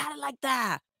 you ain't got it like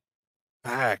that.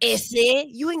 Facts. Is it?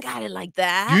 You ain't got it like Do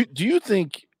that. you do you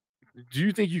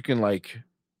think you can like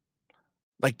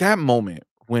that moment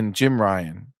when Jim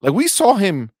Ryan, like we saw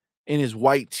him in his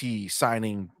white tee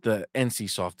signing the NC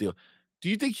Soft deal. Do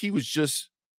you think he was just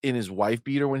in his wife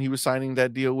beater when he was signing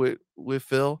that deal with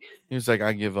Phil? He was like,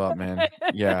 "I give up, man.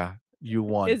 Yeah, you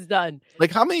won." It's done.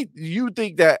 Like, how many do you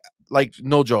think that? Like,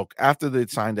 no joke. After they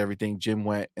signed everything, Jim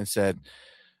went and said,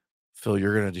 "Phil,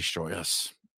 you're gonna destroy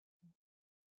us.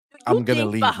 You I'm gonna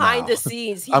think leave behind now. the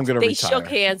scenes I'm gonna they shook retire.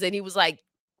 hands and he was like,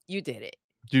 "You did it.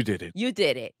 You did it. You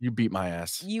did it. You beat my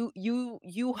ass." You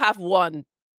have won.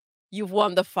 You've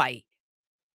won the fight."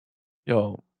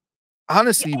 Yo, Yeah,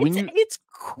 honestly, when you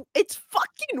it's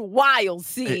fucking wild, it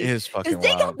see, is because fucking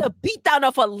they got wild. the beatdown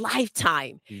of a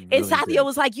lifetime, He and really Sadia did.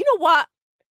 was like, "You know what?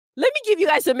 Let me give you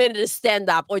guys a minute to stand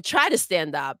up or try to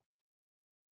stand up,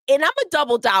 and Imma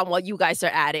double down while you guys are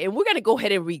at it, and we're gonna go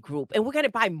ahead and regroup, and we're gonna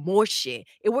buy more shit,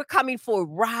 and we're coming for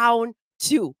round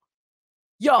 2.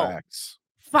 Yo, Facts.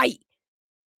 fight,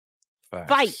 fight."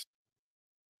 Facts.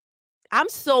 I'm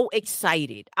so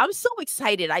excited. I'm so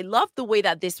excited. I love the way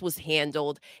that this was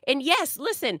handled. And yes,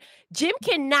 listen, Jim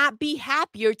cannot be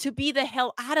happier to be the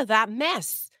hell out of that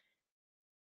mess.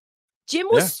 Jim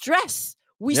was Yeah. stressed.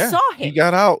 We Yeah. saw He him.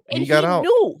 got out. And He got he out.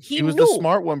 knew. He He was the knew.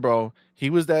 smart one, bro. He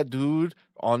was that dude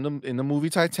on the in the movie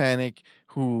Titanic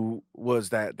who was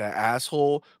that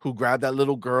asshole who grabbed that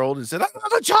little girl and said, "I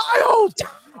have a child.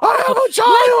 I have a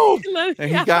child." Let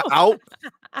And me he got out.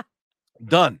 out.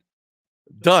 Done.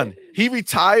 Done. He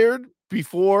retired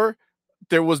before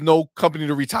there was no company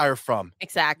to retire from. He was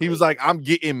Exactly. like, "I'm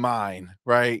getting mine,"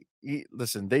 right?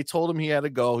 Listen, they told him he had to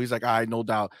go. He's like, "All right, no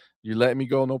doubt. You let me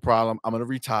go, no problem. I'm gonna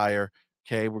retire.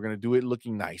 Okay, we're gonna do it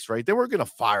looking nice, right?" They were gonna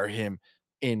fire him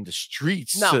in the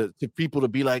streets No. to people to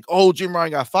be like, "Oh, Jim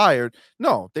Ryan got fired."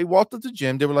 No, they walked up to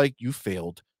Jim. They were like, "You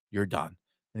failed. You're done."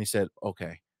 And he said,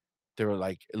 "Okay." They were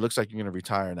like, "It looks like you're gonna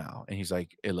retire now." And he's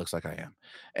like, "It looks like I am."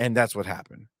 And that's what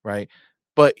happened, right?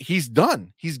 But he's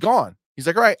done. He's gone. He's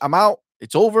like, "All right, I'm out.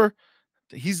 It's over."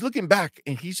 He's looking back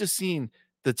and he's just seeing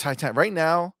the Titan right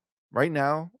now,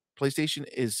 PlayStation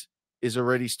is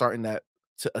already starting that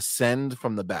to ascend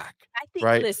from the back, I think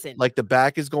right? listen, Like the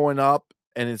back is going up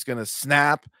and it's gonna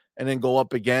snap and then go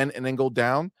up again and then go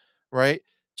down, right?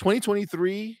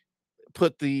 2023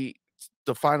 put the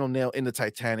final nail in the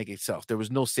Titanic itself. There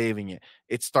was no saving it.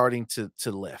 It's starting to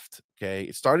lift. Okay.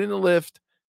 It's starting to lift.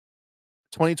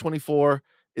 2024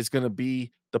 is gonna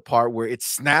be the part where it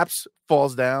snaps,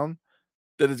 falls down,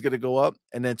 then it's gonna go up,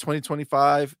 and then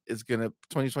 2025 is gonna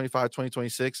 2025,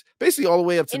 2026, basically all the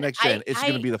way up to and next gen. It's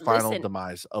gonna I be the final listen,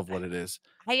 demise of what it is.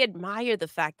 I admire the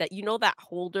fact that that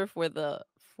holder for the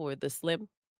Slim?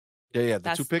 Yeah, yeah,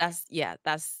 the toothpick. That's yeah,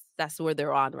 that's where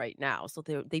they're on right now. So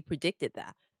they predicted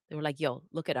that. They were like, "Yo,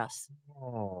 look at us."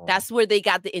 Oh. That's where they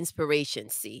got the inspiration,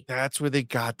 see? That's where they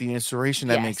got the inspiration,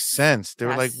 that makes Yes. sense. They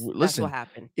were like, That's what Listen,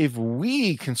 happened." if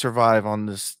we can survive on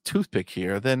this toothpick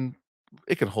here, then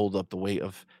it can hold up the weight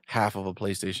of half of a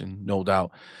PlayStation, no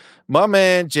doubt." My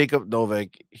man, Jacob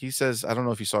Novak, he says, I don't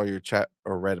know if you saw your chat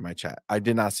or read my chat. I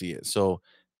did not see it. So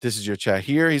this is your chat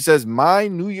here. He says, "My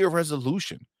New Year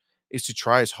resolution is to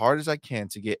try as hard as I can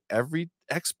to get every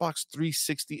Xbox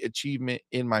 360 achievement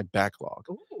in my backlog.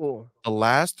 Ooh, The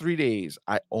last 3 days,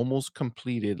 I almost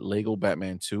completed Lego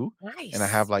Batman 2, and I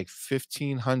have, nice. like,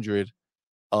 1,500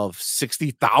 of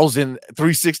 60,000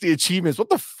 360 achievements. What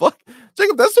the fuck?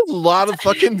 Jacob, that's a lot of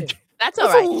fucking That's that's a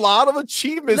alright. lot of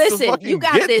achievements to Listen, you fucking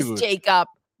got get, this, dude. Jacob.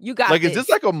 You got Like, is this this.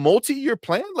 like a multi-year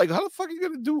plan? Like, how the fuck are you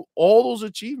gonna do all those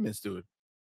achievements, dude?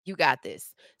 You got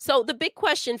this. So the big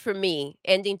question for me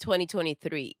ending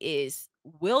 2023 is,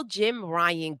 will Jim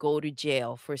Ryan go to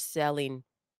jail for selling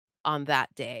on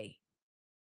that day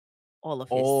all of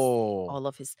his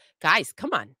Oh, guys,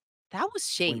 come on. That was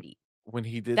when shady.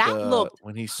 he did That the looked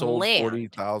when he sold planned.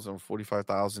 40,000,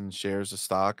 45,000 shares of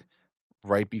stock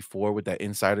right before with that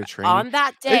insider trading. On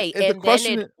that day, The and then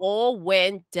question it is all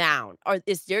went down. Or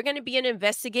is there gonna be an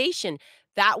investigation?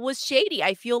 That was shady.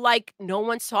 I feel like no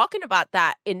one's talking about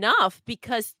that enough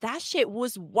because that shit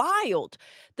was wild.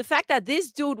 The fact that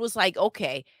this dude was like,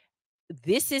 "Okay,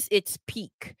 this is its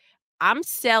peak. I'm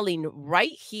selling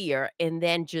right here and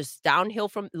then just downhill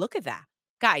from" look at that.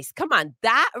 Guys, come on.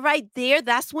 That right there,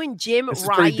 that's when Jim this is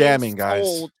pretty Ryan damning, guys.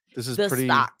 sold This is the pretty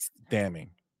stocks.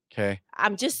 damning, okay?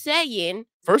 I'm just saying,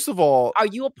 First of all, are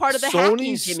you a part of the hacking,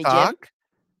 Sony's Jimmy Jim? stock,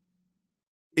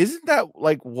 isn't that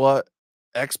like what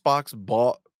Xbox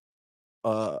bought,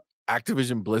 uh,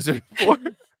 Activision Blizzard for?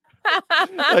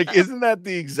 Like, isn't that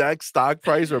the exact stock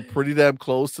price or pretty damn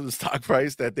close to the stock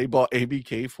price that they bought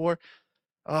ABK for?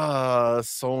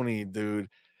 Sony, dude.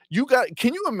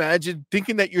 Can you imagine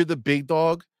thinking that you're the big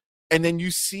dog and then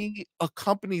you see a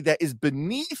company that is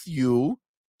beneath you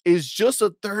is just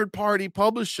a third party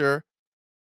publisher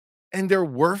and they're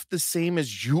worth the same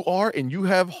as you are and you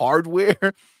have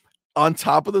hardware on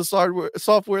top of the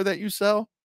software that you sell?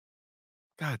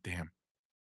 God damn.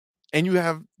 And you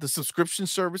have the subscription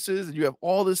services and you have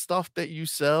all this stuff that you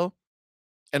sell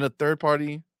and a third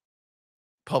party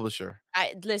publisher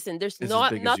I listen, there's is as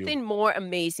not big as you. nothing more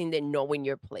amazing than knowing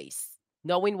your place,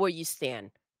 knowing where you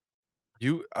stand.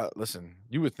 You listen,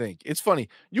 you would think. It's funny.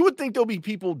 You would think there'll be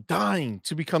people dying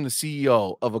to become the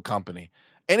CEO of a company,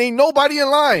 and ain't nobody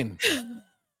in line.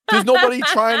 There's nobody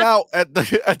trying out at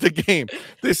the at the game.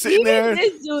 They're sitting Even there.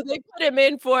 this dude, they put him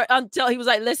in for until he was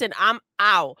like, "Listen, I'm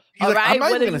out, He's all like, "I'm right?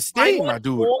 not Whether even gonna you find stay, one my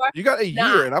dude. or You got a year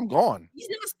not." and I'm gone." He's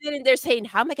not sitting there saying,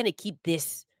 "How am I gonna keep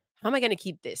this? How am I gonna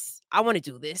keep this? I wanna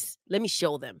do this. Let me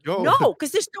show them." Yo, No,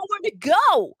 because there's nowhere to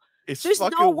go. it's There's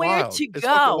fucking nowhere wild. to It's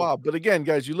fucking go. wild. But again,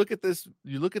 guys, you look at this,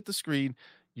 you look at the screen,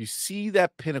 you see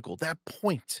that pinnacle, that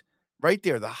point right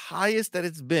there, the highest that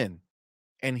it's been,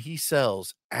 and he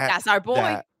sells at That's our boy,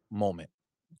 that moment.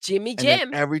 Jimmy And then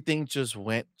Jim. everything just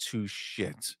went to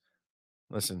shit.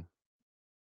 Listen,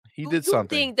 he You did you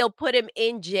something. think they'll put him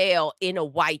in jail in a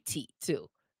white tee too.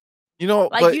 You know,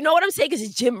 Like, but you know what I'm saying? Because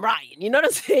it's Jim Ryan, you know what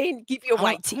I'm saying? Keep your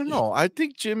white I don't tee. know. I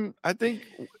think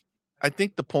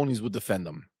the ponies would defend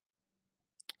them.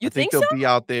 I You think think they'll so? be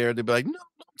out there. They'll be like, "No,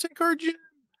 don't take her, Jim.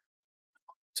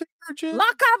 Take her, Jim.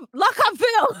 Lock up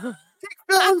Phil. Take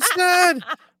Phil instead."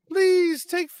 Please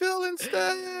take Phil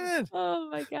instead. Oh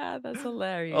my god, that's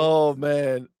hilarious. Oh,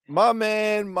 man. My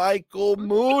man, Michael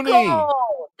Mooney.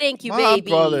 Michael! Thank you, My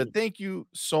brother, baby. thank you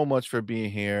so much for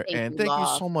being here, Thank and you, thank you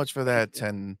love. so much for Thank that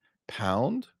you.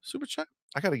 £10 super chat.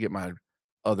 I gotta get my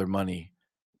other money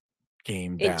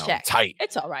game In down check. tight,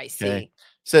 It's alright, okay? see.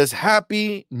 Says,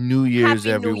 "Happy New Year's,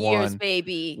 Happy New Year's, everyone.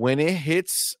 baby. When it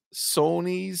hits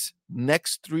Sony's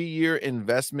next 3-year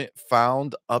investment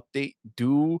found update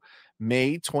due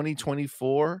May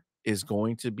 2024 is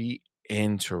going to be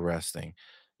interesting."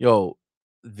 Yo,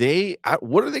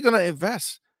 what are they gonna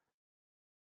invest?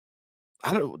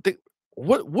 I don't think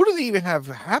what do they even have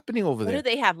happening over What do there?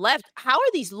 they have left? How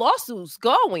are these lawsuits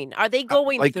going? Are they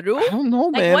going through? I don't know,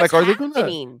 Like, man. what's Like,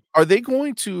 happening? are they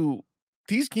going to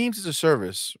these games as a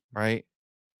service, right?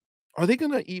 Are they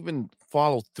gonna even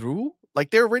follow through?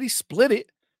 Like, they already split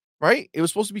it, right? It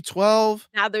was supposed to be 12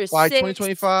 Now there's by 6.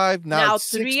 2025, now Now it's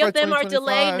 6 3 by of them are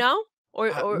delayed, 2025. no?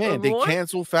 Or Man, they more?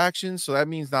 cancel factions, so that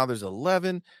means now there's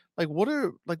 11. What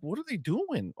are they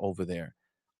doing over there?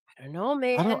 I don't know,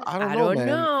 man. I don't I know, don't man.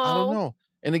 I don't know. know.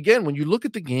 And again, when you look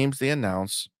at the games they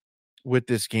announce with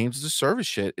this games as a service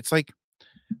shit, it's like,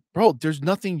 bro, there's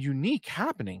nothing unique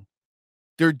happening.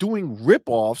 They're doing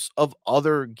rip-offs of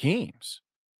other games.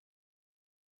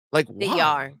 Like, They why?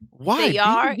 are. Why? They Be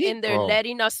are, unique, and they're bro.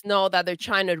 letting us know that they're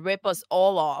trying to rip us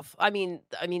all off. I mean,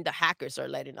 the hackers are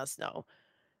letting us know.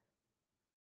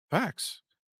 Facts.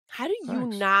 How do you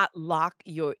Facts. not lock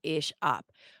your ish up?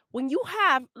 When you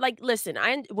have like listen,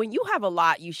 when you have a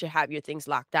lot, you should have your things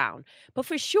locked down. But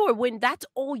for sure, when that's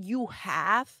all you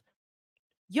have,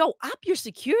 yo, up your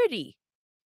security.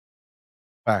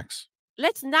 Facts.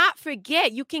 Let's not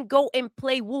forget you can go and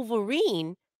play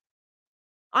Wolverine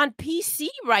on PC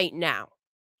right now.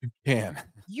 Can.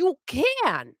 You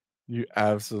can. You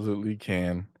absolutely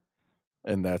can,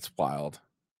 and that's wild.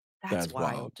 That's That's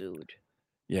wild. wild, dude.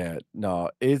 Yeah, no,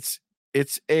 it's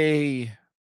a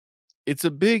it's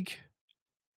a big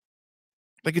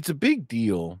it's a big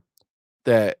deal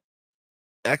that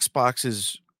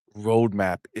Xbox's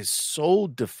roadmap is so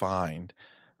defined,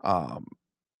 um,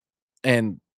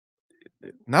 and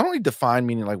not only defined,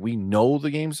 meaning, like, we know the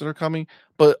games that are coming,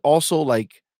 but also,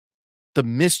 like, the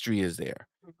mystery is there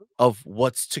Mhm. of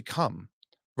what's to come,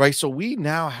 right? So we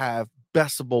now have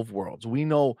best of both worlds. We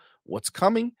know what's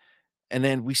coming, and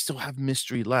then we still have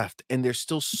mystery left, and there's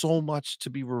still so much to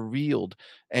be revealed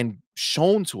and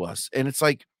shown to us. And it's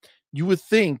like you would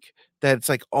think that it's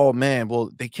like, oh man, well,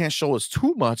 they can't show us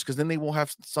too much because then they won't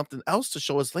have something else to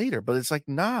show us later. But it's like,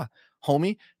 nah,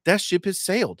 homie, that ship has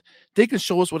sailed. They can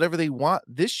show us whatever they want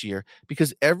this year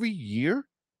because every year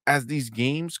as these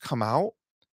games come out,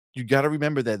 you got to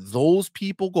remember that those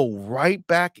people go right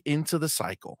back into the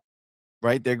cycle,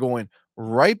 right? They're going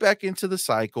right back into the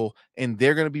cycle and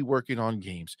they're going to be working on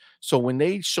games. So when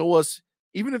they show us,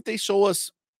 even if they show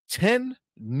us 10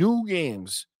 new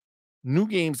games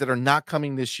that are not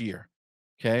coming this year,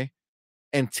 okay,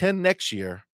 and 10 next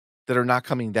year that are not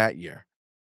coming that year,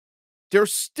 there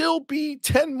still be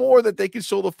 10 more that they can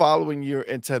show the following year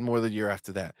and 10 more the year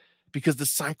after that because the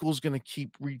cycle is going to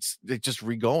keep just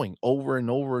re-going over and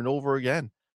over and over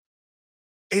again.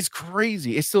 It's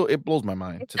crazy. It blows my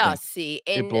mind It to does, think. see,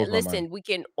 It and blows my mind. listen,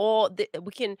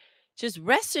 we can just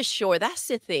rest assured. That's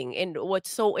the thing, and what's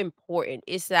so important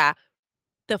is that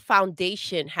the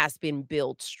foundation has been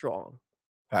built strong.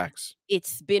 Facts.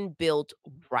 It's been built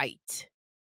right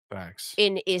Facts.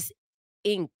 and is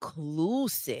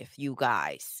inclusive, you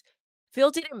guys.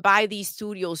 Phil didn't buy these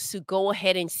studios to go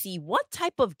ahead and see what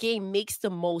type of game makes the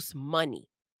most money.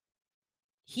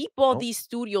 He bought Nope. these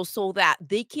studios so that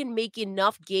they can make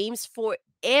enough games for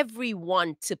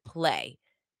everyone to play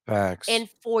Facts. and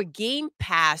for Game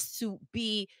Pass to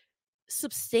be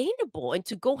sustainable and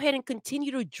to go ahead and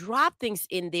continue to drop things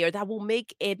in there that will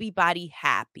make everybody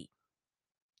happy.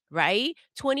 Right?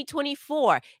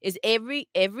 2024 is every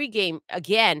game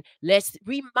again, let's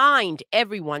remind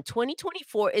everyone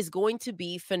 2024 is going to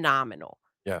be phenomenal.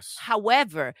 Yes.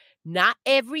 However, not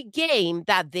every game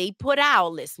that they put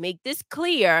out, let's make this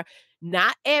clear,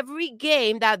 not every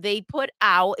game that they put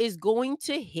out is going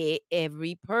to hit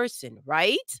every person,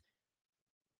 right?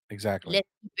 Exactly. Let's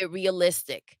keep it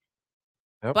realistic.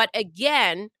 Yep. But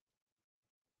again,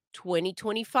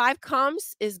 2025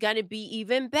 comes is going to be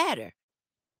even better.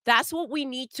 That's what we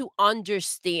need to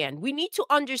understand. We need to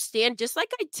understand, just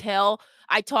like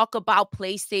I talk about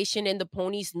PlayStation and the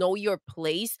ponies know your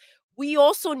place. We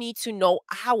also need to know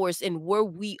ours and where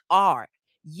we are.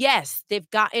 Yes,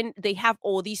 they have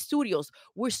all these studios.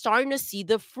 We're starting to see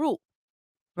the fruit,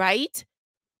 right?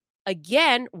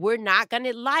 again, we're not going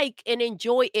to like and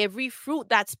enjoy every fruit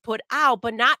that's put out,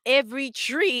 but not every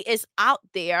tree is out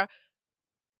there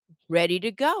ready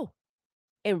to go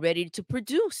and ready to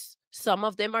produce. Some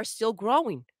of them are still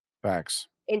growing. Facts.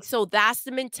 And so that's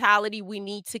the mentality we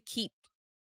need to keep.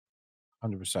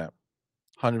 100%.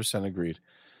 100% agreed.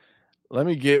 Let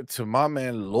me get to my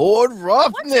man, Lord What's up,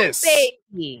 Roughness.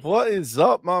 baby? What is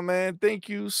up, my man? Thank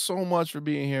you so much for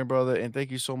being here, brother. And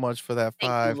thank you so much for that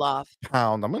Thank you, five love.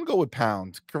 pound. I'm gonna go with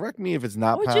pound. Correct me if it's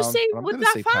not Or just pound, say but I'm with gonna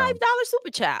that say pound $5 super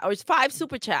chat or it's 5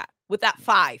 super chat with that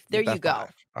 5. There with you that go.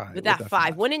 five. All right, With with that that 5.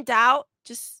 five. When in doubt,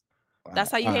 just All right,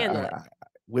 that's how you all right, all handle right, it. all right.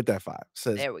 With that five.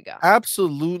 Says There we go.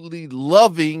 absolutely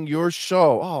loving your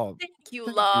show. Oh, Thank you, thank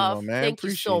you, my love. man. Thank you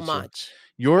so Appreciate you. much.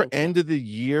 Your Thank you. end of the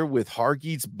year with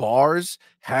Hargeet's bars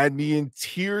had me in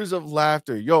tears of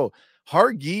laughter. Yo,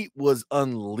 Hargeet was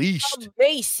unleashed.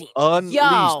 Amazing.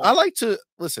 Unleashed. I Yo, like to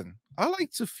listen. I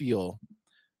like to feel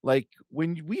like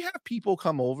when we have people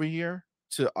come over here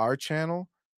to our channel,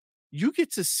 you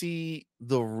get to see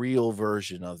the real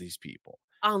version of these people,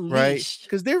 right? unleashed.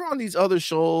 Because they're on these other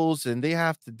shows and they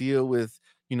have to deal with,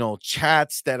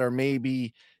 chats that are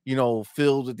maybe,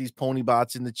 filled with these pony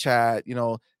bots in the chat.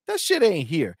 That shit ain't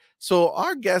here. So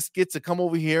our guests get to come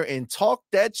over here and talk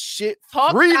that shit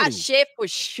Talk that freely. shit for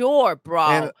sure, And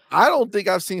bro. I don't think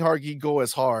I've seen Hargeet go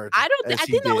as hard as I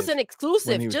he think that was did an when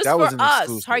exclusive he was just that for was an us.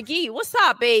 exclusive. Hargeet, what's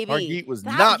up, baby? Hargeet was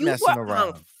That not you messing were on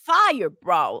around. fire,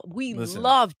 bro. We Listen,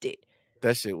 loved it.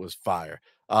 that shit was fire.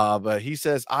 But he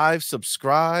says, "I've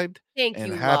subscribed Thank and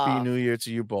you, happy love. new year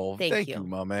to you both." Thank Thank you, you.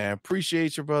 my man.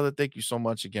 Appreciate you, brother. Thank you so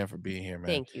much again for being here, man.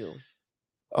 Thank you.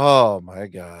 Oh my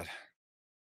god.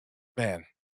 Man,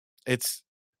 it's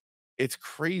it's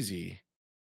crazy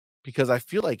because I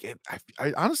feel like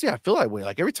I honestly I feel that way.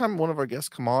 Like every time one of our guests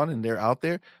come on and they're out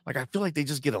there, like I feel like they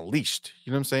just get unleashed.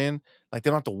 You know what I'm saying? Like they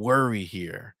don't have to worry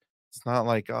here. It's not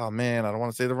like, oh man, I don't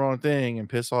want to say the wrong thing and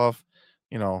piss off,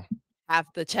 you know,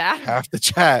 Half the chat. half the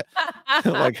chat.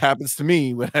 Like happens to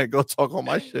me when I go talk all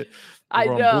my shit I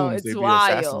over on know, Booms. it's They be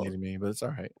wild. assassinating me, but it's all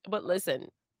right. But listen,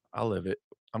 I'll live it.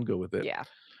 I'm good with it. yeah.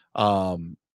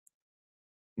 Um,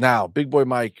 Now, Big Boy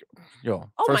Mike, yo,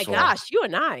 Oh my first of all, gosh, you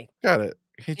and I gotta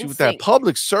hit in you with that sync.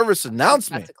 public service I was about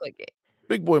announcement. to click it.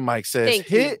 Big Boy Mike says,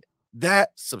 Thank you. hit that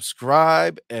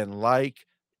subscribe and like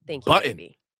Thank you, button.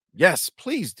 baby. Yes,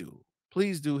 please do.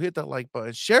 Please do hit that like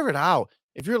button. Share it out.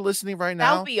 If you're listening right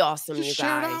That would now, be awesome, just you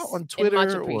share it out guys, on and much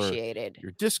Twitter or appreciated.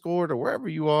 your Discord or wherever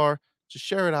you are. Just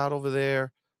share it out over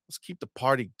there. Let's keep the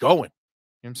party going.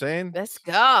 You know what I'm saying? Let's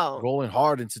go. Rolling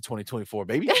hard into 2024,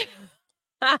 baby.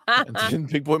 And then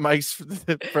Big Boy Mike's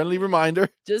friendly reminder,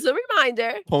 Just a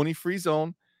reminder. pony free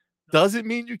zone doesn't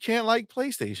mean you can't like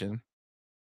PlayStation.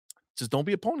 Just don't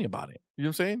be a pony about it. You know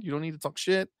what I'm saying? You don't need to talk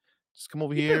shit. Just come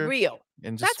over Keep it here real.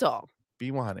 and just That's all.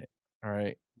 be 100. All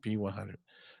right. Be 100.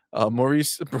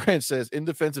 Maurice Branch says, in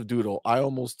defense of Doodle, I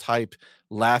almost typed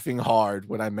laughing hard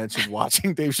when I mentioned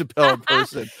watching Dave Chappelle in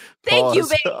person. Thank you,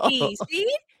 Pause. baby.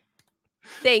 See?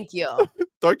 Thank you.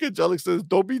 Dark Angelic says,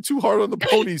 don't be too hard on the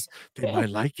ponies. They might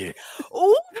like it.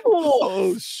 Ooh.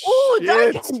 Oh, Ooh,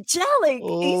 Dark shit. Angelic.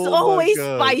 He's Oh, my always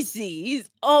God. spicy. He's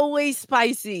always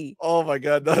spicy. Oh my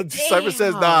god. No, Cypher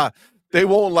says, Damn. nah, they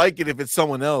won't like it if it's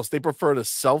someone else. They prefer to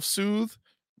self-soothe.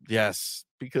 Yes,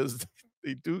 because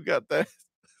they do got that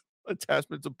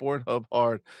attachment to Pornhub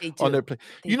hard They on their do. play.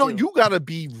 They do. You gotta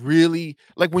be really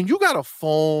like when you got a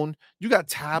phone, you got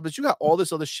tablets, you got all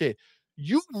this other shit.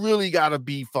 You really gotta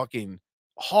be fucking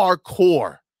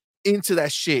hardcore into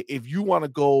that shit if you want to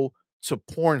go to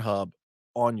Pornhub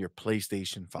on your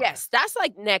PlayStation 5. Yes, that's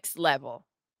like next level.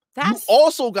 You That's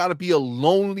also gotta be a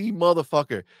lonely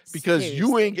motherfucker because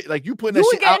you ain't seriously. like you putting that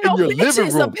You shit ain't out getting in no your living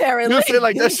bitches, room. You know what I'm apparently. saying?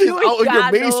 Like that shit's You out ain't on your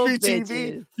got main no street TV.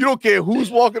 bitches. You don't care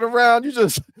who's walking around. You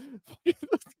just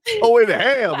going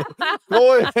ham,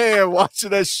 going ham,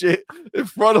 watching that shit in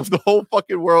front of the whole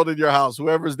fucking world in your house,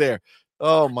 whoever's there.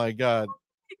 Oh my god.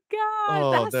 God,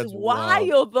 Oh, that's that's wild.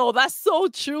 wild, though. That's so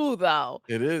true, though.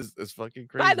 It is. It's fucking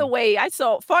By the crazy. way, I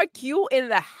saw Fuck You in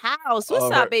the house. What's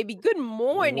All up, right. baby? Good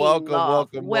morning, Welcome, love.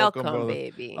 welcome, welcome, Welcome, brother.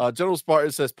 baby. General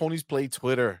Spartan says ponies play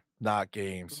Twitter, not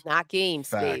games. Not games,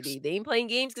 Facts. baby. They ain't playing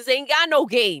games because they ain't got no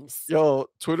games. Yo,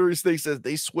 Twitter Snake says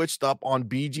they switched up on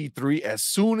BG3 as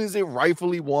soon as it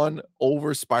rightfully won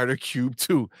over Spider Cube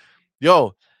 2.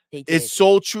 Yo, They it's did.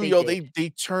 so true. They Yo, did. they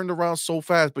turned around so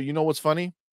fast. But you know what's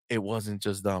funny? It wasn't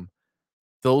just them.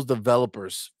 Those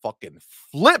developers fucking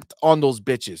flipped on those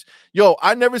bitches. Yo,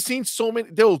 I never seen so many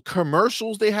those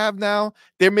commercials they have now.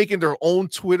 They're making their own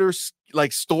Twitter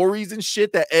like stories and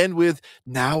shit that end with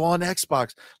now on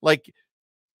Xbox. Like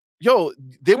Yo,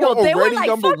 they were Yo, they were already like,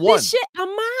 number "Fuck this 1. shit, I'm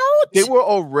They out." were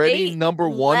already They number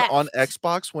 1 on left.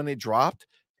 Xbox when it dropped,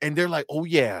 and they're like, "Oh,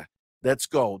 yeah, let's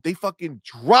go." They fucking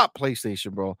dropped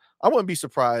PlayStation, bro. I wouldn't be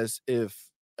surprised if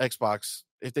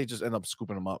they just end up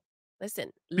scooping them up.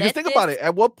 Listen, Because let think this about it,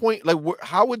 at what point, like,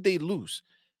 how would they lose,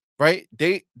 right?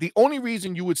 The only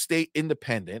reason you would stay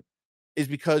independent is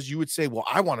because you would say, "Well,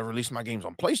 I wanna release my games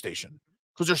on PlayStation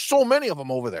because there's so many of them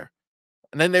over there."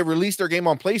 And then they release their game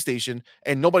on PlayStation,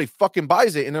 and nobody fucking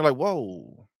buys it, and they're like,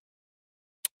 "Whoa,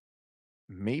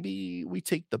 maybe we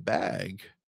take the bag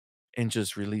and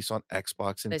just release on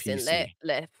Xbox and listen, let PC."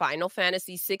 let Final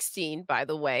Fantasy 16, by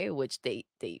the way, which they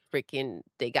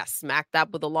got smacked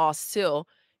up with a loss too,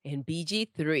 and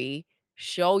BG3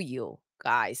 show you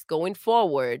guys going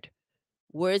forward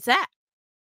where it's at,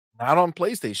 Not on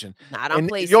PlayStation. not on And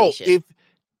yo, PlayStation. if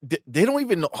they don't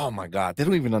even know, oh my god, they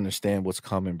don't even understand what's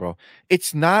coming, bro.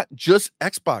 It's not just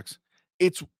Xbox.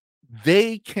 It's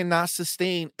they cannot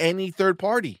sustain any third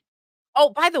party. Oh,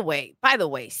 by the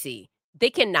way, see, they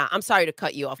cannot. I'm sorry to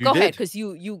cut you off. You Go ahead, did. because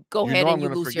you go You ahead know and I'm you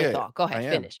gonna lose your forget. thought. Go I ahead,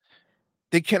 am. finish.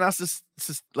 They cannot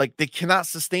they cannot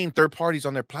sustain third parties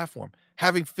on their platform.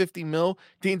 Having 50 mil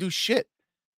didn't do shit.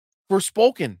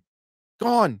 Forspoken,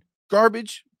 gone,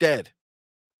 garbage, dead.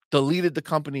 Deleted the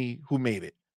company who made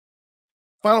it.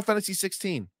 Final Fantasy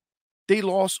 16, they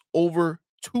lost over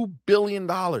 $2 billion.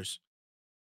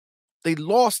 They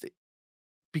lost it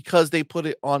because they put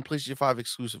it on PlayStation 5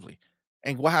 exclusively.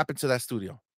 And what happened to that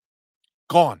studio?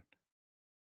 Gone.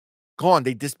 Gone.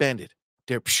 They disbanded.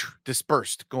 They're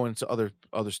dispersed, going to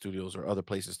other studios or other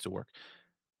places to work.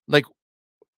 Like,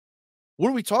 what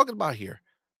are we talking about here?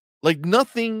 Like,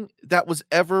 nothing that was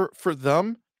ever for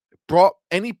them brought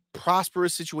any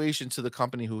prosperous situation to the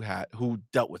company who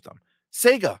dealt with them.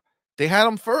 Sega, they had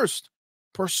them first.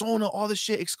 Persona, all this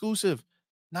shit exclusive.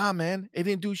 Nah, man, it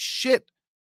didn't do shit.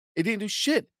 It didn't do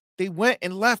shit. They went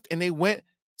and left and they went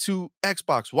to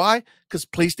Xbox. Why? Because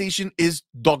PlayStation is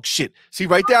dog shit. See,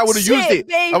 right there, I would have used Shit,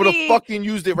 it. I would have baby. fucking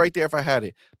used it right there if I had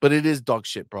it. But it is dog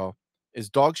shit, bro. It's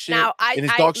dog shit, Now, I and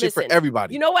it's I dog shit for listen, you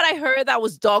everybody. know what I heard that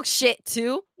was dog shit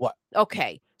too? What?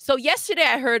 Okay. So yesterday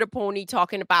I heard a pony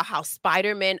talking about how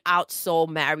Spider-Man outsold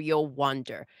Mario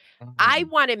Wonder. I Mm.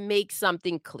 want to make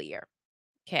something clear.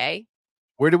 Okay.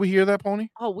 Where did we hear that, Pony?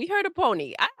 Oh, we heard a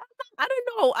pony. I don't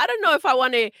know. I don't know if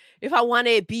I want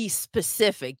to be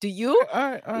specific. Do you?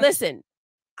 Alright, alright. Listen,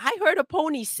 I heard a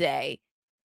pony say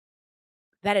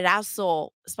that it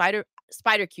outsold Spider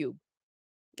Cube.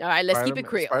 All right, let's keep it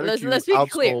clear. Spider Q Let's be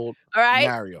clear. outsold All right,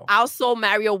 Mario. outsold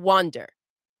Mario Wonder.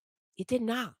 It did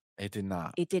not. It did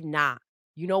not, It did not.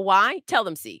 You know why? Tell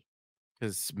them, see.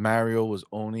 because Mario was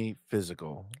only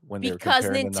physical when they were Because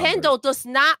comparing the numbers. Nintendo does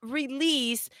not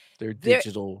release Their their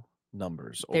digital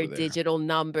numbers their over there. digital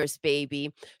numbers,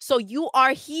 baby. So you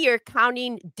are here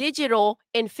counting digital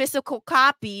and physical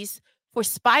copies for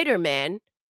Spider-Man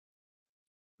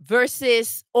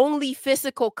versus only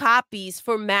physical copies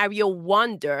for Mario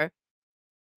Wonder,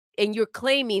 and you're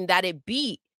claiming that it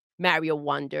beat Mario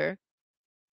Wonder.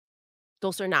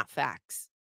 Those are not facts.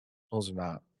 Those are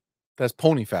not. That's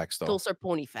pony facts, though. Those are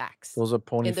pony facts. Those are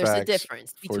pony And there's a facts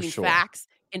difference for between sure. facts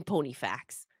and pony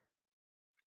facts.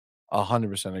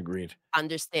 100% agreed.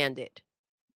 Understand it.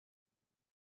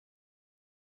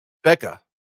 Becca,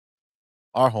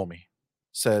 our homie,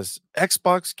 says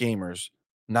Xbox gamers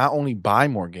not only buy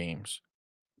more games,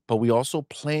 but we also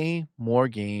play more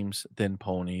games than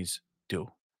ponies do.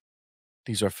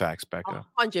 These are facts, Becca.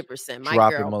 100%, my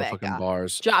Dropping girl motherfucking Becca.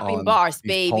 bars Dropping on bars, these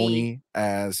baby. pony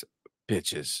ass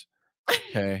bitches.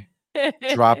 Okay.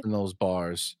 Dropping those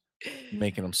bars,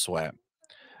 making them sweat.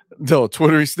 No,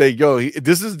 Twitter snake. Yo,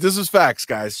 this is facts,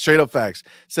 guys. Straight up facts.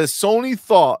 Says Sony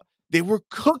thought they were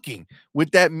cooking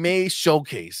with that May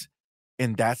showcase.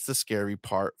 And that's the scary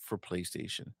part for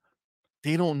PlayStation.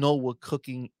 They don't know what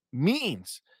cooking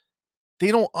means. They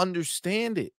don't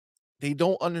understand it. They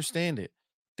don't understand it.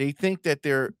 They think that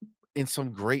they're in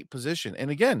some great position. And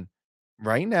again,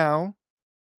 right now,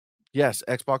 yes,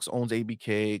 Xbox owns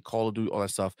ABK, Call of Duty, all that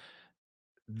stuff.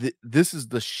 This is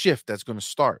the shift that's going to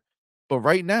start. But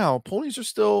right now, ponies are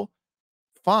still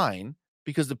fine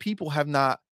because the people have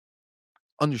not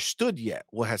understood yet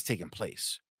what has taken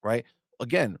place, right?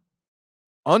 Again,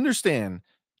 understand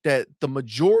that the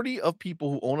majority of people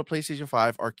who own a PlayStation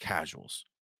 5 are casuals.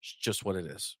 It's just what it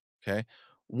is. Okay.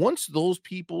 Once those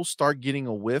people start getting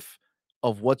a whiff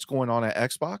of what's going on at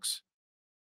Xbox,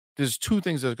 there's two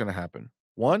things that are going to happen.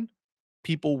 One,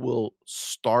 people will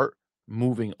start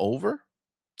moving over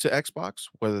to Xbox,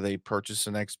 whether they purchase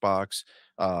an Xbox,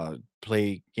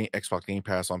 Xbox Game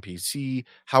Pass on PC,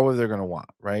 however they're going to want,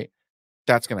 right?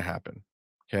 That's going to happen.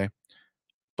 Okay.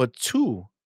 But 2,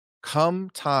 come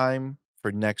time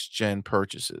for next gen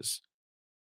purchases,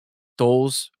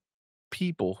 those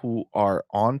people who are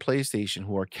on PlayStation,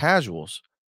 who are casuals,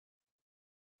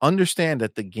 understand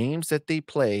that the games that they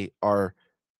play are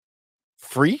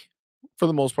free for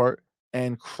the most part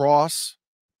and cross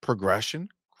progression,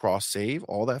 cross save,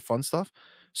 all that fun stuff.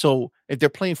 So if they're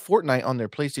playing Fortnite on their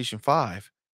PlayStation 5,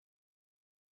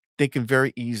 they can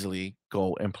very easily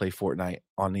go and play Fortnite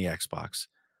on the Xbox.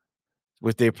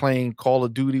 If they're playing Call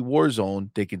of Duty Warzone,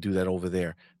 they can do that over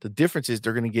there. The difference is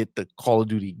they're going to get the Call of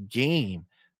Duty game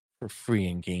for free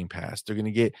in Game Pass. They're gonna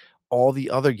get all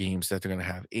the other games that they're gonna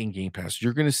have in Game Pass.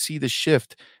 You're gonna see the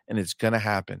shift, and it's gonna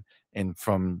happen. And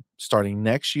from starting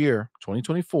next year,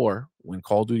 2024, when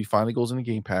Call of Duty finally goes into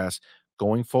Game Pass,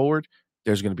 going forward,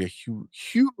 there's gonna be a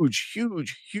huge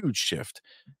shift.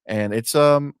 And it's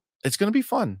gonna be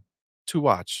fun to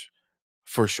watch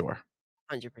for sure.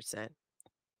 100%.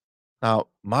 Now,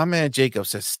 my man Jacob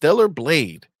says Stellar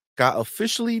Blade got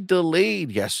officially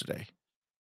delayed yesterday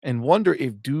and wonder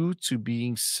if due to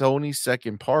being Sony's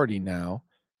second party now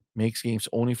makes games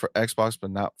only for Xbox but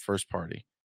not first party.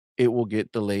 It will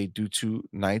get delayed due to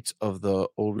Knights of the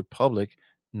Old Republic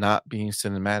not being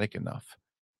cinematic enough.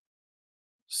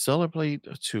 Celebrate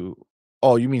 2.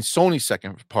 Oh, you mean Sony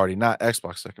second party, not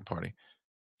Xbox second party.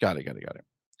 Got it.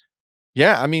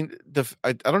 Yeah, I mean,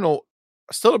 I don't know.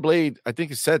 Stellar Blade, I think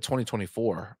it said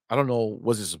 2024. I don't know,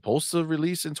 was it supposed to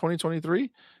release in 2023?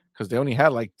 Because they only had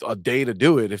like a day to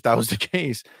do it if that was the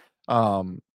case. I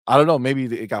don't know, maybe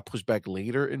it got pushed back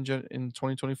later in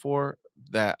 2024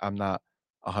 that I'm not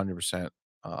 100%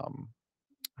 um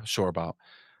sure about.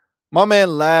 My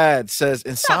man Lad says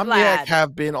What's up, Insomniac lad?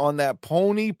 have been on that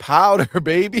pony powder,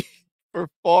 baby, for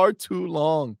far too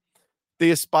long. They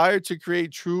aspire to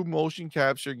create true motion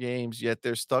capture games, yet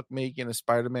they're stuck making a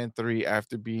Spider-Man 3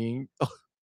 after being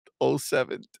oh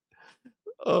 07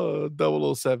 double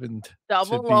oh 007 to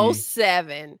Double O be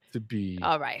seven. to be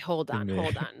All right, hold on, in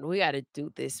hold on. We gotta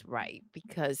do this right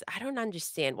because I don't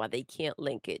understand why they can't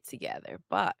link it together,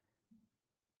 but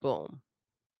boom,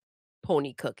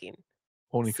 pony cooking.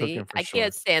 pony See? cooking for I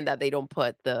can't sure. stand that they don't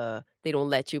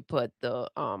let you put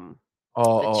the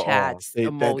chats That it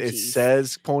emojis.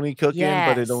 says pony cooking,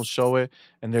 but it don't Yes. show it,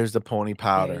 and there's the pony There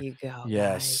powder. you go,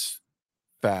 Yes,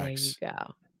 guys. There you facts.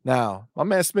 go. Now, my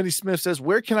man Smitty Smith says,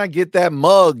 "Where can I get that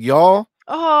mug, y'all?"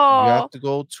 You have Oh, to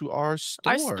go to our our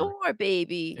store. store,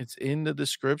 baby. It's in the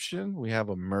description. We have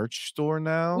a merch store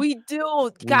now. We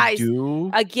do, We guys.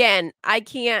 do. Again, I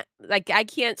can't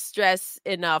stress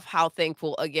enough how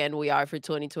thankful again we are for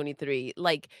 2023.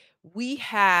 Like we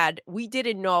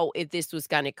didn't know if this was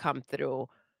going to come through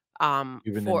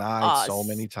We've been for denied so us.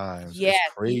 many times. Yes,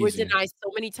 It's we were crazy. denied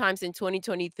so many times in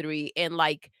 2023 and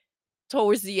like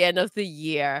towards the end of the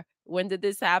year. When did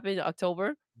this happen?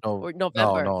 October No, or no,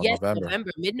 November? no, Yes, November.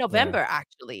 November, Yeah. mid-November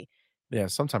actually. Yeah,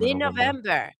 sometime in November.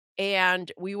 Mid-November,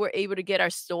 and we were able to get our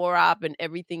store up and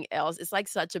everything else. It's, like,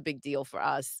 such a big deal for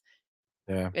us.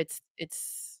 Yeah.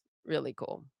 It's really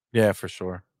cool. Yeah, for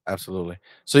sure. Absolutely.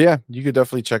 So, yeah, you could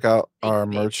definitely check out Thank our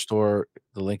you, baby. merch store.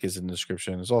 The link is in the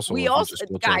description. It's also We if you also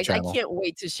just go to our guys, I channel. can't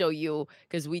wait to show you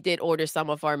because we did order some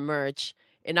of our merch,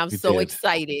 and I'm We so did.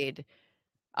 excited,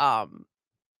 um,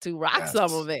 to rock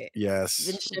some Yes. of it. It's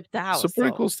been Yes. shipped out, Some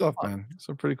pretty so cool stuff, pumped. man.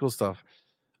 Some pretty cool stuff.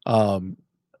 Um,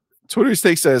 Twitter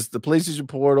Steak says the PlayStation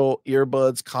Portal,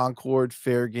 earbuds, Concord,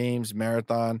 Fair Games,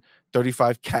 Marathon,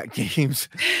 35 cat games,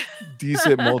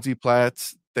 decent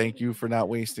multiplats. Thank you for not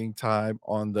wasting time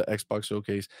on the Xbox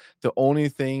showcase. The only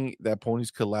thing that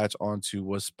ponies could latch onto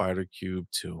was Spider Cube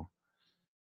 2.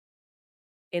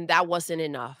 And that wasn't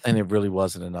enough. And it really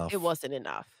wasn't It enough. wasn't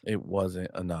enough, It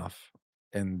wasn't enough.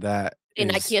 And that and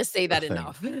I is can't say the that thing.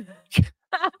 enough.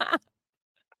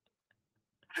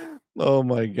 Oh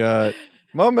my god.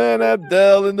 My man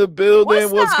Abdel in the building.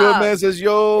 What's What's good, up, man? Says,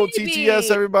 yo, TTS,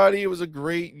 baby? everybody. It was a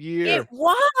great It year.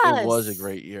 It was a was.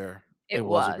 great year. It It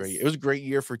was a great was. year. It was a great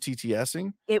year for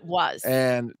TTSing. It was.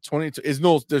 And 22 is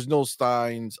there's no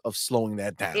signs of slowing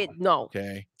that down. No,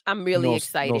 Okay. I'm really No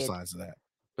excited. signs of that.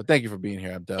 But thank you for being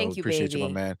here, Abdel. We Thank you, appreciate you, my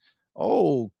baby. man.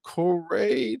 Oh,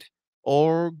 Corade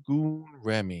Orgun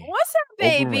Remy. What's up,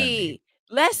 Ogun Remy. baby?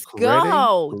 Let's Corede?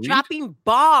 go. Correde? Dropping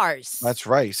bars. That's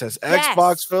right. It says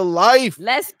Xbox Yes. for life.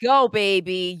 Let's go,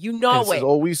 baby. You And it know says, it.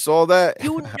 "Oh, we saw that."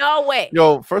 You know it.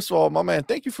 Yo, first of all, my man,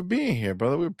 thank you for being here,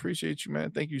 brother. We appreciate you,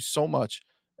 man. Thank you so much.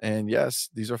 And yes,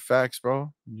 these are facts,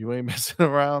 bro. You ain't messing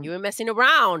around. You ain't messing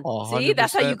around. See,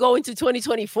 that's how you 100%. go into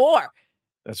 2024.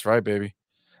 That's right, baby.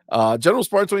 General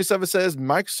Spartan 27 says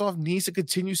Microsoft needs to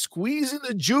continue squeezing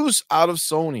the juice out of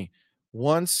Sony.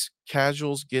 Once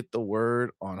casuals get the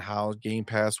word on how Game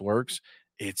Pass works,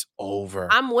 it's over.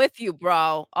 I'm with you,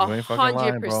 bro. You ain't fucking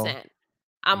lying, bro. 100%.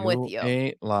 I'm with You you.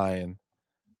 ain't lying.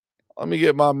 Let me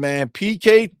get my man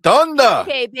PK Thunder.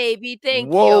 Okay, baby. Thank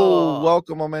Whoa, you.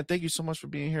 welcome, my man. Thank you so much for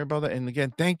being here, brother. And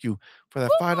again, thank you for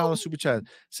that $5 Woo! super chat.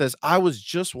 Says, I was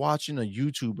just watching a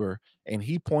YouTuber and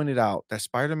he pointed out that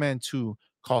Spider-Man 2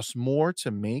 costs more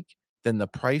to make than the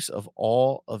price of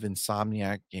all of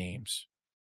Insomniac games.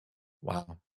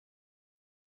 Wow.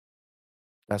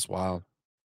 That's wild.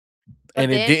 But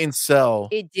And it then didn't sell.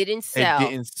 it didn't It sell.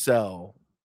 didn't sell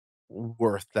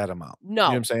worth that amount. You know what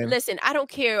I'm No, saying? listen, I don't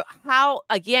care how,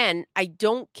 again, I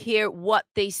don't care what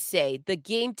they say. The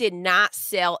game did not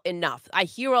sell enough. I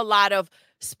hear a lot of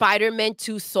Spider-Man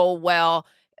 2 sold well,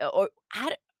 or I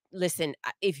d listen,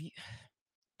 if you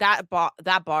that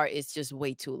bar is just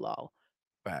way too low.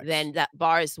 Facts. Then that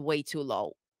bar is way too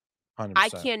low. I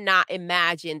 100%. cannot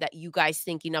imagine that you guys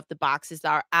thinking of the boxes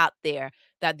that are out there,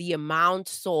 that the amount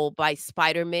sold by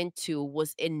Spider-Man 2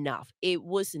 was enough. It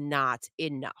was not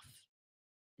enough.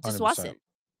 It just 100%. wasn't.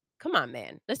 Come on,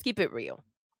 man. Let's keep it real.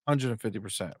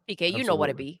 150%. PK, you know what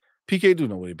it Absolutely. be. PK do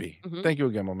know what it be. Mhm. Thank you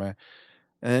again, my man.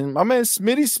 And my man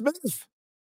Smitty Smith.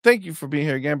 Thank you for being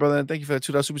here again, brother. And thank you for that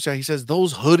 $2 super chat. He says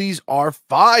those hoodies are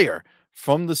fire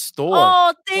from the store.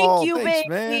 Oh, thank Oh, you, thanks,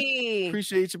 man. baby.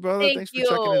 Appreciate you, brother. Thank Thanks for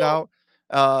checking it you. out.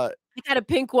 Uh I got a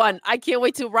pink one. I can't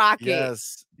wait to rock it.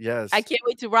 yes, I yes. can't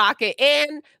wait to rock it.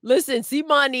 And listen,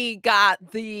 CMoney got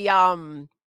the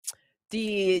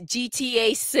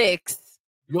GTA 6.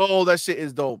 Yo, that shit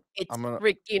is dope. It's I'm gonna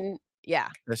freaking yeah.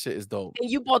 that shit is dope. And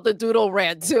you bought the Doodle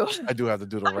Red too. I do have the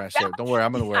Doodle I Rat got shirt. Don't worry,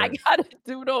 I'm gonna wear I it. got a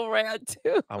Doodle Red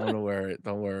too. I'm gonna wear it.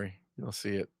 Don't worry. You'll see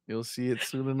it. You'll see it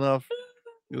soon enough.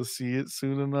 You'll see it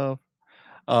soon enough.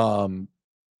 Um,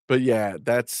 but yeah,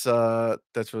 that's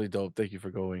really dope. Thank you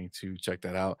for going to check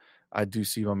that out. I do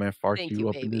see my man Fark Thank you, you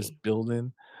up in this baby.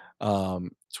 building.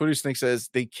 Twitter Snake says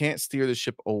they can't steer the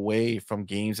ship away from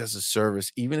games as a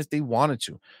service, even if they wanted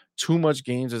to. Too much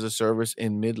games as a service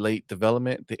in mid-late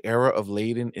development. The era of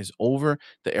Layden is over.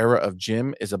 The era of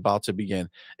Jim is about to begin.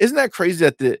 Isn't that crazy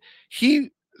that he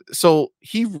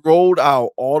he rolled out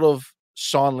all of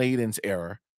Sean Layden's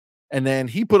era, and then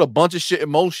he put a bunch of shit in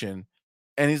motion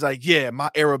and he's like, "Yeah, my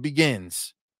era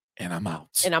begins, and I'm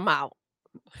out." And I'm out.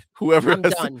 Whoever I'm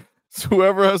has to done.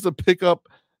 whoever has to pick up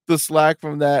the slack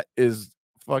from that is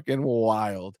fucking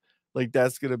wild. Like,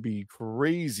 that's gonna be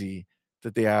crazy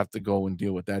that they have to go and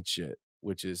deal with that shit,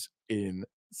 which is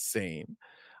insane.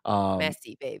 Um,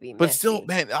 Messy, baby. but still,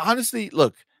 Messy. man, honestly,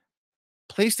 look,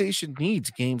 PlayStation needs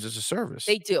games as a service.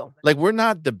 They do. Like, we're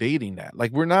not debating that.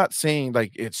 Like, we're not saying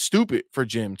like it's stupid for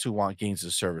Jim to want games as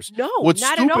a service. No, What's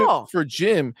not at stupid all. for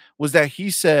Jim was that he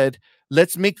said,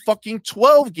 "Let's make fucking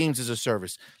 12 games as a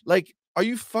service." Like, are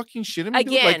you fucking shitting me,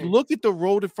 dude? Like, Again, look at the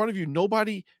road in front of you.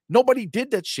 Nobody did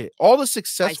that shit. All the I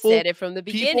successful said it from the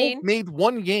people beginning. made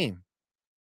one game.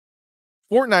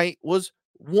 Fortnite was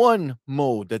one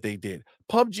mode that they did.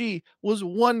 PUBG was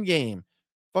one game.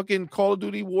 Fucking Call of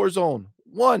Duty Warzone,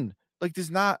 one. Like,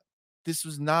 this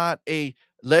was not a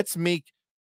let's make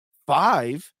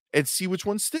 5 and see which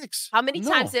one sticks. How many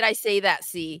times No, did I say that,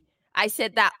 see? I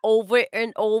said that over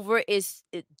and over is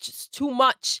just too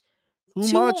much. too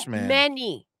Too much, man.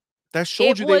 many. That showed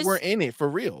It you they weren't was in it for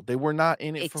real. They were not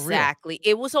in it for real. exactly.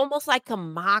 It was almost like a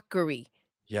mockery.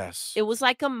 Yes. It was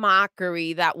like a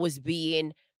mockery that was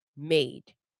being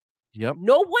made. Yep.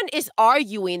 No one is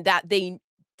arguing that they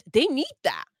need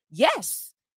that.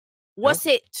 Yes. Yep. Was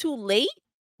it too late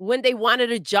when they wanted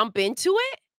to jump into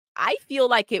it? I feel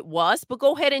like it was, but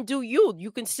go ahead and do you.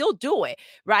 You can still do it,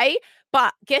 right?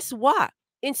 But guess what?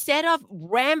 Instead of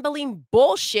rambling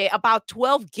bullshit about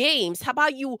 12 games, how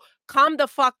about you calm the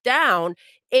fuck down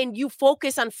and you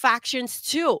focus on factions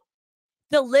too?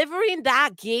 Delivering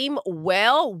that game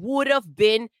well would have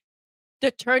been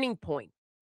the turning point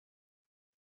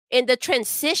and the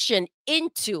transition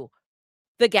into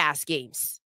the gas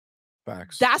games.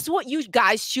 Facts. That's what you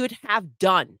guys should have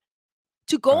done.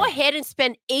 To go Facts. ahead and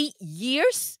spend 8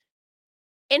 years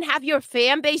and have your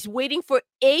fan base waiting for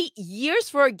 8 years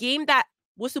for a game that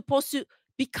was supposed to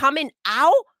be coming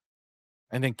out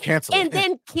And then cancel and it.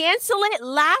 then cancel it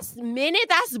last minute,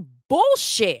 that's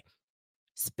bullshit.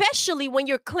 Especially when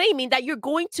you're claiming that you're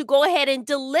going to go ahead and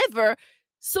deliver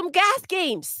some gas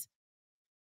games.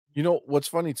 You know what's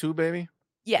funny too, baby? Is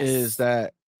Yes.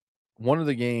 that one of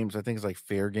the games, I think it's like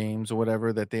Fair Games or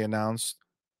whatever that they announced.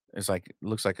 It's like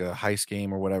looks like a heist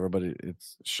game or whatever, but it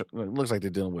looks like they're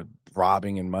dealing with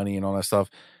robbing and money and all that stuff.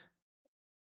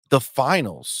 The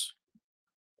finals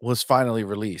was finally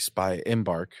released by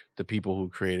Embark, the people who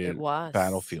It created was.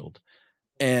 Battlefield.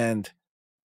 And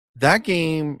that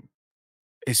game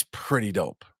is pretty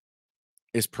dope.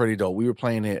 It's pretty dope. We were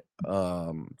playing it,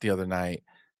 the other night,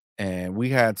 and we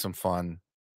had some fun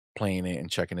playing it and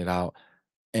checking it out,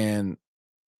 and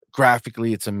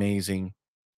graphically, it's amazing.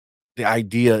 The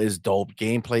idea is dope,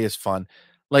 gameplay is fun.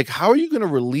 Like, how are you gonna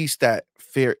release that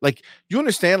fair like, you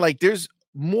understand, like, there's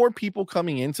more people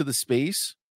coming into the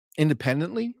space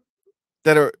independently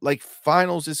that are like,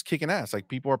 finals is kicking ass, like,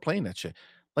 people are playing that shit.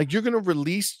 Like, you're gonna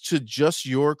release to just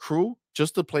your crew,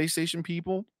 just the PlayStation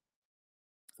people,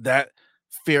 that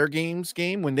fair games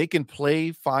game when they can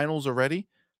play finals already?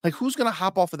 Like, who's gonna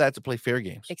hop off of that to play fair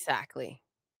games? Exactly.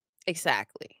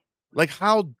 Exactly. Like,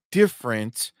 how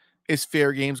different is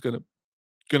fair games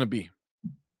gonna be?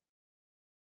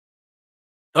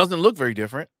 Doesn't look very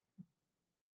different.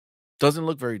 Doesn't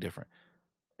look very different.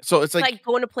 So it's It's like like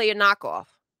going to play a knockoff.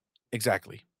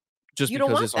 exactly. Just You don't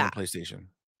because want it's on the that. PlayStation.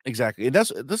 Exactly. And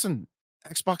that's listen,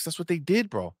 Xbox, that's what they did,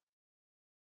 bro.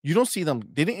 You don't see them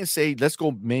they didn't say, "Let's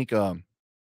go make, a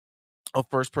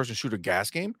first person shooter gas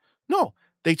game." No,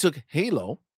 they took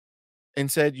Halo and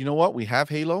said, "You know what? We have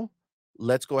Halo.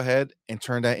 Let's go ahead and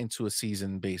turn that into a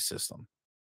season-based system.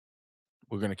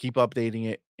 We're gonna keep updating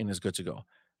it, and it's good to go.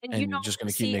 And, And you're just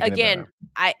gonna keep see, making it again,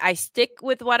 better." I stick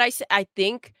with what I said. I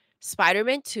think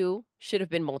Spider-Man 2 should have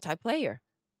been multiplayer.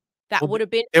 That Well, would have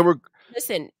been they were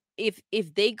listen, if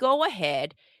they go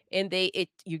ahead and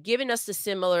you're giving us the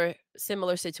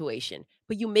similar situation,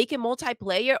 but you make it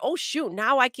multiplayer, oh, shoot,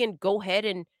 now I can go ahead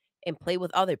and play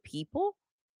with other people?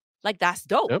 Like, that's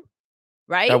dope, yep.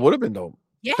 right? That would have been dope.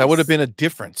 That would have Yes. been a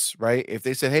difference, right? If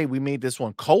they said, "Hey, we made this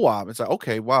one co-op," it's like,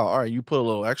 "Okay, wow, alright, you put a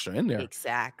little extra in there. Dope."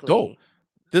 Exactly.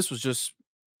 This was just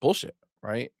bullshit,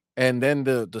 right? And then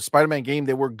the Spider-Man game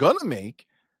they were gonna make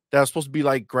that was supposed to be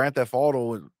like Grand Theft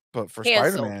Auto, but for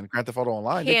Canceled. Spider-Man, Grand Theft Auto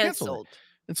Online, they canceled it. Canceled.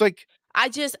 It's like I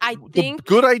the think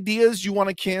good ideas you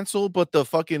wanna cancel, but the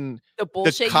the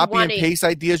bullshit you copy and wanna paste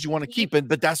ideas you wanna keep keep, and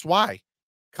but that's why.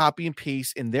 Copy and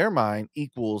paste in their mind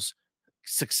equals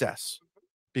success.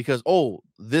 Because, "Oh,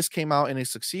 this came out and it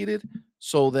succeeded,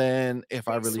 so then if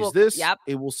I this release will this, yep.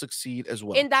 it will succeed as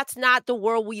well." And that's not the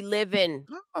world we live in.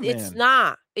 Nah, It's man.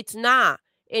 not. It's not.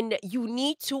 And you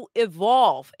need to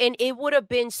evolve. And it would have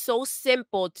been so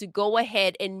simple to go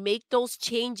ahead and make those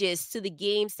changes to the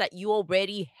games that you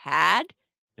already had,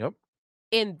 Yep,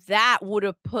 and that would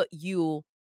have put you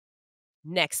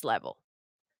next level.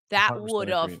 That would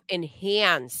 100% have agreed.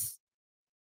 enhanced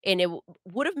and it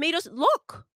would have made us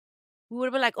look. We would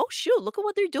have been like, "Oh shoot, look at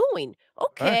what they're doing.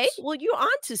 Okay, Facts. well you're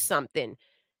onto something.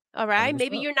 All right,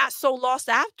 maybe 100%. you're not so lost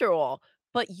after all,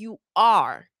 but you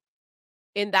are."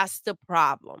 And that's the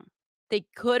problem. They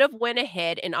could have went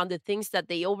ahead and on the things that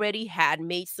they already had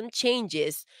made some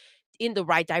changes in the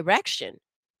right direction.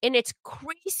 And it's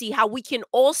crazy how we can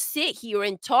all sit here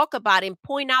and talk about and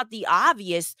point out the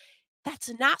obvious that's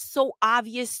not so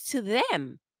obvious to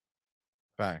them.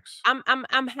 Facts.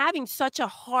 I'm having such a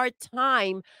hard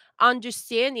time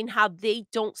understanding how they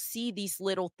don't see these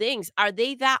little things. Are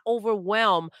they that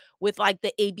overwhelmed with like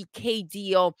the ABK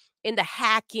deal and the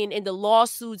hacking and the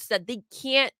lawsuits that they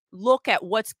can't look at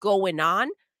what's going on?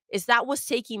 Is that what's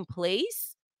taking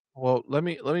place? Well, let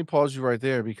me pause you right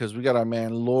there because we got our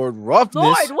man Lord Lord,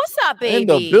 Roughness what's up, in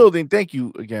the baby? building. Thank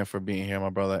you again for being here, my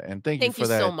brother, and thank you Thank you for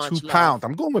so that much, 2 pound. love.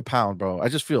 I'm going with pound, bro. I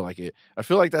just feel like it. I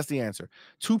feel like that's the answer.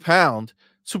 2 pound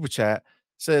super chat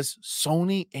says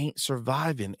Sony ain't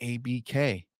surviving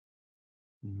ABK.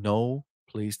 No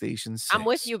PlayStation I'm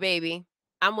with 6. you, baby.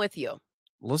 I'm with you.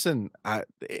 Listen,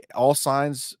 all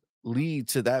signs lead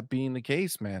to that being the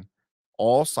case, man.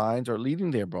 All signs are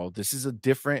leading there, bro. This is a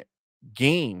different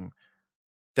game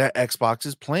that Xbox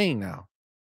is playing now.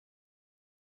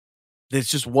 It's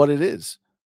just what it is.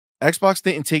 Xbox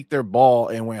didn't take their ball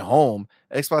and went home.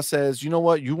 Xbox says, "You know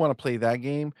what? You want to play that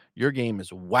game? Your game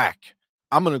is whack.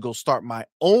 I'm going to go start my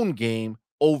own game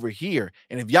over here.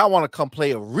 And if y'all want to come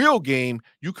play a real game,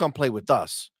 you come play with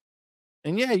us."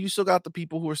 And yeah, you still got the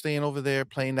people who are staying over there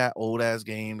playing that old ass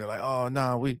game. They're like, "Oh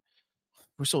no, we're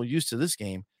so used to this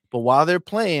game." But while they're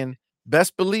playing,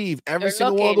 best believe every They're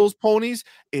single one of looking. those ponies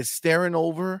is staring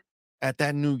over at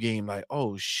that new game like,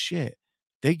 "Oh shit,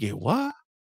 they get what?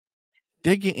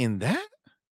 They're getting that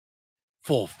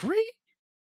for free?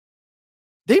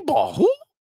 They bought who?"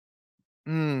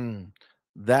 Mm,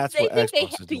 that's They what think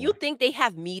Xbox is do you doing. think they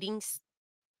have meetings?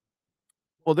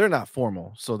 Well, they're not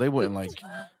formal, so they wouldn't like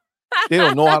they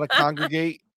don't know how to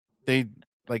congregate. They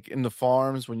like in the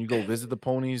farms when you go visit the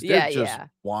ponies, they're Yeah, just yeah.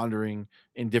 wandering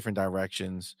in different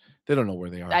directions. They don't know where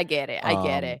they are. I get it. I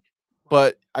get Um, it.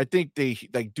 but I think they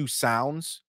like do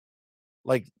sounds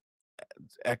like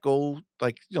echo,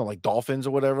 like, like dolphins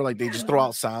or whatever, like, they just throw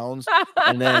out sounds,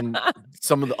 and then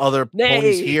some of the other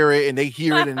ponies Nay. hear it, and they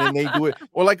hear it, and then they do it.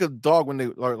 Or like a dog when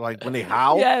they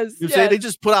howl, Yes, say they yes.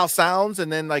 just put out sounds,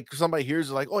 and then, like, somebody hears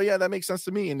it like, "Oh, yeah, that makes sense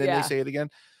to me," and then they Yeah. say it again.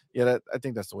 Yeah, that I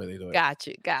think that's the way they do it. Got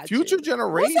you, got Future you. What's up,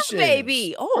 Generations.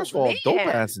 baby? Oh, First of all, dope man.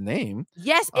 ass name.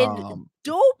 Yes, and Um,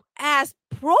 dope ass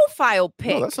profile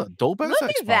no, that's pic. a dope ass Look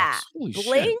at that. Xbox. Holy shit.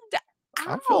 Blinged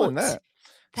I'm feeling out. that.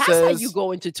 That's how you Says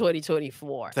go into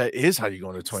 2024. that is how you go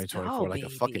into Let's go, 2024 like a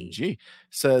fucking baby. G.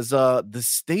 Says, the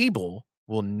stable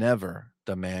will never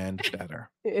demand better.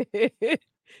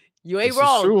 You ain't This is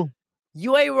wrong. true.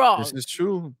 You ain't This wrong. is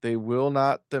true. They will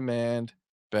not demand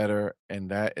better,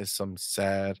 and that is some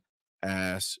sad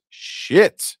ass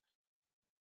shit.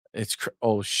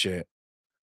 Oh shit.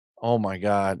 Oh my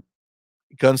god.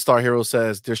 Gunstar Hero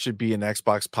says there should be an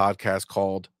Xbox podcast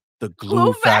called The Glue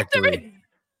Glue Factory. Factory.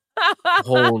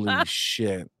 Holy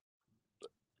shit.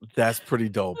 That's pretty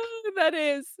dope. That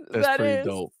is. That's That pretty is.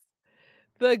 dope.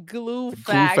 The Glue The Glue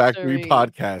Factory Factory. If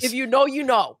podcast. you know, you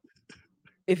know.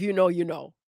 If you know, you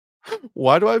know.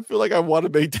 Why do I feel like I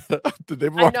want to make the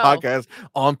name of I our know. podcast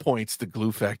on points, the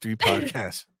Glue Factory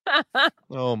podcast?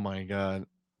 Oh my god.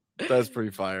 That's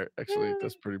pretty fire. Actually,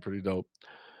 that's pretty dope.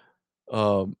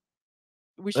 Um,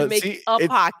 We should let's make see a it.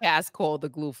 podcast called The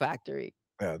Glue Factory.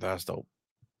 Yeah, that's dope.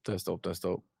 That's dope. That's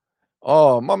dope.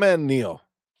 Oh, my man Neil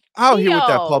out here with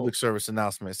that Theo. public service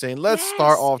announcement saying, let's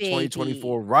start Yes, off baby.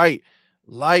 2024 right.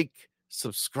 Like,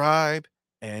 subscribe,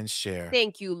 and share.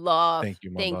 Thank you, love. Thank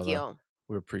you, my Thank brother. you.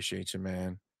 We appreciate you,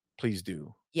 man. Please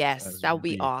do. Yes, That that would would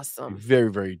be be awesome.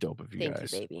 very, very dope of you Thank you,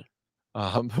 guys. baby.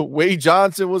 Wade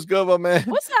Johnson was good, my man.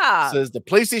 What's up? Says the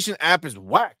PlayStation app is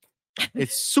whack.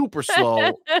 It's super slow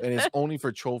and it's only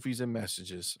for trophies and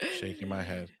messages. Shaking my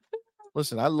head.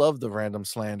 Listen, I love the random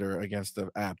slander against the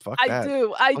app. Fuck I that.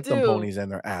 do. I Fuck them do. ponies and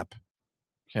their app.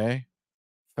 Okay?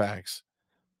 Facts.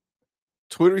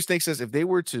 Twitter Snake says if they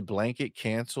were to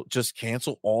just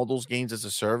cancel all those games as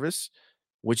a service,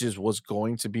 which is what's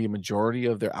going to be a majority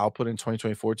of their output in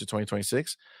 2024 to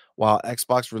 2026, while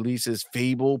Xbox releases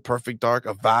Fable, Perfect Dark,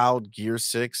 Avowed, Gear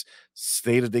 6,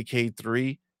 State of Decay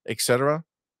 3, etc.,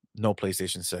 no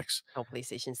PlayStation 6. No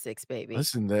PlayStation 6, baby.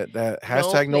 Listen, that No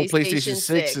hashtag no PlayStation PlayStation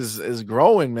 6 6. is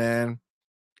growing, man.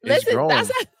 It's Listen, growing.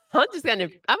 I'm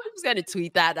just gonna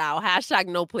tweet that out. Hashtag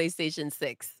no PlayStation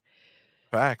 6.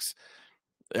 Facts.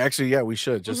 Actually, yeah, we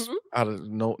should just Mhm. out of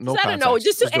no Just I don't know, context.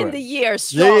 just to Just do end it. the year Yeah, yeah,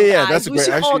 strong, yeah. guys. That's a We great.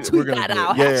 should all Actually, we're tweet gonna that do it.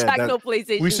 out. Yeah, yeah. Hashtag no We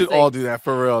PlayStation should all 6. do that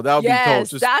for real. That would be dope.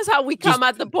 Yes, that's how we come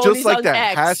at the Just ponies like on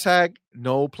that. X. Hashtag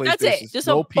no That's PlayStation, it. Just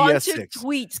a no bunch of PS6.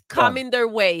 tweets Done. coming their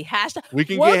way. Hashtag We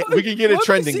can why get am I it why am I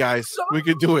trending, seeing guys. this We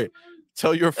could do it.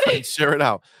 Tell your friends, share it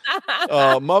out.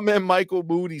 My man Michael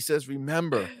Moody says,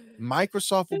 remember,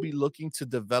 Microsoft will be looking to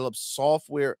develop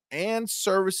software and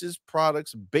services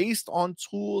products based on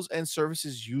tools and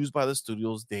services used by the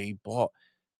studios they bought.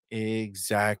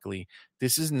 Exactly.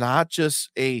 This is not just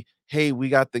a, hey, we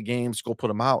got the games, go put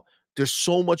them out. There's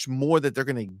so much more that they're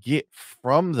going to get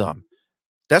from them.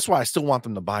 That's why I still want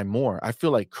them to buy more. I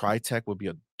feel like Crytek would be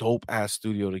a dope ass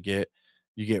studio to get.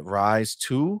 You get Rise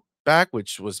 2 back,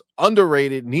 which was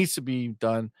underrated, needs to be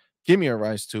done. Give me a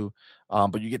Rise 2.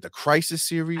 But you get the Crisis I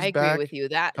series agree back. with you.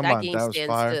 That Come that on, game that was stands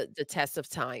fire. the test of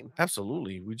time.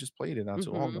 Absolutely. We just played it not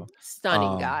too long ago.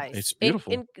 Stunning, guys. It's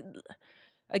beautiful.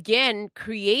 Again,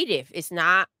 creative. It's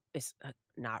not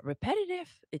repetitive.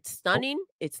 It's Nope. stunning.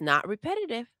 It's not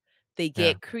repetitive. They Yeah.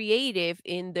 get creative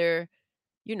in their,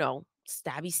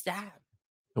 stabby stab.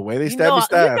 The way they You stab know, you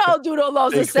stab, Doodle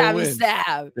loves a they go stabby in.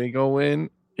 stab. They go in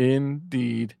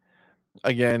indeed.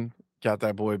 Again, got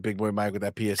that boy, big boy Mike with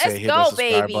that PSA. Let's Hit that go,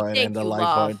 subscribe baby. button and Thank the you, like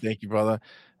button. love. Thank you, brother.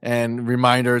 And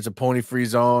reminder, it's a pony free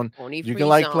zone. Pony You can free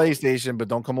like zone. PlayStation, but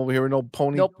don't come over here with no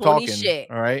pony No pony talking. shit.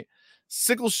 All right.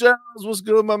 Sickle Shells, what's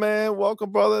good, my man?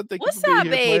 Welcome, brother. Thank you for What's being up,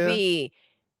 here, player. baby?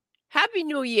 Happy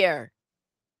New Year.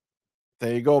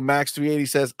 There you go. Max380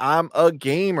 says, I'm a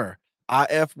gamer. I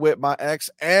F with my X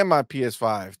and my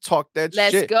PS5. Talk that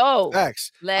Let's shit. go.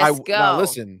 Facts. Let's go. Now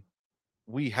listen,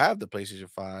 we have the PlayStation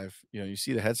 5. You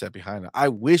see the headset behind it. I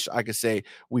wish I could say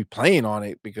we playing on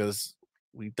it because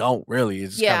we don't really. It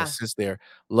just kind of sits there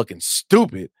looking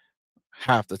stupid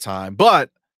half the time. But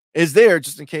it's there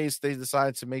just in case they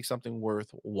decide to make something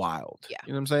worthwhile. Yeah.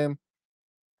 You know what I'm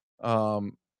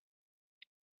saying?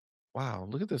 Wow,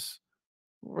 look at this.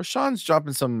 Rashawn's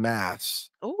dropping some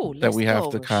maths Oh, that let's we have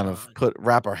go, to kind of Rashawn.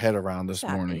 wrap our head around What's this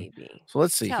up, morning. baby? So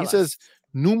let's see. He Tell says us.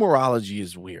 numerology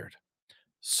is weird.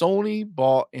 Sony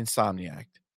bought Insomniac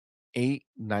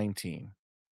 8/19,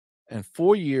 and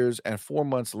 4 years and 4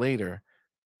 months later,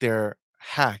 their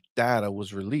hacked data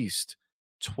was released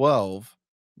 12/19.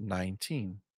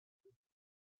 19.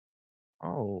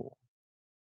 Oh.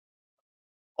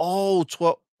 Oh,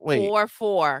 12. Wait,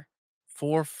 4-4,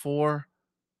 4-4,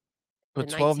 the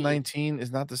but 19. 12-19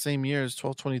 is not the same year as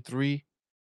 12-23.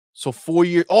 So 4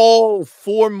 years. Oh,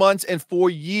 4 months and 4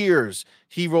 years.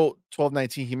 He wrote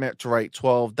 12-19. He meant to write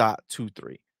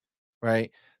 12.23,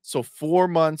 right? So 4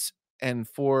 months and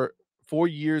 4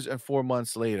 years and 4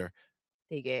 months later,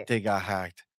 They get they got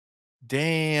hacked.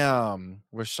 Damn.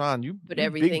 Rashawn, you put you big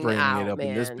everything braining it out, up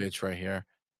in this man. bitch right here.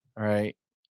 All right.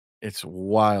 It's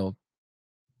wild.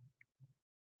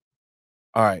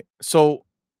 All right. So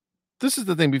this is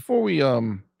the thing. Before we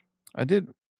I did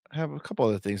have a couple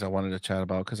other things I wanted to chat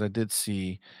about because I did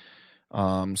see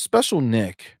Special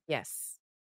Nick Yes.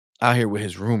 out here with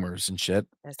his rumors and shit.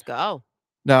 Let's go.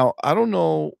 Now, I don't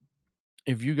know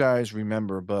if you guys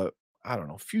remember, but I don't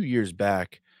know, a few years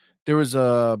back, there was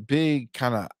a big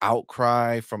kind of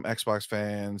outcry from Xbox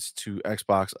fans to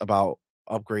Xbox about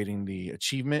upgrading the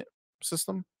achievement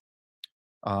system.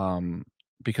 um,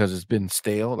 because it's been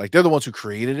stale. Like they're the ones who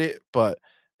created it, but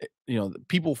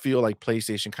people feel like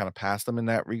PlayStation kind of passed them in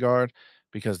that regard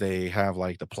because they have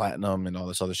like the platinum and all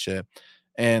this other shit.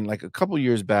 And like a couple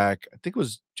years back, I think it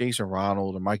was Jason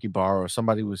Ronald or Mikey Barr or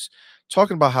somebody was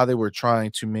talking about how they were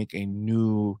trying to make a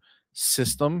new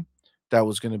system that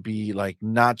was going to be like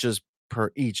not just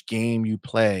per each game you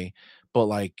play, but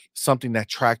like something that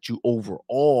tracked you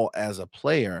overall as a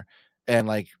player. And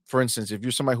like, for instance, if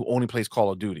you're somebody who only plays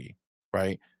Call of Duty,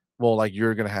 right? Well, like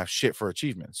you're gonna have shit for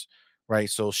achievements, right?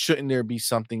 So shouldn't there be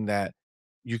something that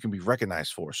you can be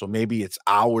recognized for? So maybe it's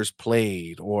hours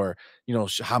played, or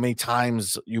how many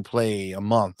times you play a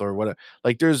month, or whatever.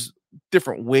 Like there's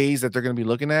different ways that they're gonna be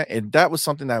looking at, and that was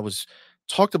something that was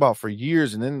talked about for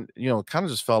years, and then kind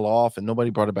of just fell off, and nobody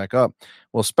brought it back up.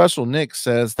 Well, Special Nick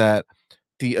says that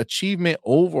the achievement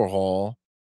overhaul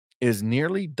is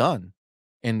nearly done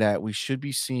and that we should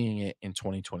be seeing it in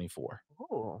 2024.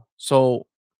 Ooh. So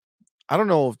I don't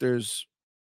know if there's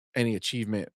any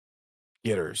achievement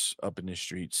getters up in the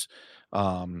streets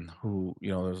who,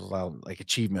 there's a lot of like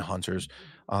achievement hunters.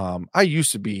 I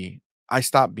used to be, I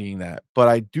stopped being that, but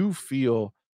I do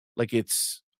feel like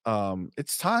it's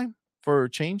time for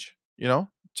change,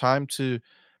 time to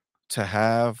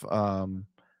have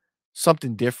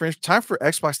something different. Time for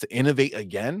Xbox to innovate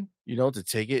again, to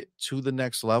take it to the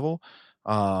next level.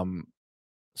 Um,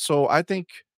 so I think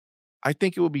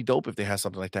it would be dope if they had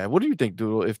something like that. What do you think,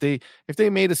 Doodle? If they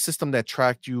made a system that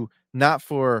tracked you not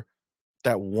for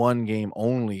that one game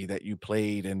only that you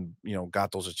played and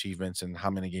got those achievements and how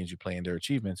many games you play in their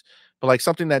achievements, but like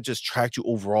something that just tracked you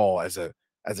overall as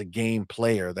a game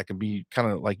player that can be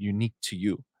kind of like unique to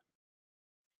you.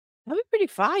 That'd be pretty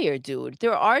fire, dude.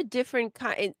 There are different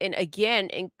and again,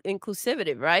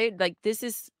 inclusivity, right? Like this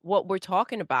is what we're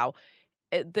talking about.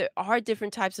 There are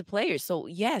different types of players. So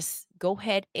yes, go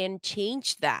ahead and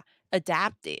change that,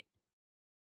 adapt it.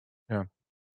 Yeah,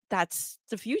 That's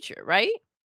the future, right?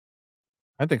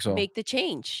 I think so. Make the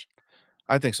change.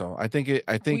 I think so. I We think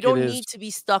it don't is. need to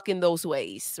be stuck in those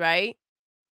ways, right?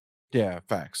 Yeah,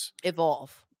 facts.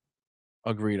 Evolve.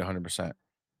 Agreed 100%.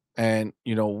 And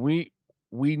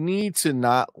we need to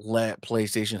not let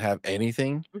PlayStation have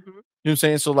anything. Mhm. You know what I'm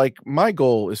saying? So, like, my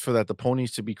goal is for that the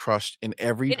ponies to be crushed in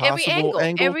every In possible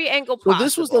angle. every angle So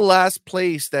this was the possible. last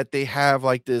place that they have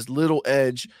like this little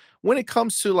edge when it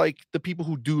comes to like the people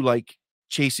who do like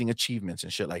chasing achievements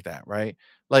and shit like that, right?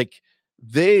 Like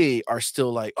they are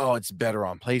still like, oh, it's better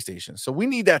on PlayStation. So we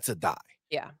need that to die,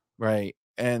 Yeah. right?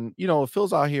 And if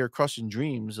Phil's out here crushing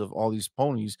dreams of all these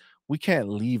ponies, we can't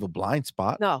leave a blind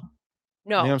spot. No, You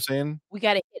know what no. I'm saying? We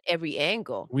gotta hit every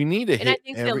angle, We need to and I hit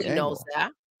think every Philly knows angle.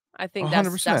 that. I think that's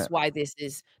 100%. why this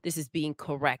is being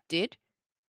corrected,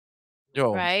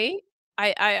 Yo, right?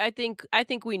 I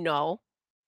think we know.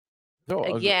 yo,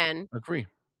 Again, agree.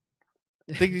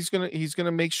 I think he's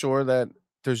gonna make sure that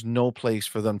there's no place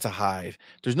for them to hide.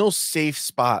 There's no safe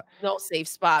spot no safe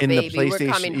spot, in the baby. We're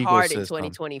PlayStation coming hard in ecosystem.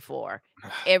 2024.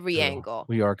 Every Dude, angle,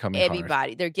 we are coming hard.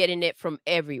 everybody. They're getting it from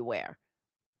everywhere.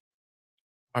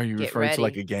 Are you Get referring to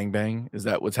like ready. a gangbang? Is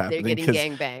that what's They're happening? getting Because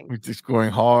gang banged we're just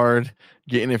going hard,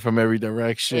 getting it from every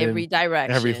direction, every every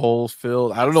direction. hole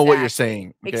filled. I don't know what you're Exactly.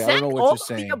 saying. Okay, I don't Exact know what all you're of the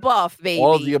saying. above,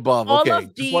 All of the baby. above. All Okay, of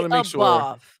just the want to make sure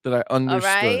above. that I All understood.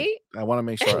 right? I want to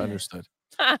make sure I understood.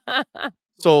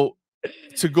 So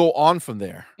to go on from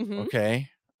there, Mhm. okay?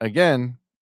 Again,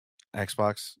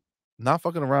 Xbox not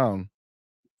fucking around.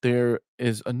 There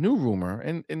is a new rumor,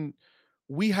 and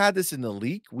we had this in the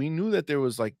leak. We knew that there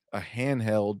was like a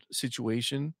handheld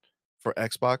situation for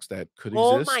Xbox that could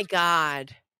Oh my exist.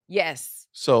 god. Yes.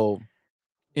 So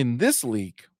in this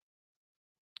leak,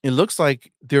 it looks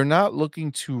like they're not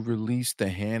looking to release the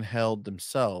handheld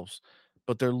themselves,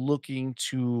 but they're looking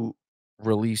to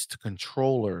release the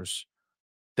controllers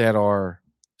that are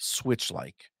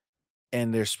Switch-like,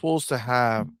 and they're supposed to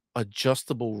have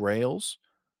adjustable rails,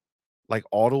 like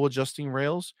auto adjusting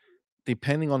rails,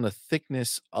 depending on the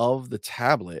thickness of the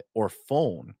tablet or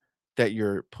phone that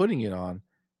you're putting it on,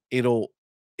 it'll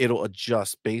it'll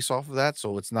adjust based off of that.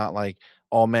 So it's not like,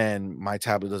 oh man, my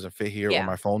tablet doesn't fit here or Yeah,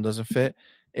 my phone doesn't fit.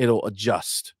 It'll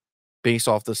adjust based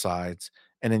off the sides,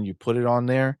 and then you put it on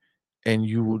there, and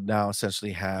you will now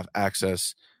essentially have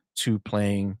access to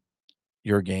playing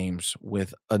your games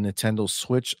with a Nintendo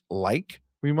Switch like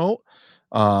remote.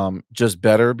 Just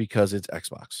better because it's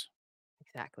Xbox.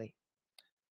 exactly.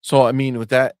 So, I mean, with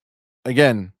that,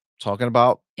 again, talking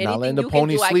about not letting Anything the you can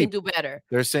pony do, I can sleep. do better.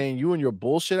 They're saying you and your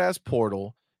bullshit ass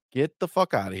Portal, get the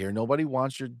fuck out of here. Nobody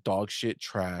wants your dog shit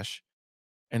trash.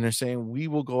 And they're saying we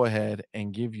will go ahead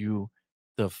and give you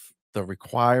the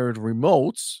required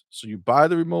remotes. So you buy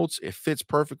the remotes, it fits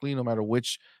perfectly no matter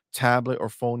which tablet or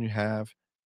phone you have,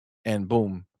 and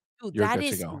boom, Dude, you're that good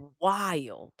to is go.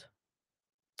 wild.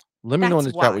 Let me know in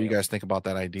That's the chat what you wild. guys think about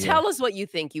that idea. Tell us what you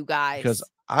think, you Because guys.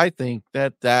 I think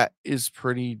that that is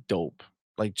pretty dope.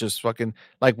 Like, just fucking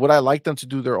like, would I like them to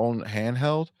do their own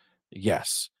handheld?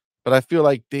 Yes. But I feel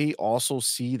like they also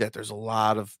see that there's a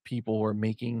lot of people who are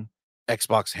making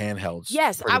Xbox handhelds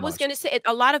Yes, pretty I was much. gonna say it,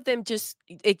 a lot of them just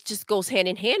it just goes hand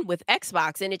in hand with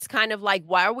Xbox, and it's kind of like,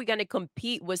 why are we gonna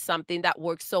compete with something that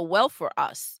works so well for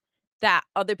us that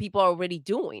other people are already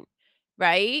doing,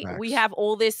 right? We Facts. have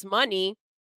all this money,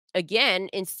 again,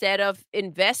 instead of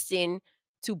investing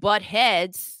to butt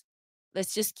heads,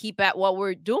 let's just keep at what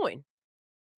we're doing.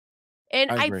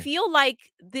 And I I agree. feel like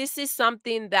this is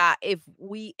something that if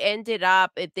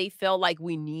they felt like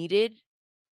we needed,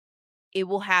 it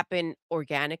will happen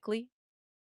organically,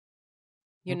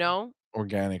 you Mhm. know?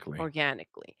 Organically.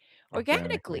 Organically. Organically.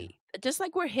 Organically, just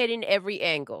like we're hitting every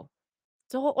angle.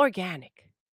 It's all organic.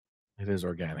 It is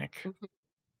organic. Mhm.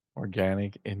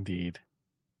 Organic indeed.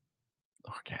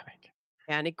 Organic.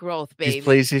 Organic growth, These baby.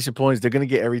 PlayStation points, they're gonna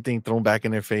get everything thrown back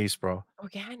in their face, bro.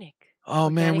 Organic. "Oh,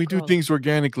 man, Organic we do growth. things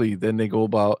organically." Then they go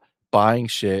about buying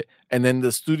shit, and then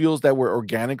the studios that were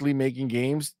organically making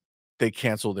games, they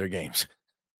cancel their games.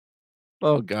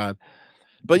 Oh god.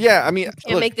 But yeah, I mean, You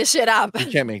can't look, make this shit up.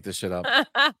 you can't make this shit up.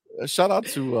 Shout out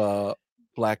to,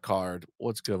 Black Card.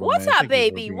 What's good, my What's man? up, Thank you for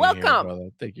baby? being here, Welcome. brother.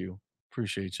 Thank you.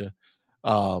 Appreciate you.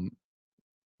 Um,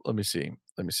 let me see.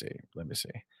 Let me see.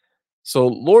 So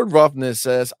Lord Roughness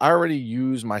says, "I already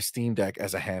use my Steam Deck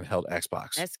as a handheld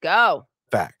Xbox." Let's go.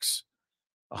 Facts.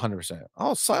 100%.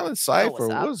 Oh, Silent You know Cypher,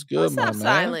 what's up. what's good, What's my up, man?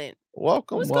 Silent?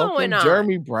 Welcome, What's going welcome. on?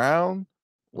 Jeremy Brown,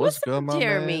 what's What's good, up, my man?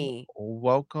 Jeremy?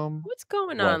 Welcome, What's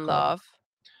going on, welcome. love?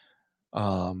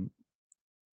 Um,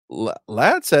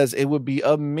 Lad says it would be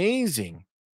amazing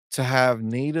to have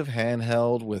native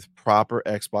handheld with proper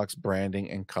Xbox branding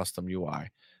and custom UI.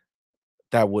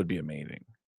 That would be amazing.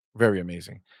 Very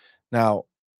amazing. Now,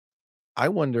 I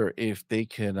wonder if they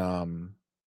can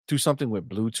do something with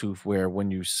Bluetooth where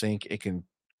when you sync, it can,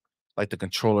 like, the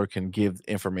controller can give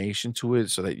information to it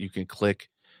so that you can click,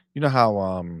 you know how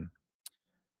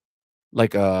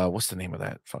like what's the name of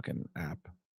that fucking app?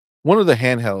 One of the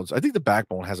handhelds, I think the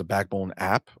Backbone has a Backbone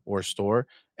app or store,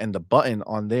 and the button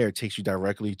on there takes you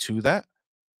directly to that.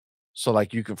 So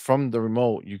like you can, from the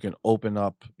remote, you can open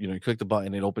up, you click the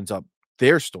button, it opens up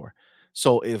their store.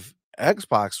 So if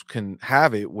Xbox can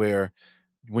have it where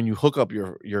when you hook up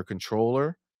your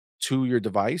controller to your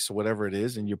device, whatever it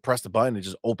is, and you press the button, it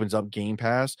just opens up Game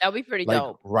Pass That'd be pretty like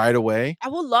dope. right away, I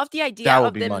would love the idea that would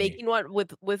of be them money. making one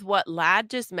with what Lad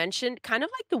just mentioned, kind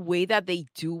of like the way that they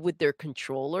do with their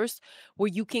controllers, where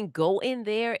you can go in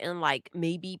there and like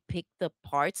maybe pick the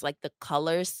parts, like the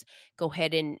colors, go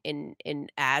ahead and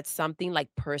add something like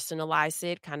personalize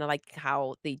it, kind of like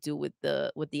how they do with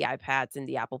the iPads and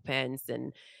the Apple Pens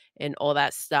and all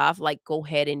that stuff. Like go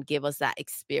ahead and give us that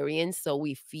experience so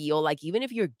we feel like even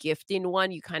if you're gifting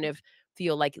one, you kind of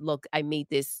feel like, look, I made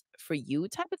this for you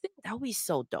type of thing. That would be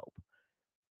so dope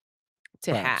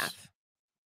to Facts. have.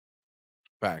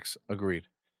 Facts. Agreed.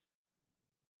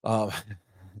 Um,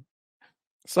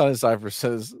 Silent Cypher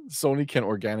says Sony can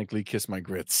organically kiss my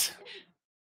grits.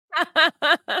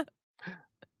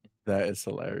 That is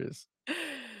hilarious.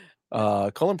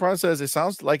 Colin Prime says it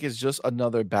sounds like it's just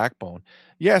another backbone.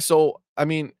 Yeah, so I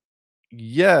mean,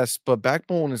 yes, but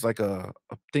backbone is like a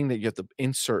thing that you have to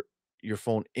insert your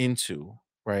phone into,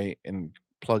 right? And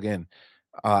plug in.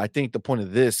 I think the point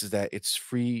of this is that it's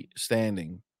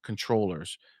freestanding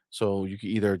controllers. So you can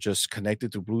either just connect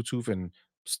it to Bluetooth and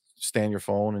stand your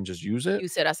phone and just use it,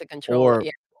 Use it as a controller, or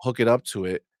yeah. hook it up to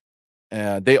it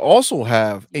They also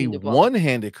have a Unible.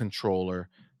 one-handed controller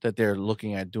that they're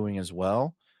looking at doing as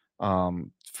well,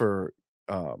 for,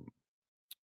 um,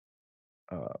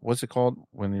 what's it called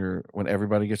when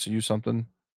everybody gets to use something?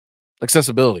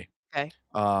 Accessibility. Okay.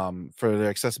 For their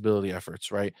accessibility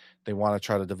efforts, right? They want to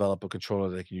try to develop a controller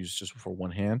they can use just for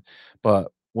one hand.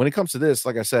 But when it comes to this,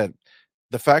 like I said,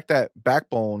 the fact that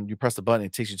Backbone, you press the button,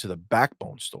 it takes you to the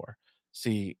Backbone store.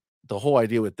 See, the whole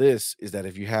idea with this is that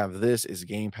if you have this is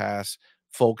Game Pass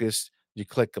focused, you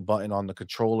click a button on the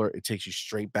controller, it takes you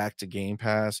straight back to Game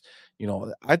Pass.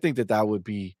 I think that would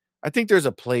be, I think there's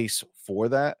a place for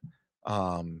that.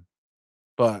 Um,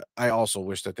 but I also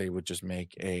wish that they would just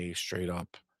make a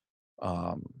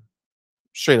um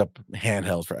straight up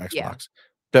handheld for Yeah. Xbox.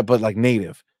 But like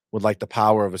native with like the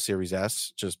power of a Series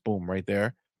S, just boom right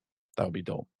there. That would be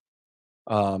dope.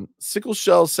 Sickle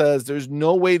Shell says there's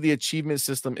no way the achievement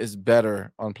system is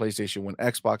better on PlayStation when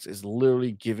Xbox is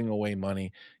literally giving away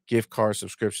money, gift card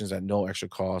subscriptions at no extra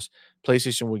cost.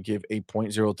 PlayStation would give a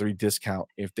 0.03 discount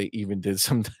if they even did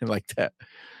something like that.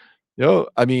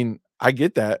 I mean, I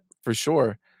get that for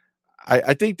sure.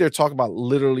 I think they're talking about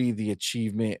literally the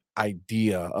achievement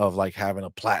idea of like having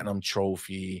a platinum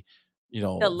trophy,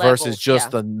 The versus levels, just yeah.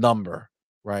 the number,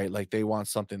 right? Like they want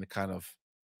something to kind of,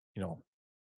 you know, Look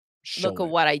show at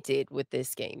it. what I did with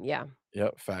this game, yeah.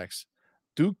 Yep, facts.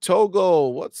 Duke Togo,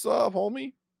 what's up,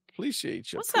 homie?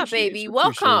 Appreciate you. What's up, Appreciate baby? you.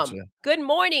 Appreciate Welcome. you. Good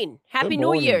morning. Good Happy New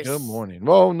morning. Good Year's. morning.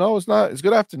 Well, no, it's not. It's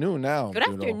good afternoon now, Good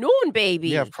Doodle. afternoon, We have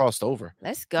baby. crossed over.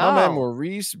 Let's My man go.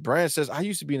 Maurice Brand says, I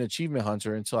used to be an achievement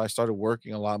hunter until I started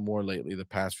working a lot more lately the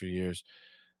past few years.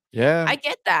 Yeah, I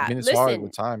get that. getting started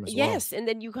with Listen, time as well. yes, and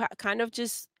then you kind of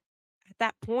just at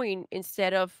that point,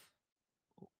 instead of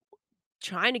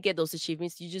trying to get those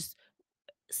achievements, you just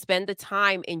spend the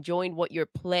time enjoying what you're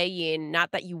playing.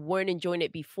 Not that you weren't enjoying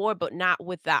it before, but not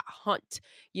with that hunt.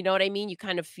 You know what I mean? You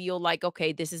kind of feel like,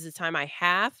 okay, this is the time I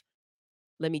have.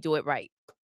 Let me do it right.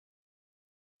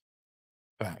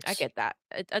 I Facts. get that.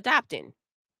 Adapting.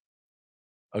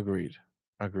 Agreed.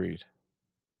 Agreed.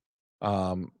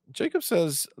 Jacob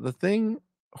says the thing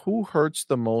who hurts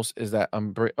the most is that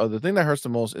the thing that hurts the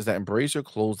most is that Embracer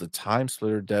closed the Time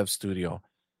Splitter dev studio,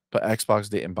 but Xbox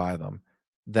didn't buy them.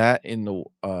 That in the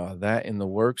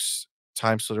works.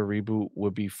 Time Splitter reboot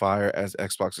would be fire as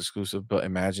Xbox exclusive, but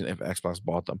imagine if Xbox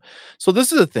bought them. So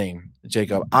this is the thing,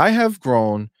 Jacob. I have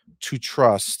grown to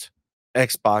trust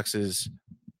Xbox's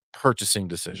purchasing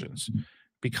decisions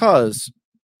because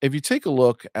if you take a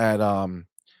look at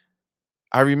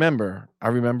I remember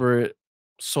it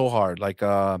so hard. Like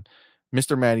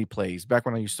Mr. Matty Plays back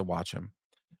when I used to watch him.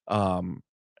 Um,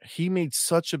 he made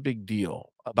such a big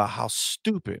deal about how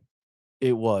stupid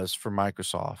it was for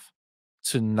Microsoft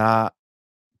to not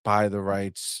buy the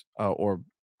rights or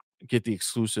get the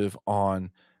exclusive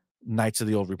on Knights of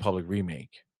the Old Republic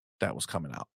remake that was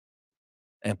coming out,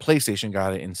 and PlayStation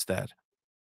got it instead.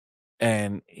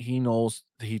 And he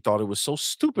thought it was so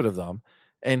stupid of them.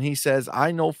 And he says,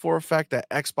 I know for a fact that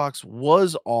Xbox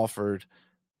was offered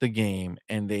the game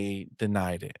and they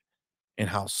denied it, and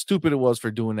how stupid it was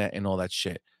for doing that and all that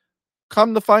shit.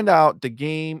 Come to find out, the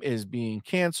game is being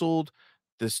canceled.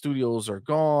 The studios are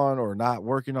gone or not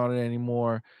working on it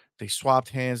anymore. They swapped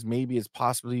hands. Maybe it's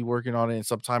possibly working on it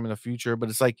sometime in the future, but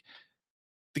it's like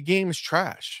the game is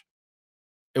trash.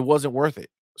 It wasn't worth it.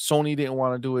 Sony didn't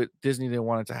want to do it. Disney didn't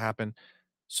want it to happen.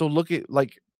 So look at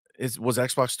like was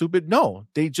Xbox stupid? No,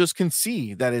 they just can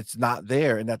see that it's not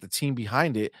there and that the team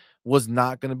behind it was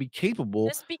not going to be capable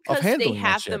Just of because they handling that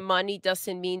have the shit. money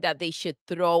doesn't mean that they should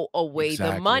throw away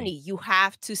the money. Exactly. You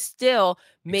have to still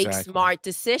make Exactly. smart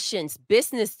decisions,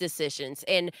 business decisions.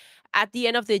 And at the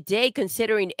end of the day,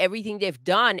 considering everything they've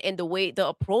done and the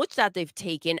approach that they've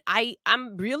taken,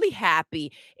 I'm really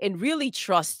happy and really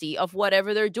trusty of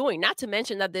whatever they're doing. Not to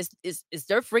mention that this is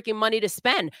their freaking money to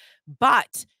spend.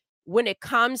 But when it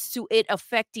comes to it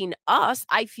affecting us,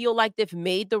 I feel like they've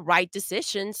made the right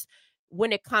decisions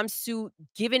when it comes to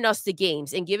giving us the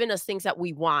games and giving us things that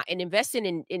we want and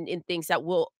investing in things that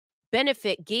will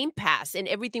benefit Game Pass and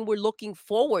everything we're looking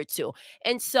forward to.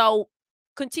 And so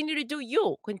continue to do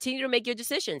you, continue to make your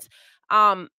decisions.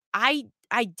 I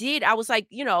was like,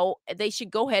 they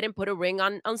should go ahead and put a ring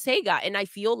on Sega. And I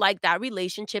feel like that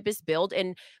relationship is built,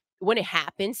 and when it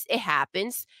happens, it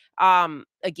happens.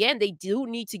 Again, they do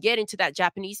need to get into that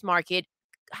Japanese market.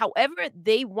 However,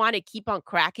 they want to keep on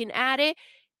cracking at it,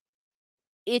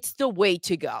 it's the way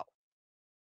to go.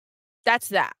 That's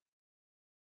that.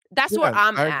 That's where Yeah,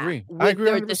 I'm I at agree. I with agree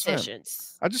their 100%.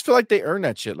 decisions. I just feel like they earn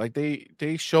that shit. Like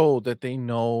they show that they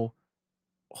know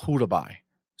who to buy.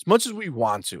 As much as we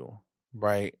want to,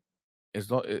 right? As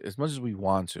much as we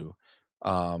want to.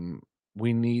 Um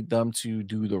we need them to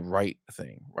do the right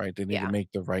thing, right? They need to Yeah.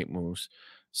 make the right moves.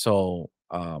 So,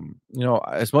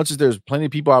 as much as there's plenty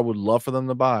of people I would love for them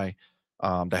to buy,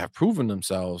 that have proven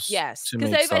themselves Yes, to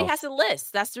because make everybody stuff. has a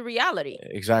list. That's the reality.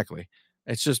 Exactly.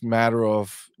 It's just matter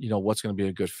of, what's gonna be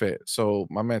a good fit. So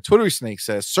my man Twittery Snake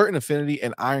says Certain Affinity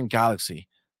and Iron Galaxy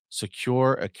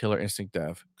secure a Killer Instinct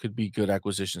dev could be good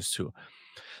acquisitions too.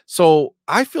 So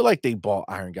I feel like they bought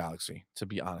Iron Galaxy, to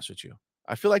be honest with you.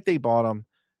 I feel like they bought them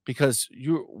because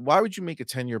why would you make a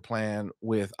 10-year plan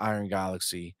with Iron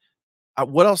Galaxy?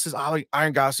 What else is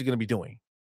Iron Galaxy gonna be doing?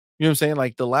 You know what I'm saying?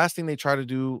 Like, the last thing they tried to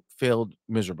do failed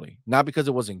miserably, not because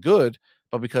it wasn't good,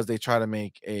 but because they try to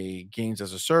make a games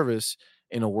as a service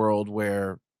in a world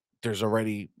where there's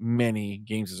already many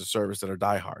games as a service that are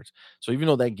diehards. So even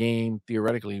though that game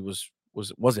theoretically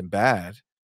wasn't bad,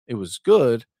 it was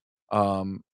good,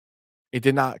 um, it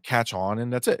did not catch on,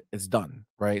 and that's it. It's done,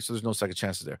 right? So there's no second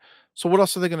chances there. So what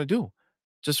else are they gonna do?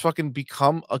 Just fucking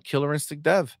become a Killer Instinct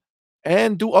dev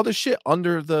and do other shit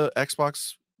under the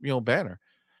Xbox, banner.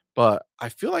 But I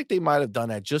feel like they might have done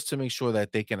that just to make sure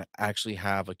that they can actually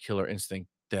have a Killer Instinct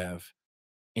dev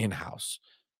in-house.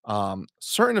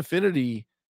 Certain Affinity,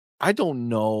 I don't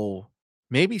know.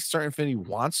 Maybe Certain Affinity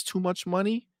wants too much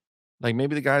money. Like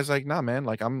maybe the guy's like, nah, man,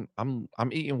 like I'm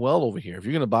eating well over here. If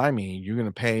you're gonna buy me, you're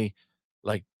gonna pay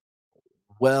like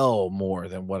well more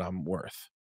than what I'm worth.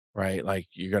 Right. Like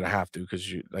you're gonna have to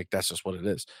because you like that's just what it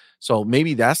is. So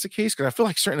maybe that's the case. Cause I feel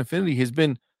like Certain Affinity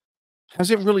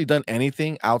hasn't really done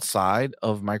anything outside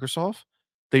of Microsoft.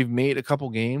 They've made a couple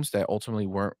games that ultimately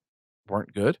weren't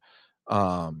good.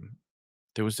 Um,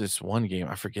 there was this one game,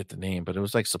 I forget the name, but it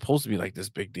was, like, supposed to be, like, this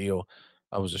big deal.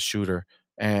 I was a shooter,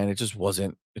 and it just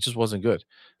wasn't good. Didn't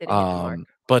hit the mark.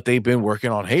 But they've been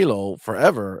working on Halo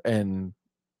forever and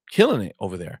killing it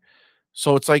over there.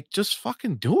 So it's like, just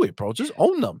fucking do it, bro. Just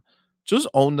own them. Just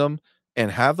own them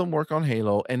and have them work on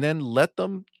Halo, and then let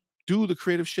them do the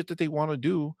creative shit that they wanna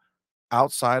do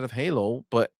outside of Halo,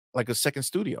 but like a second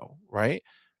studio, right?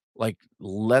 Like,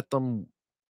 let them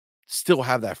still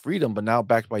have that freedom, but now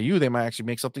backed by you, they might actually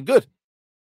make something good.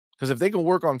 Because if they can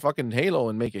work on fucking Halo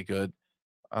and make it good,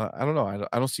 I don't know.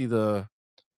 I don't see the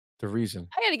reason.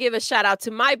 I gotta give a shout out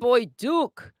to my boy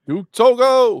Duke. Duke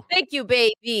Togo. Thank you,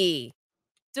 baby.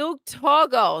 Duke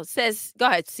Togo says, go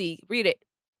ahead, see, read it.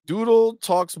 Doodle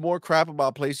talks more crap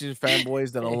about PlayStation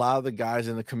fanboys than a lot of the guys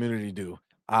in the community do.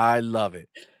 I love it.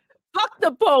 Fuck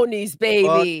the ponies, Fuck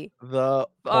baby. the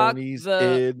Fuck ponies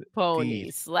the indeed.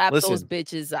 ponies. Slap those Listen,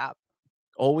 bitches up.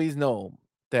 always know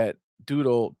that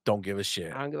Doodle don't give a I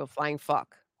shit. don't give a flying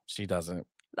fuck. She doesn't.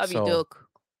 Love you, So Duke.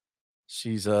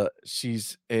 she's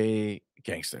a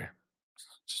gangster.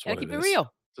 Just Gotta what it keep it is.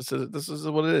 real. This is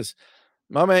what it is.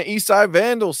 My man Eastside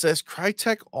Vandal says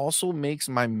Crytek also makes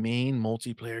my main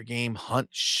multiplayer game Hunt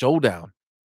Showdown.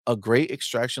 A great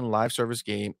extraction live service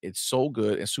game. It's so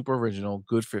good and super original,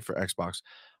 good fit for Xbox.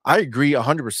 I agree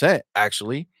 100%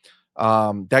 actually.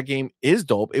 That game is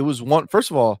dope. It was first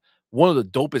of all, one of the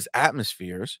dopest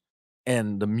atmospheres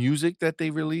and the music that they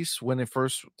released when the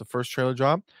first trailer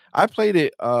dropped. I played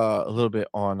it a little bit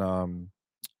on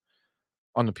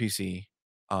the PC.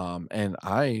 And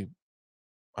I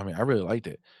mean I really liked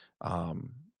it.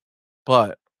 Um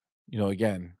but,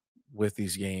 again, with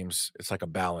these games, it's like a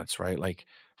balance, right? Like,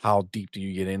 how deep do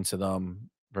you get into them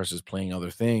versus playing other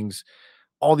things?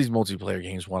 All these multiplayer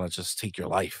games want to just take your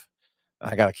life.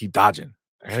 I gotta keep dodging.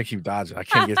 I gotta keep dodging. I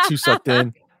can't get too sucked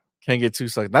in. Can't get too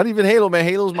sucked. Not even Halo, man.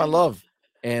 Halo's my love.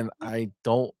 And I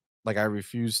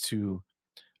refuse to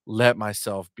let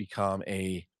myself become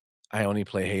I only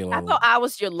play I Halo. thought I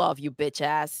was your love, you bitch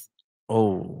ass.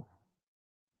 Oh,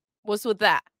 What's with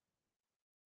that?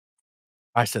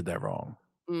 I said that wrong.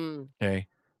 Mm, Okay.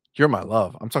 You're my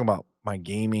love. I'm talking about my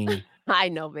gaming. I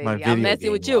know, My baby. I'm video messing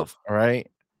game with you. love, all right?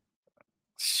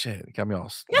 Shit, it got me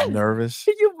all nervous.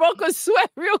 You broke a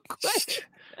sweat real quick.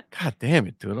 God damn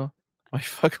it, Doodle. Why you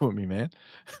fucking with me, man?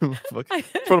 Fuck in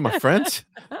front of my friends,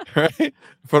 right? In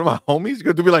front of my homies, you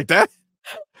gonna do me like that?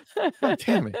 God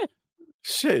damn it.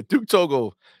 Shit, Duke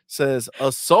Togo says,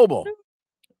 Asobo,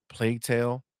 Plague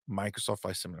Tale, Microsoft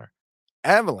Flight Simulator,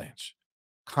 Avalanche,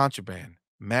 Contraband,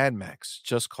 Mad Max,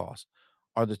 Just Cause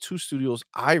are the 2 studios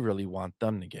I really want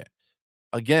them to get.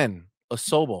 Again,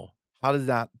 Asobo, how did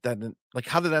how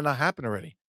did that not happen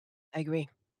already? I agree.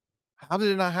 How did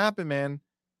it not happen, man?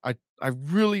 I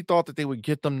really thought that they would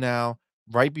get them now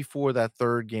right before that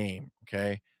 3rd game,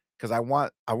 okay? Because I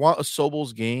want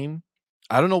Asobo's game.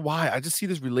 I don't know why. I just see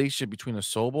this relationship between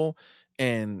Asobo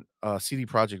and CD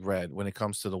Projekt Red when it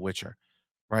comes to The Witcher,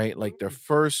 right? Like their Mm.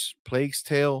 first Plague's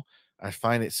Tale, I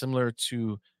find it similar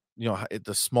to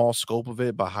the small scope of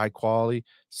it, but high quality,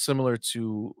 similar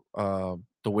to,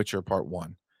 The Witcher Part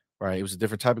 1, right? It was a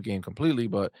different type of game completely,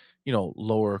 but,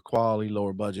 lower quality,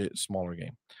 lower budget, smaller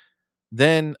game.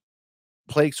 Then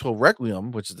Plague Tale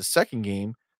Requiem, which is the second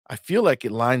game, I feel like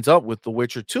it lines up with The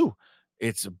Witcher 2.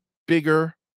 It's a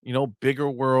bigger, bigger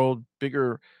world,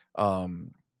 bigger,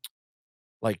 um,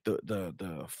 like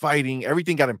the fighting,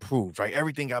 everything got improved, right?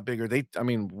 Everything got bigger. I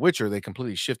mean, Witcher, they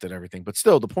completely shifted everything. But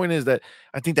still, the point is that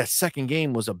I think that second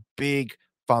game was a big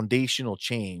foundational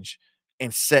change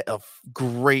and set a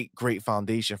great, great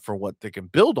foundation for what they can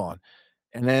build on.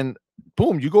 And then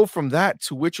boom, you go from that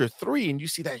to Witcher 3 and you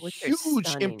see that Which is huge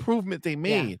stunning. improvement they Yeah,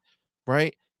 made,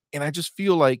 right? And I just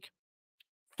feel like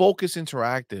Focus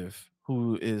Interactive,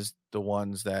 who is the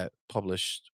ones that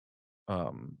published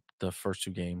the first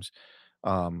two games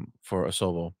for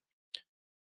Asobo,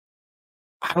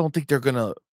 I don't think they're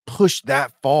gonna push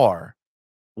that far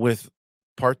with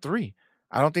part 3.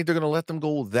 I don't think they're gonna let them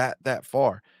go that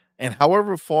far. And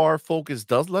however far Focus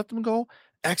does let them go,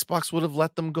 Xbox would have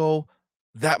let them go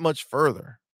that much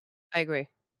further. I agree.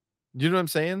 You know what I'm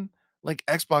saying? Like,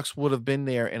 Xbox would have been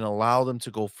there and allowed them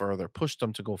to go further, push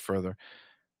them to go further,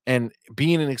 and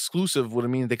being an exclusive would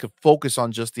have mean they could focus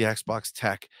on just the Xbox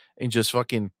tech and just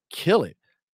fucking kill it.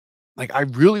 Like, I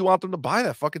really want them to buy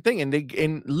that fucking thing,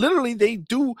 and literally they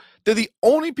do. They're the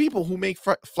only people who make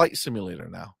Flight Simulator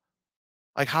now.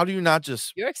 Like, how do you not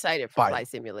just You're excited for buy them? Flight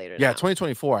Simulator Yeah, now.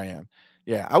 2024 I am.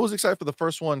 Yeah, I was excited for the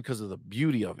first one because of the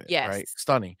beauty of it, right? Yes.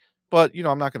 Stunning. But,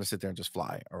 I'm not gonna sit there and just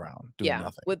fly around doing Yeah,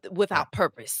 nothing. Yeah, without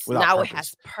purpose. without Now it purpose.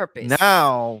 has purpose.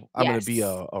 Now I'm gonna be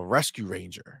Yes. a rescue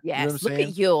ranger. You know what I'm Yes. Look at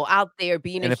saying? you out there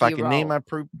being a And if I can name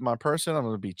hero. my person, I'm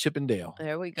gonna be Chip and Dale.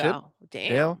 There we Chip, go.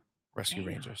 Dale, Damn. rescue Damn.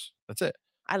 rangers. That's it.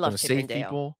 I love Gonna Chip and save Dale.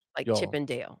 people. Like Chip Yo, and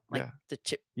Dale. Like yeah. the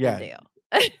Chip and Yeah,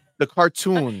 Dale. the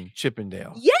cartoon Chip and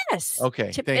Dale. Yes.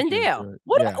 Okay, Chip thank and you. Dale. Good.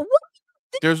 What Yeah. what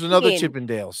are There's you another thinking? Chip and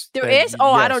Dales There that is?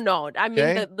 Oh, I yes. don't know. I mean,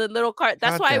 Okay? the little cart.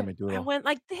 That's God why damn it, I Doodle. went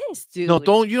like this, No, dude.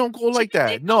 don't you don't go Chip like and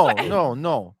that. Dale. No, no,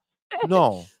 no.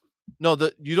 No. No,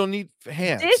 you don't need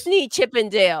hands Disney Chip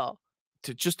and Dale.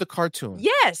 to just the cartoon.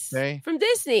 Yes, Okay? from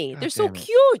Disney. They're God so damn it.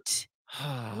 cute.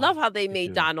 I love how they Fucking made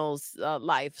dude. Donald's,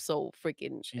 life so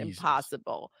freaking Jesus.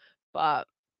 impossible. But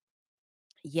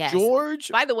yes. George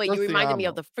By the way, you reminded me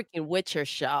of Berthiamo. the freaking Witcher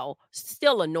show.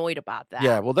 Still annoyed about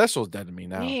Yeah, that. well, that show's dead to me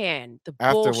now. Man, the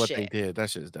After what they bullshit. did, that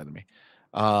shit is dead to me.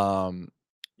 Um,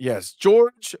 yes,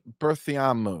 George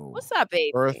Berthiamu. What's up,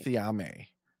 baby? Berthiame.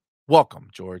 Welcome,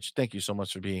 George. Thank you so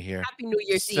much for being here. Happy New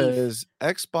Year's Eve. Says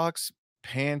Xbox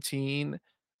Pantene,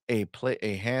 a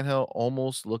handheld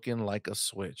almost looking like a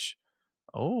Switch.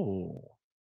 Oh,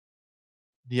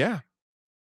 yeah.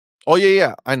 Oh, yeah,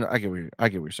 yeah. I know. I get what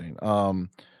you're saying.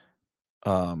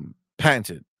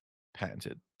 Patented.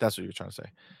 Patented. That's what you're trying to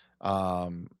say.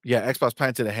 Yeah, Xbox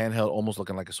patented a handheld almost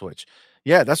looking like a Switch.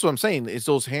 Yeah, that's what I'm saying. It's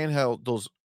those handheld, those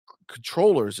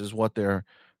controllers is what they're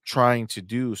trying to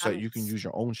do so that I'm you can s use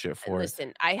your own shit for it.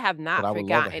 Listen, I have But not I would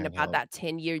love a forgotten about handheld. that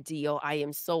 10-year deal.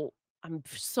 I'm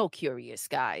so curious,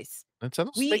 guys.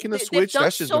 Nintendo's making a They've Switch. done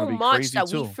That shit's gonna so be much crazy that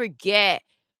we too. forget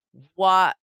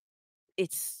what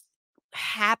it's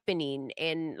happening,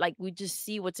 and, like, we just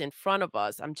see what's in front of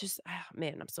us.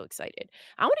 Man, I'm so excited.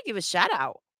 I wanna give a shout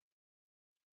out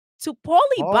to Paulie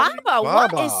Holy Baba.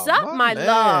 What is Baba, up, my my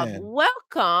love? man.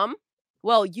 Welcome.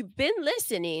 Well, you've been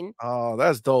listening. Oh,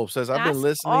 that's dope. Says I've been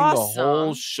That's listening the whole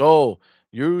awesome. show.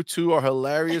 You two are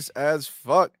hilarious as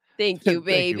fuck. Thank you,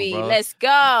 Thank you, baby. bro. Let's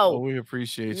Oh, go. we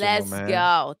appreciate you, my Let's man.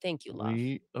 go. Thank you, love.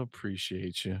 We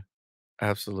appreciate you.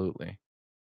 Absolutely.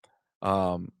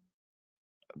 Um,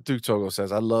 Duke Togo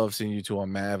says, I love seeing you two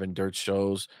on Mav and Dirt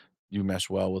shows. You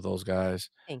mesh well with those guys.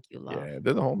 Thank you, love. Yeah,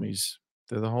 they're the homies.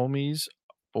 They're the homies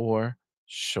for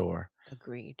sure.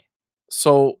 Agreed.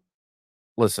 So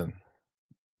listen,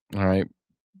 all right.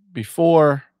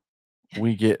 Before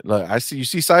we get like I see you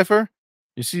see Cypher?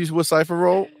 You see what Cypher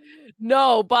wrote?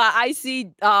 No, but I see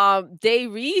Day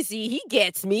Reezy, he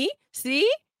gets me. See?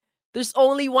 There's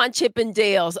only one Chip and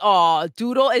Dale's. Oh,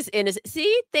 Doodle is innocent.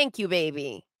 See? Thank you,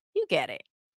 baby. You get it.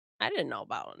 I didn't know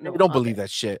about Hey, no don't other. believe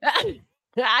that shit.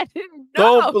 I didn't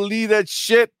Don't know. believe that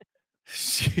shit.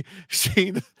 She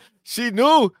she she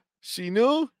knew. She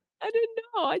knew. I didn't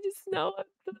know. I just know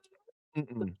the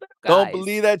Mm-mm. little Don't guys.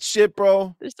 believe that shit,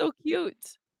 bro. They're so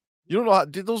cute. You don't know how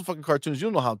did those fucking cartoons, you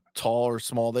don't know how tall or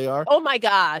small they are. Oh my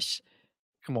gosh.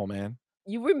 Come on, man.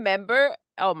 You remember?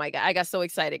 Oh my god, I got so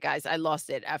excited, guys. I lost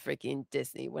it at freaking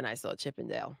Disney when I saw Chip and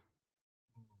Dale.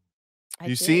 I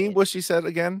You see did. what she said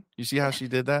again? You see how she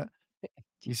did that?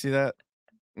 You see that?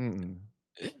 Mm-mm.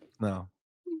 No,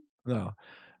 no.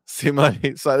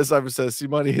 C-Money, Silent Cypher says,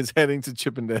 "C-Money is heading to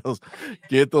Chippendales.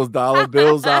 Get those dollar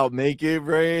bills out, make it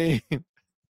rain."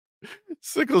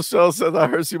 Sickle Shell says, "I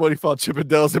heard C-Money fought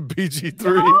Chippendales in Oh BG3."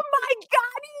 my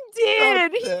god, he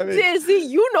God did! damn He it. did. See,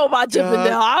 you know about God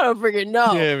Chippendale. I don't freaking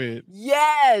know. damn it.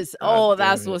 Yes. God Oh, damn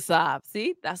that's it. what's up.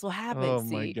 See? That's what Oh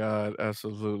happens. my See? god,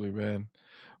 absolutely, man.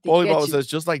 Did you get Volleyball you says,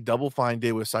 "Just like Double Fine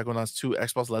did with Psychonauts 2,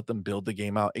 Xbox let them build the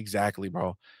game out." Exactly,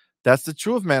 bro. That's the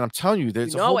truth, man. I'm telling you, you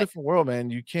there's a whole know it. different world, man.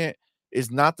 You can't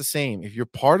it's not the same. If you're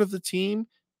part of the team,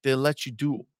 they let you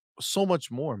do so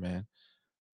much more, man.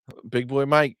 Big boy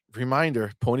Mike,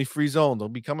 reminder, pony free zone.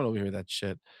 Don't be coming over here with that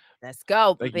shit. Let's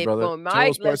go, Thank you, baby brother. boy General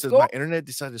Mike. Sport Let's says, go. "My internet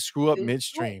decided to screw up Let's go.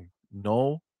 midstream.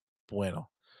 No bueno."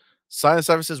 Silent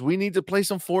Cypher says, "We need to play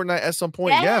some Fortnite at some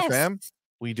point." Yeah, Yes. fam.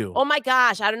 We do. Oh my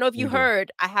gosh. I don't know if you We do.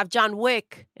 heard. I have John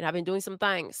Wick and I've been doing some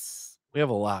things. We have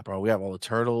a lot, bro. We have all the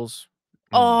turtles.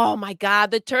 Mm. Oh my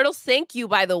god. The turtles, thank you,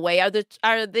 by the way. Are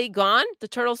they gone? The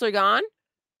turtles are gone?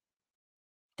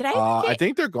 Did I ever I get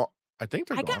think they're gone. I think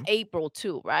they're I got gone. April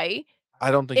too, right? I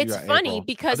don't think you It's got funny April. I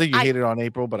because think you hated on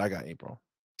April, but I got April.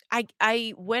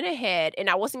 I went ahead and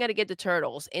I wasn't gonna get the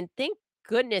turtles, and thank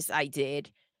goodness I did.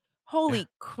 Yeah, Holy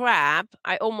crap,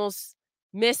 I almost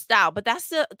missed out, but that's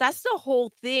the whole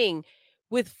thing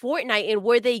with Fortnite and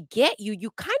where they get you. You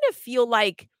kind of feel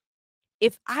like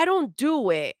if I don't do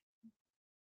it,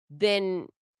 then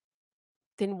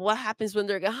what happens when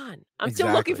they're gone? I'm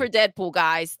still looking for exactly. Deadpool,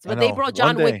 guys, I but they know. brought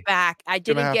One John Wick day, back. I it's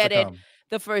gonna didn't have to get it come.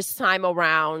 the first time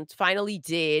around, finally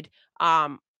did.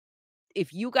 Um,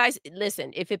 if you guys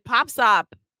listen, if it pops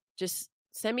up, just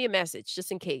send me a message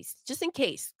just in case,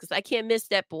 because I can't miss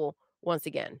Deadpool once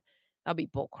again. That'll be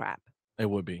bull crap. It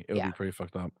would be. It would be Yeah. pretty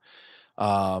fucked up.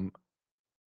 Um,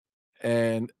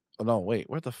 and oh no, wait,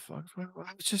 where the fuck?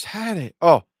 I just had it.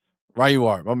 Oh, right you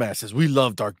are. My man says we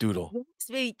love Dark Doodle. Yes,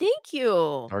 baby. Thank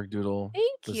you. Dark Doodle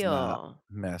Thank does not you.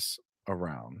 mess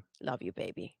around. Love you,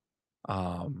 baby.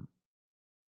 Um,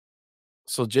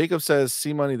 So Jacob says,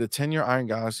 "See money. The 10-year Iron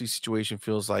Galaxy situation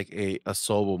feels like a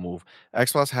Asobo move.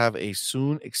 Xbox have a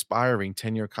soon expiring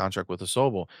 10-year contract with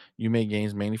Asobo. You make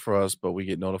games mainly for us, but we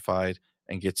get notified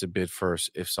and get to bid first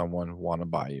if someone want to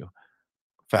buy you."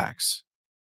 Facts,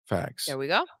 There facts. we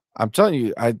go. I'm telling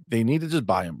you, they need to just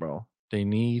buy them, bro. They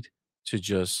need to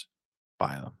just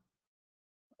buy them.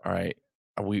 All right,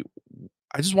 we.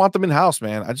 I just want them in house,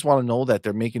 man. I just want to know that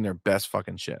they're making their best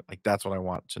fucking shit. Like that's what I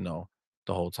want to know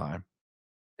the whole time.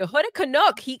 The Hooded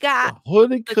Canuck, he got The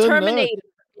Hooded the Canuck. Terminator,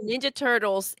 Ninja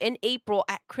Turtles in April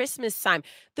at Christmas time.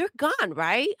 They're gone,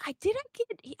 right? I didn't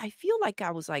get I feel like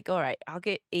I was like, "All right, I'll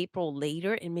get April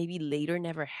later," and maybe later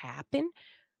never happened,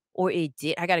 or it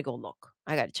did. I gotta go look.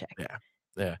 I gotta check. Yeah,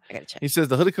 yeah. I gotta check. He says,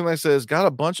 "The Hooded Canuck says, got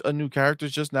a bunch of new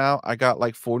characters just now. I got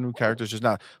like 4 new Oh, characters just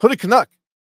now." Hooded Canuck,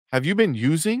 have you been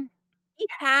using he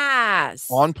has.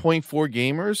 on point 4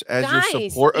 gamers as your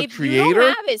Guys, support a if you don't creator?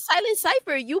 have it, Silent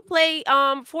Cypher, you play,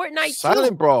 Fortnite Silent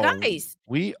too. bro, Guys,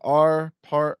 we are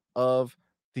part of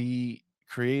the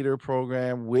creator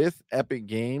program with Epic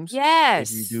Games. If you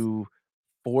yes. do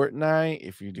Fortnite,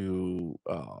 if you do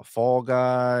Fall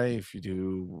Guy, if you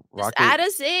do Just Rocket, add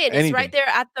us in. It's right anything. there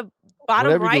at the bottom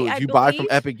Whatever you right, do, if I you buy from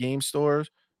believe. Epic Game Stores,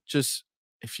 just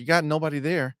if you got nobody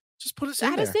there, just put us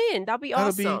Just in add us there. in. That'll be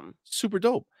That'll be awesome. super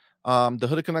dope. The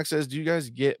Hooded Connect says, "Do you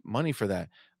guys get money for that?"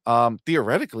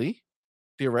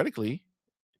 Theoretically,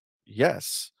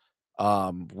 yes.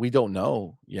 We don't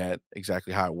know yet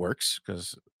exactly how it works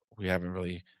because we haven't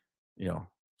really, you know,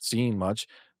 seen much.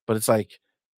 But it's like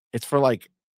it's for like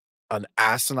an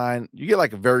asinine. You get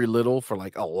like very little for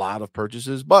like a lot of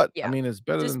purchases, but I Yeah. mean, it's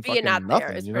better Just than being out fucking there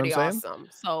nothing. is You know what I'm pretty saying? awesome.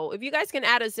 So if you guys can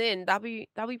add us in, that'll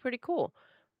be pretty cool.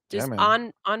 Yeah, Just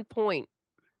man. on point.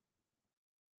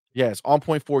 Yeah, it's on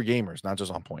point for gamers, not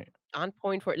just on point. On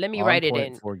point for let me On write it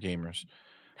point in. for gamers.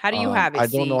 How do you have I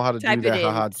it? don't know See, how to do type it that. in.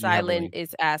 Haha, do you have a Silent link?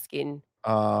 is asking.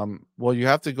 Well, you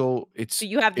have to go Do it's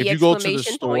you have the if you go to the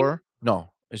exclamation point? store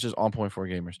no, it's just on point for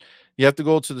gamers. You have to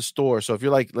go to the store. So if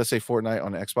you're like, let's say Fortnite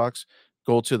on Xbox,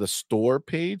 go to the store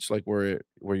page, like where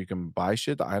you can buy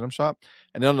shit, the item shop,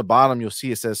 and then on the bottom you'll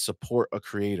see it says support a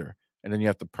creator, and then you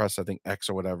have to press I think X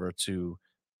or whatever to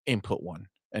input one,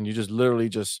 and you just literally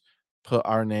just put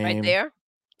our Right name. there?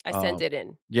 I sent Um, it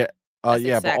in. yeah, That's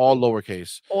yeah, but all exactly.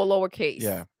 lowercase. All lowercase.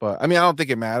 Yeah, but I mean, I don't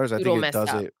think it matters. Doodle messed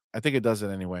up. I think it does it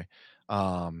anyway.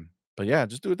 But yeah,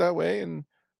 just do it that way and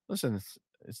listen,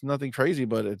 it's nothing crazy,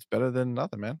 but it's better than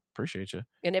nothing, man. Appreciate you.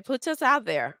 And it puts us out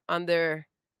there on Yeah, their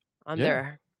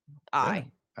yeah, eye.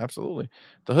 absolutely.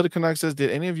 The Hooded Canuck says, "Did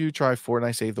any of you try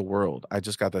Fortnite Save the World?" I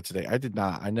just got that today. I did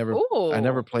not. I never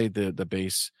Ooh. played the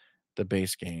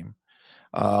base game.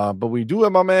 But we do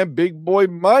have my man, Big Boy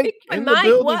Mike, Big boy in the Mike,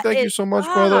 building. what Thank you is so much,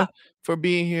 brother, up? for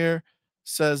being here.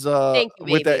 Says Thank you,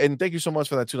 with that, baby. and thank you so much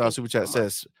for that $2 Thank super you so chat. much.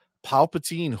 Says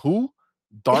Palpatine, who?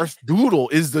 Darth Doodle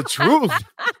is the truth.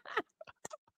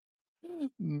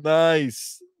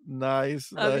 Nice,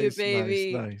 nice, Love you, nice, nice,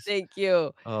 baby. nice. Thank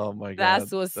you. Oh my That's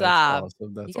god, what's that's up. awesome.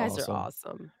 You That's guys are awesome.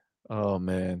 awesome. Oh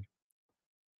man.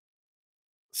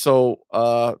 So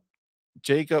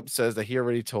Jacob says that he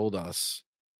already told us,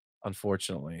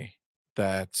 unfortunately,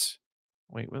 that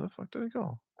wait, where the fuck did it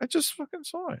go? I just fucking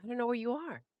saw it. I don't know where you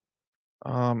are.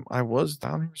 I was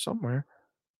down here somewhere.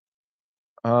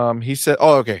 He said,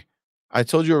 "Oh, okay. I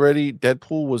told you already.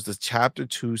 Deadpool was the chapter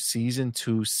 2, season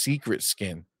 2 secret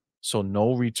skin, so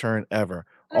no return ever.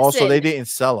 Also, they Listen, didn't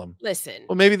sell them. listen.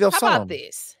 Well, maybe they'll How sell about them.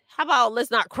 this? How about let's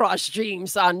not cross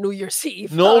dreams on New Year's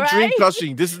Eve, all No dream right?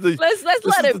 crushing. This is the Let's this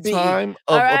let is the it be, time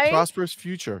all of a right? prosperous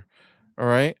future. All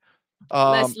right.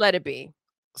 Let's Um. let it be.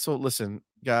 So listen,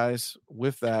 guys.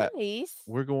 With that, Guys,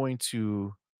 we're going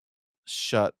to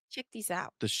shut check these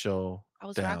out. the show I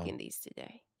was down. rocking these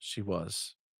today. She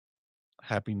was.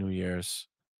 Happy New Year's,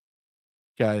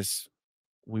 guys.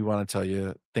 We want to tell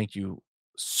you thank you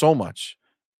so much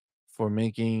for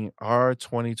making our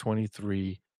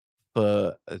 2023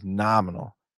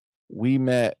 phenomenal. We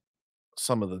met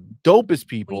some of the dopest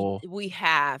people We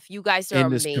have. You guys are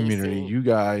in this community. amazing. You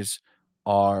guys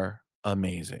are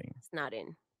amazing. It's not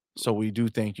in. So we do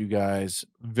thank you guys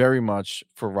very much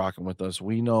for rocking with us.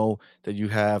 We know that you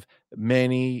have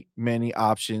many, many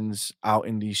options out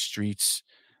in these streets.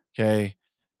 Okay.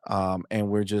 And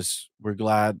we're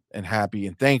glad and happy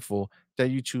and thankful that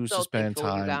you choose to So spend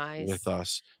thankful, you time with guys.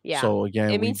 us. Yeah, So again,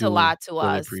 it we means a do lot to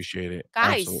really us. appreciate it.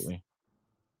 Guys, Absolutely.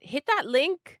 hit that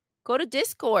link. Go to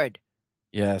Discord.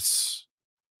 Yes.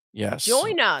 Yes.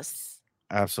 Join us. It's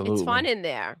fun Absolutely. in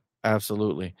there.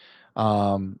 Absolutely.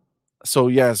 Um, so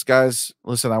yes, guys,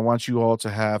 listen, I want you all to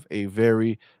have a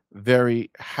very, very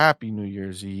happy New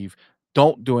Year's Eve.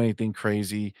 Don't do anything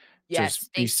crazy. Yes,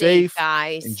 Just be stay safe, safe.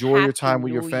 guys. Enjoy your Happy time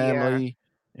with your New Year. family.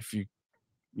 If you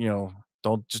know,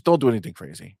 don't do anything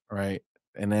crazy. All right.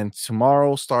 And then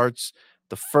tomorrow starts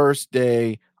the first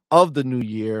day of the new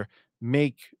year.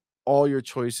 Make all your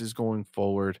choices going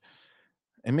forward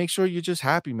and make sure you're just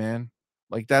happy, man.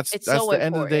 Like It's that's so the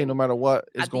end of the day, no important. matter what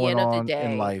is At the going end of the on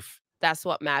in day, life. that's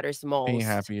what matters Being most.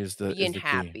 happy is Being the key.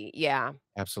 happy. Yeah.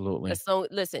 Absolutely. So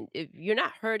listen, if you're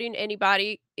not hurting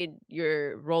anybody in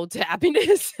your road to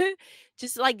happiness,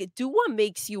 just like do what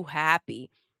makes you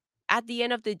happy. At the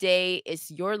end of the day, it's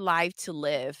your life to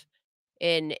live.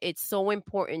 And it's so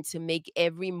important to make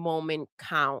every moment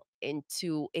count and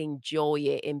to enjoy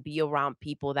it and be around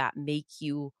people that make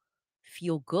you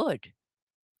feel good,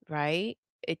 right?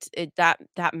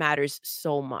 That matters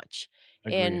so much.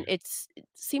 And Agreed. it's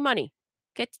see money.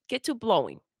 Get to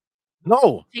blowing.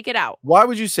 No. Take it out. Why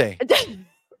would you say?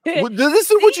 This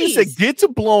is what you said. Please. Get to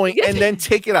blowing and then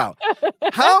take it out.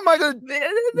 How am I gonna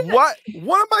what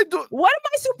am I doing? What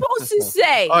am I supposed to All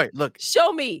say? right, look,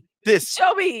 Show me. this.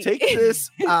 Show me. Take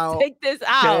this out, Take this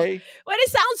out. okay? But it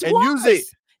sounds And use it.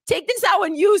 worse. Take this out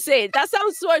and use it. That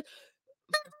sounds I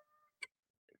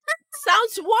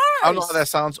don't know how that worse.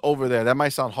 sounds over there. That might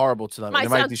sound horrible to them, and Might it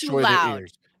might sound too destroy their loud.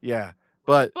 ears. Yeah.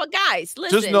 But But guys, just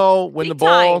listen, know when the take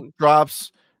ball time.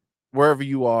 drops wherever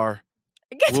you are,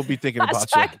 we'll be thinking about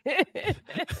you. Hashtag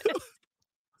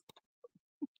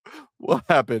What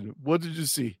happened? What did you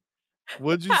see?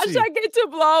 What did you see? hashtag get to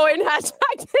blow and hashtag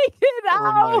take it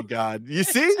Oh my out. god. You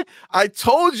see? I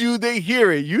told you they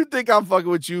hear it. You think I'm fucking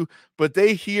with you, but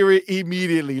they hear it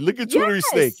immediately. Look at Twitter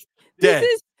snake. Yes. Dead.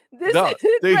 This No, is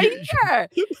it they right hear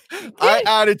here. I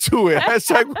added to it.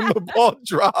 Hashtag when the ball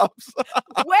drops.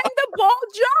 When the ball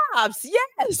drops,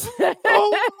 yes.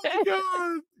 Oh my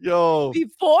god. Yo.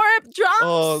 Before it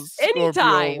Oh, drops, Scorpio.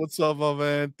 anytime. What's up, my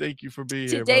man? Thank you for being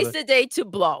here, Today's brother. the day to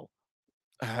blow.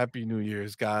 Happy New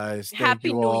Year's, guys. Thank Happy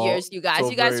you New all Year's, you guys. so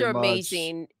You guys very are much.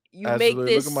 amazing. You make Absolutely.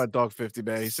 Look at this my dog 50,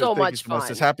 man. He says, so thank you much so much.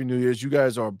 Says, fun. Happy New Year's. You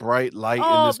guys are a bright light in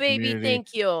Oh, this baby, community.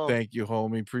 thank you. Thank you,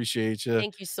 homie. Appreciate you.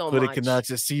 Thank you so Kotick much.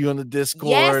 Connects. I see you on the Yes,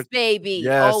 Discord. baby,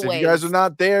 Yes. If you guys are always.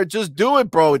 not there, just do it,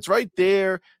 bro. It's right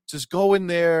there. Just go in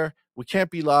there. We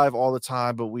can't be live all the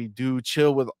time, but we do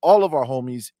chill with all of our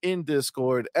homies in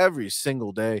Discord every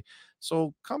single day.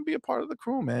 So come be a part of the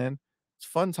crew, man. It's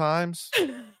fun times.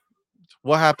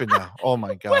 What happened now? Oh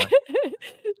my God.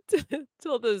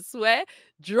 Till the sweat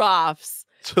drops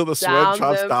Till the sweat down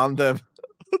drops them. down them.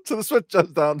 Till the sweat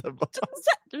drops down them.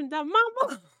 The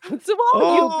mama to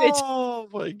all you bitches. Oh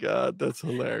my god, that's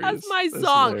That's hilarious. my That's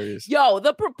song. hilarious. Yo,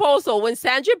 the proposal when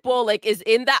Sandra Bullock is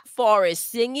in that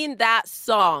forest singing that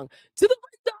song to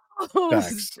the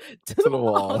Facts. to To the the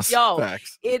walls. walls. Yo,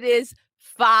 Facts. it is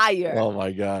fire. Oh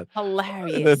my god. And then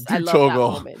Hilarious. I love that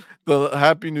Togo, moment. the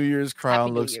Happy New Year's Happy crown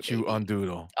New looks Year, cute on baby.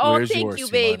 Doodle. Oh, Where's thank yours, you,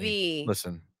 CMoney? baby.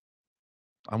 Listen,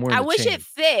 I'm wearing I the wish it chain,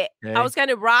 fit. I okay? was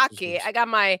gonna rock This it. is I got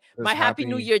my says Happy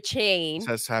New happy Year it chain,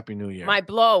 says Happy New Year, my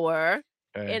blower,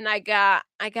 okay? and I got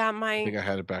I my think I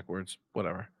had it backwards.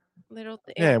 Whatever. little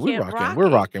thing. And I Yeah, we're can't rocking. rock We're it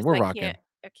rocking. because We're I can't rocking.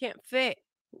 I can't fit.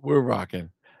 We're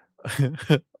rocking.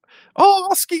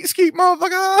 Oh, skeet skeet,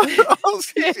 motherfucker. Oh,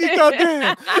 skeet skeet,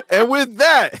 goddamn. And with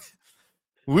that,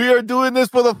 we are doing this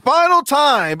for the final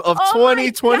time of Oh my god,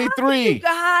 you 2023.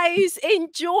 guys.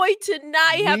 Enjoy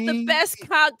tonight. Have the We best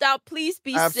countdown. Please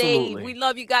be safe. We absolutely,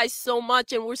 love you guys so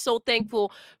much, and we're so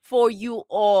thankful for you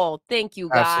all. Thank you,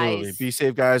 absolutely. guys. Be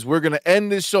safe, guys. We're gonna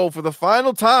end this show for the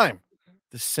final time,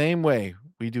 the same way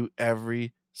we do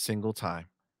every single time.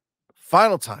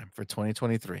 Final time for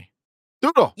 2023.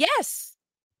 Doodle, Yes,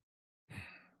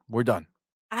 we're done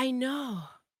I know.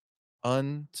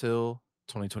 until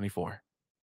 2024.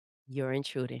 You're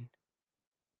intruding.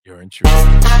 You're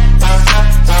intruding.